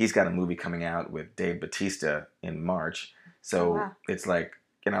he's got a movie coming out with Dave Bautista in March. So It's like,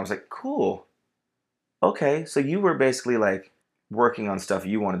 and I was like, cool. Okay, so you were basically like working on stuff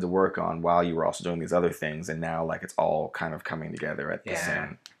you wanted to work on while you were also doing these other things, and now like it's all kind of coming together at the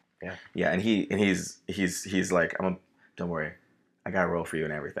same. Yeah, and he's like, don't worry, I got a role for you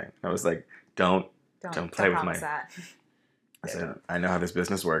and everything. I was like, don't play with my. That. I said, I know how this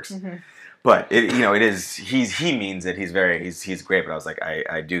business works, but it is. He means it. He's great. But I was like,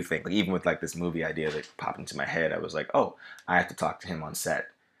 I do think, like, even with like this movie idea that popped into my head, I was like, oh, I have to talk to him on set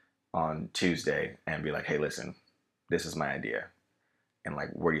on Tuesday and be like, hey, listen, this is my idea, and like,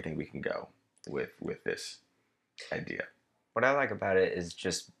 where do you think we can go with this idea? What I like about it is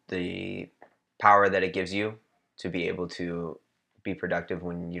just the power that it gives you to be able to be productive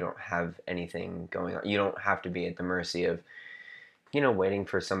when you don't have anything going on. You don't have to be at the mercy of, waiting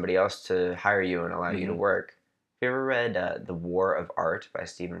for somebody else to hire you and allow you to work. Have you ever read The War of Art by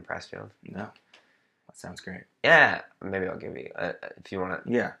Stephen Pressfield? No. That sounds great. Yeah. Maybe I'll give you, if you want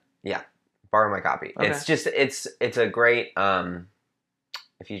to. Yeah. Yeah. Borrow my copy. Okay. It's just, it's a great,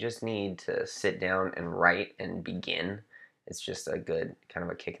 if you just need to sit down and write and begin, it's just a good kind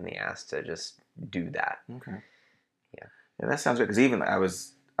of a kick in the ass to just do that. Okay. Yeah, that sounds good. Because even I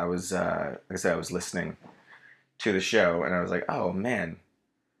was like I said, I was listening to the show, and I was like, oh man,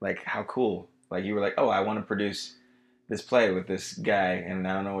 like how cool. Like you were like, oh, I want to produce this play with this guy, and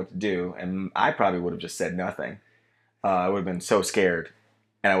I don't know what to do. And I probably would have just said nothing. I would have been so scared,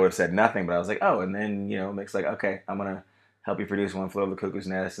 and I would have said nothing. But I was like, oh, and then Mick's like, okay, I'm gonna help you produce One Flew Over the Cuckoo's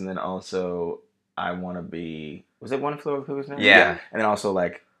Nest, and then also I want to be. Was it One Flew Over the Cuckoo's Nest? Yeah. And then also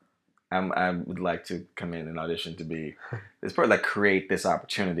like. I would like to come in and audition to be this part, like create this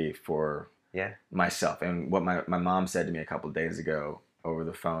opportunity for myself. And what my mom said to me a couple of days ago over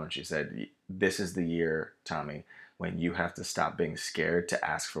the phone, she said, this is the year, Tommy, when you have to stop being scared to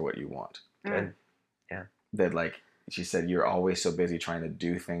ask for what you want. Good. Yeah. That like, she said, you're always so busy trying to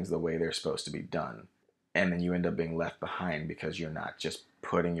do things the way they're supposed to be done. And then you end up being left behind because you're not just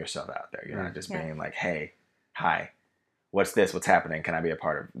putting yourself out there. You're not just being like, hey, hi. what's this? What's happening? Can I be a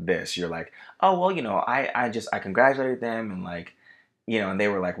part of this? You're like, oh, well, I congratulated them and like, and they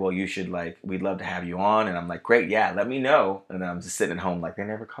were like, well, you should like, we'd love to have you on. And I'm like, great, yeah, let me know. And then I'm just sitting at home like, they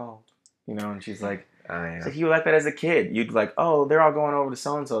never called, and she's like, Oh, yeah. it's like you were like that as a kid. You'd like, oh, they're all going over to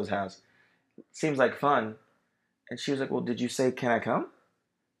so-and-so's house. Seems like fun. And she was like, well, did you say, can I come?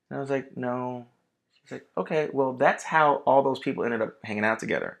 And I was like, no. She's like, okay, well, that's how all those people ended up hanging out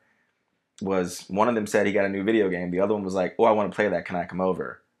together. Was one of them said he got a new video game. The other one was like, oh, I want to play that. Can I come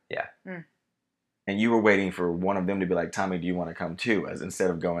over? Yeah. And you were waiting for one of them to be like, Tommy, do you want to come too? As instead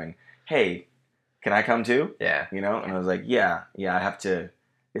of going, hey, can I come too? Yeah. And I was like, yeah, I have to.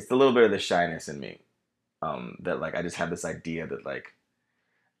 It's a little bit of the shyness in me. That like, I just have this idea that like,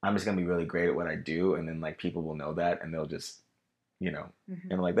 I'm just going to be really great at what I do. And then like, people will know that and they'll just,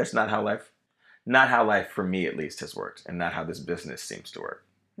 and like, that's not how life for me at least has worked. And not how this business seems to work.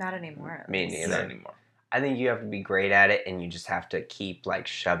 Not anymore. Me neither. Not anymore. I think you have to be great at it, and you just have to keep like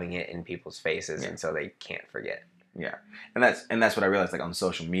shoving it in people's faces, Yeah. and so they can't forget. Yeah, and that's what I realized. Like on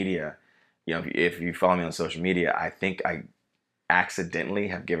social media, if you follow me on social media, I think I accidentally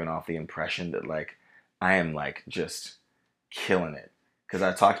have given off the impression that like I am like just killing it because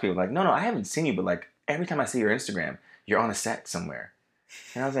I talk to people like, no, I haven't seen you, but like every time I see your Instagram, you're on a set somewhere,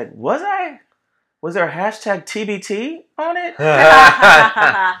 and I was like, was I? Was there a hashtag TBT on it?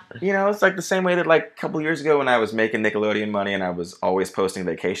 It's like the same way that like a couple years ago when I was making Nickelodeon money and I was always posting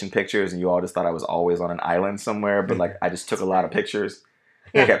vacation pictures and you all just thought I was always on an island somewhere, but like I just took a lot of pictures.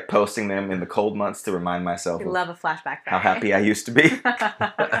 Yeah. I kept posting them in the cold months to remind myself We of love a flashback. how happy I used to be. But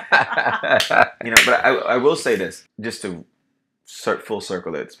I will say this, just to full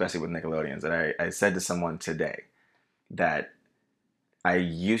circle it, especially with Nickelodeons, that I said to someone today that I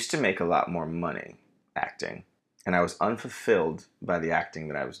used to make a lot more money acting, and I was unfulfilled by the acting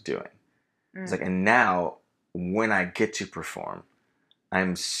that I was doing. It's like, and now when I get to perform,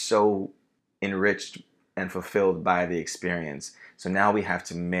 I'm so enriched and fulfilled by the experience. So now we have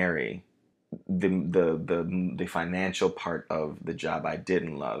to marry the financial part of the job I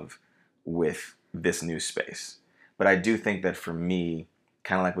didn't love with this new space. But I do think that for me,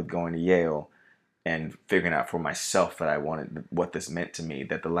 kind of like with going to Yale, and figuring out for myself that I wanted what this meant to me,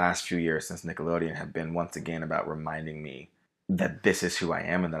 that the last few years since Nickelodeon have been once again about reminding me that this is who I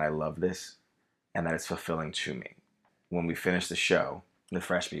am and that I love this and that it's fulfilling to me. When we finished the show, the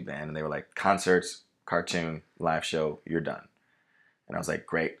Fresh Beat Band, and they were like, concerts, cartoon, live show, you're done. And I was like,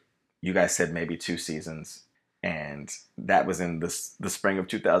 great. You guys said maybe 2 seasons. And that was in the spring of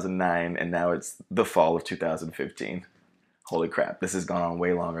 2009, and now it's the fall of 2015. Holy crap, this has gone on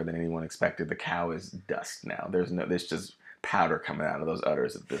way longer than anyone expected. The cow is dust now. There's just powder coming out of those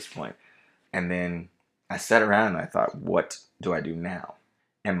udders at this point. And then I sat around and I thought, what do I do now?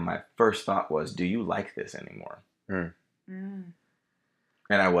 And my first thought was, do you like this anymore? And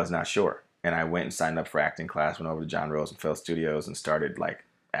I was not sure. And I went and signed up for acting class, went over to John Rosenfeld Studios and started like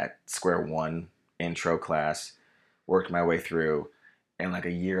at square one, intro class, worked my way through. And like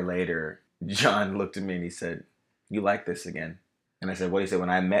a year later, John looked at me and he said, you like this again? And I said, what? He said, when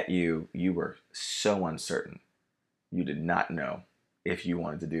I met you, you were so uncertain. You did not know if you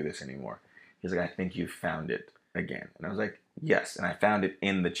wanted to do this anymore. He's like, I think you found it again. And I was like, yes. And I found it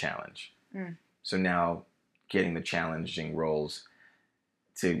in the challenge. So now getting the challenging roles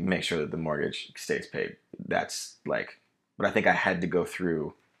to make sure that the mortgage stays paid, that's like, but I think I had to go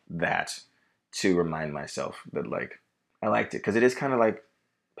through that to remind myself that like, I liked it. Because it is kind of like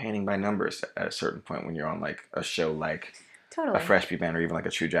painting by numbers at a certain point when you're on like a show like Totally. a Fresh Beat Band or even like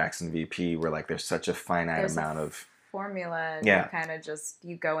a True Jackson VP where like there's such a finite amount of formula. Yeah. You kind of just,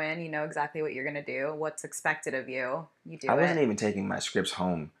 you go in, you know exactly what you're going to do, what's expected of you. You do it. I wasn't even taking my scripts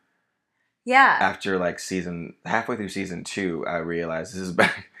home. Yeah. After like halfway through season 2, I realized this is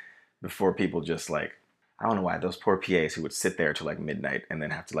back before people just like, I don't know why, those poor PAs who would sit there till like midnight and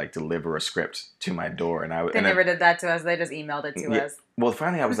then have to like deliver a script to my door. And They never did that to us. They just emailed it to us. Well,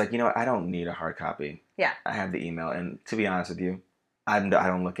 finally I was like, you know what? I don't need a hard copy. Yeah. I have the email. And to be honest with you, I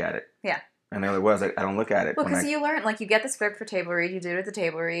don't look at it. Yeah. And they're like, well, I was like, I don't look at it. Well, I'm because like, you learn, like, you get the script for table read, you do it at the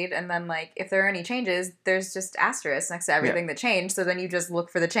table read, and then, like, if there are any changes, there's just asterisks next to everything that changed, so then you just look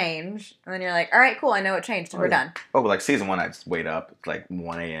for the change, and then you're like, all right, cool, I know it changed, and we're done. Oh, but like season 1, I'd just wait up. It's like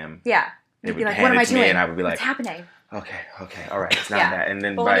 1 a.m. Yeah. They You'd would be like, hand what am it I to me, doing? and I would be like, what's happening? Okay, all right, it's not Yeah. that. And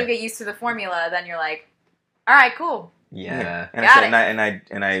then But when you get used to the formula, then you're like, all right, cool. Yeah. And Got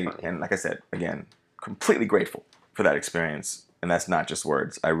and like I said, again, completely grateful for that experience. And that's not just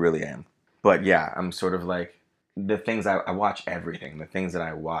words. I really am. But yeah, I'm sort of like, the things I watch everything. The things that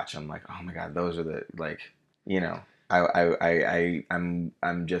I watch, I'm like, oh my God, those are the, like, you know, I'm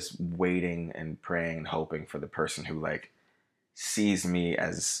just waiting and praying and hoping for the person who like sees me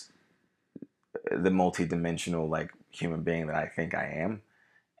as the multi-dimensional like human being that I think I am,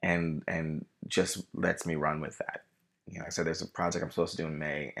 and just lets me run with that. You know, so there's a project I'm supposed to do in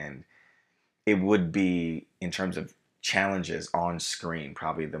May, and it would be, in terms of challenges on screen,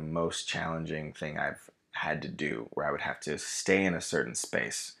 probably the most challenging thing I've had to do, where I would have to stay in a certain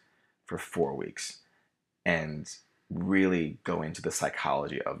space for 4 weeks and really go into the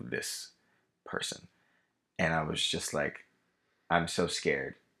psychology of this person. And I was just like, I'm so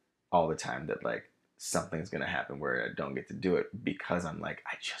scared all the time that like something's gonna happen where I don't get to do it, because I'm like,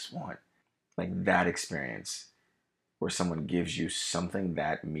 I just want like that experience where someone gives you something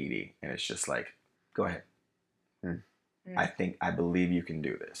that meaty and it's just like, go ahead. I believe you can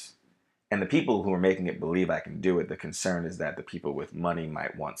do this. And the people who are making it believe I can do it, the concern is that the people with money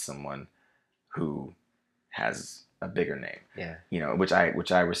might want someone who has a bigger name. Yeah. You know, which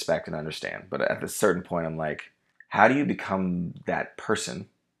I respect and understand. But at a certain point, I'm like, how do you become that person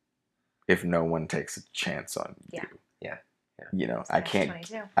if no one takes a chance on you? Yeah. You know, I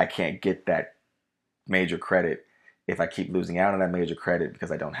can't get that major credit if I keep losing out on that major credit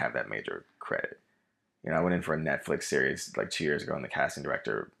because I don't have that major credit. You know, I went in for a Netflix series like 2 years ago, and the casting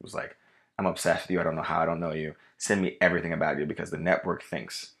director was like, I'm obsessed with you. I don't know how I don't know you. Send me everything about you, because the network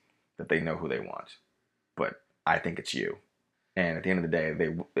thinks that they know who they want. But I think it's you. And at the end of the day,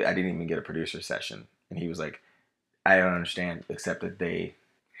 I didn't even get a producer session. And he was like, I don't understand, except that they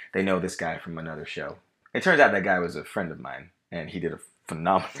know this guy from another show. It turns out that guy was a friend of mine, and he did a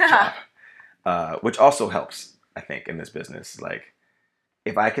phenomenal job, which also helps, I think, in this business. Like,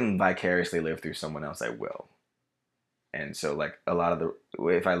 if I can vicariously live through someone else, I will. And so, like,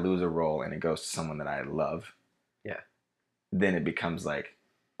 if I lose a role and it goes to someone that I love, then it becomes like,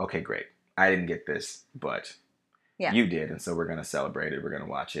 okay, great. I didn't get this, but you did, and so we're going to celebrate it. We're going to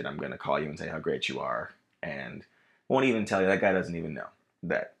watch it. I'm going to call you and say how great you are, and won't even tell you. That guy doesn't even know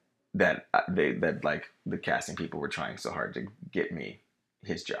that like the casting people were trying so hard to get me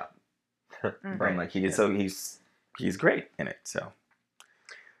his job. But I'm like, he did, so he's great in it. So,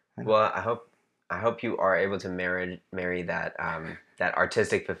 well, I hope you are able to marry that that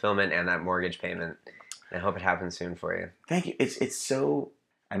artistic fulfillment and that mortgage payment. And I hope it happens soon for you. Thank you. It's so,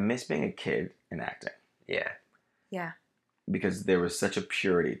 I miss being a kid in acting. Yeah. Because there was such a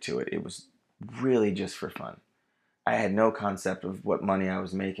purity to it. It was really just for fun. I had no concept of what money I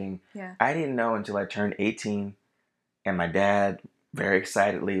was making. Yeah. I didn't know until I turned 18, and my dad very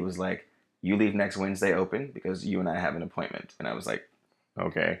excitedly was like, you leave next Wednesday open because you and I have an appointment. And I was like,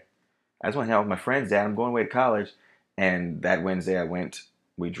 okay. I just want to hang out with my friends, Dad. I'm going away to college. And that Wednesday I went.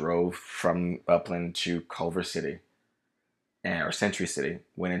 We drove from Upland to Culver City, or Century City,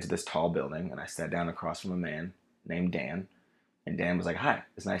 went into this tall building, and I sat down across from a man named Dan. And Dan was like, hi,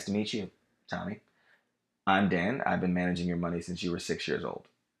 it's nice to meet you, Tommy. I'm Dan. I've been managing your money since you were 6 years old.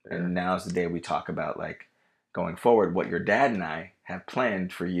 And now's the day we talk about, like, going forward, what your dad and I have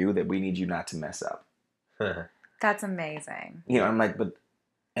planned for you that we need you not to mess up. That's amazing. You know, I'm like,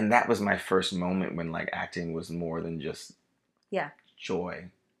 and that was my first moment when, like, acting was more than just joy.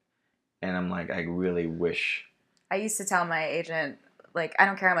 And I'm like, I really wish. I used to tell my agent, like, I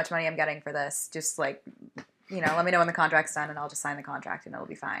don't care how much money I'm getting for this. Just, like, you know, let me know when the contract's done and I'll just sign the contract and it'll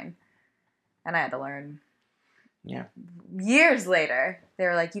be fine. And I had to learn. Yeah. Years later, they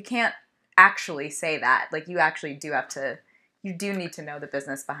were like, you can't actually say that. Like, you actually do have to, you do need to know the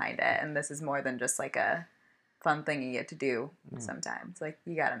business behind it. And this is more than just, like, a fun thing you get to do sometimes. Like,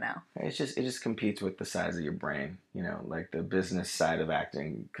 you gotta know. It just competes with the size of your brain. You know, like, the business side of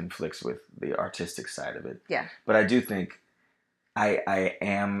acting conflicts with the artistic side of it. Yeah. But I do think I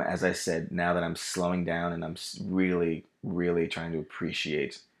am, as I said, now that I'm slowing down and I'm really, really trying to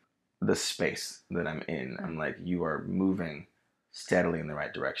appreciate the space that I'm in. I'm like, you are moving steadily in the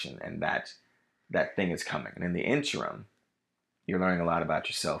right direction, and that thing is coming. And in the interim, you're learning a lot about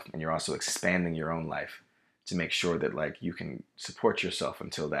yourself, and you're also expanding your own life to make sure that, like, you can support yourself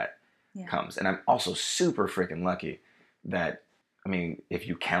until that comes. And I'm also super freaking lucky that, I mean, if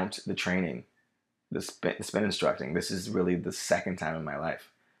you count the training, the spin instructing, this is really the second time in my life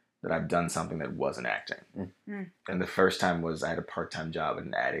that I've done something that wasn't acting. And the first time was I had a part-time job at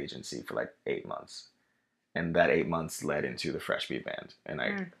an ad agency for like 8 months. And that 8 months led into the Fresh Beat Band. And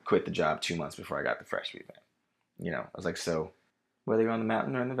I quit the job 2 months before I got the Fresh Beat Band. You know, I was like, so whether you're on the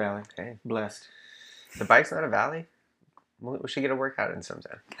mountain or in the valley, blessed. The bike's not a valley? We should get a workout in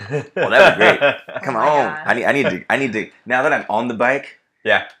sometime. Well, that'd be great. Come on. God. I need to, now that I'm on the bike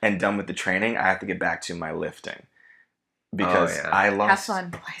and done with the training, I have to get back to my lifting. Because I lost. Have fun,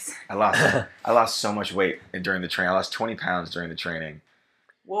 boys. I lost so much weight during the training. I lost 20 pounds during the training.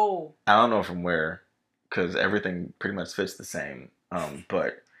 Whoa. I don't know from where, because everything pretty much fits the same.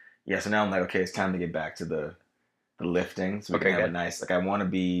 But yeah, so now I'm like, okay, it's time to get back to the lifting, so we can have a nice. Like I want to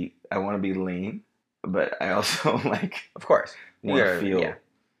be lean, but I also like Of course. want to feel, yeah.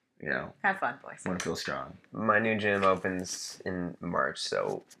 you know, Have fun, boys. want to feel strong. My new gym opens in March,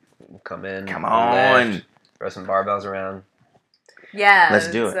 so come in. Come on. lift, throw some barbells around. Yeah. Let's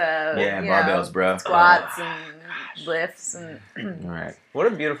do it's, it. Yeah, you barbells, know, bro. Squats and lifts and. All right. What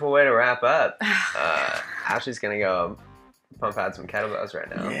a beautiful way to wrap up. Ashley's gonna go pump out some kettlebells right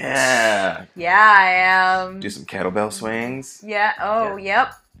now. Yeah. Yeah, I am. Do some kettlebell swings. Yeah. Oh,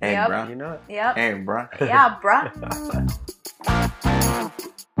 yep. Hey, Yep. bro. You know it. Yep. Hey, bro. Yeah, bruh.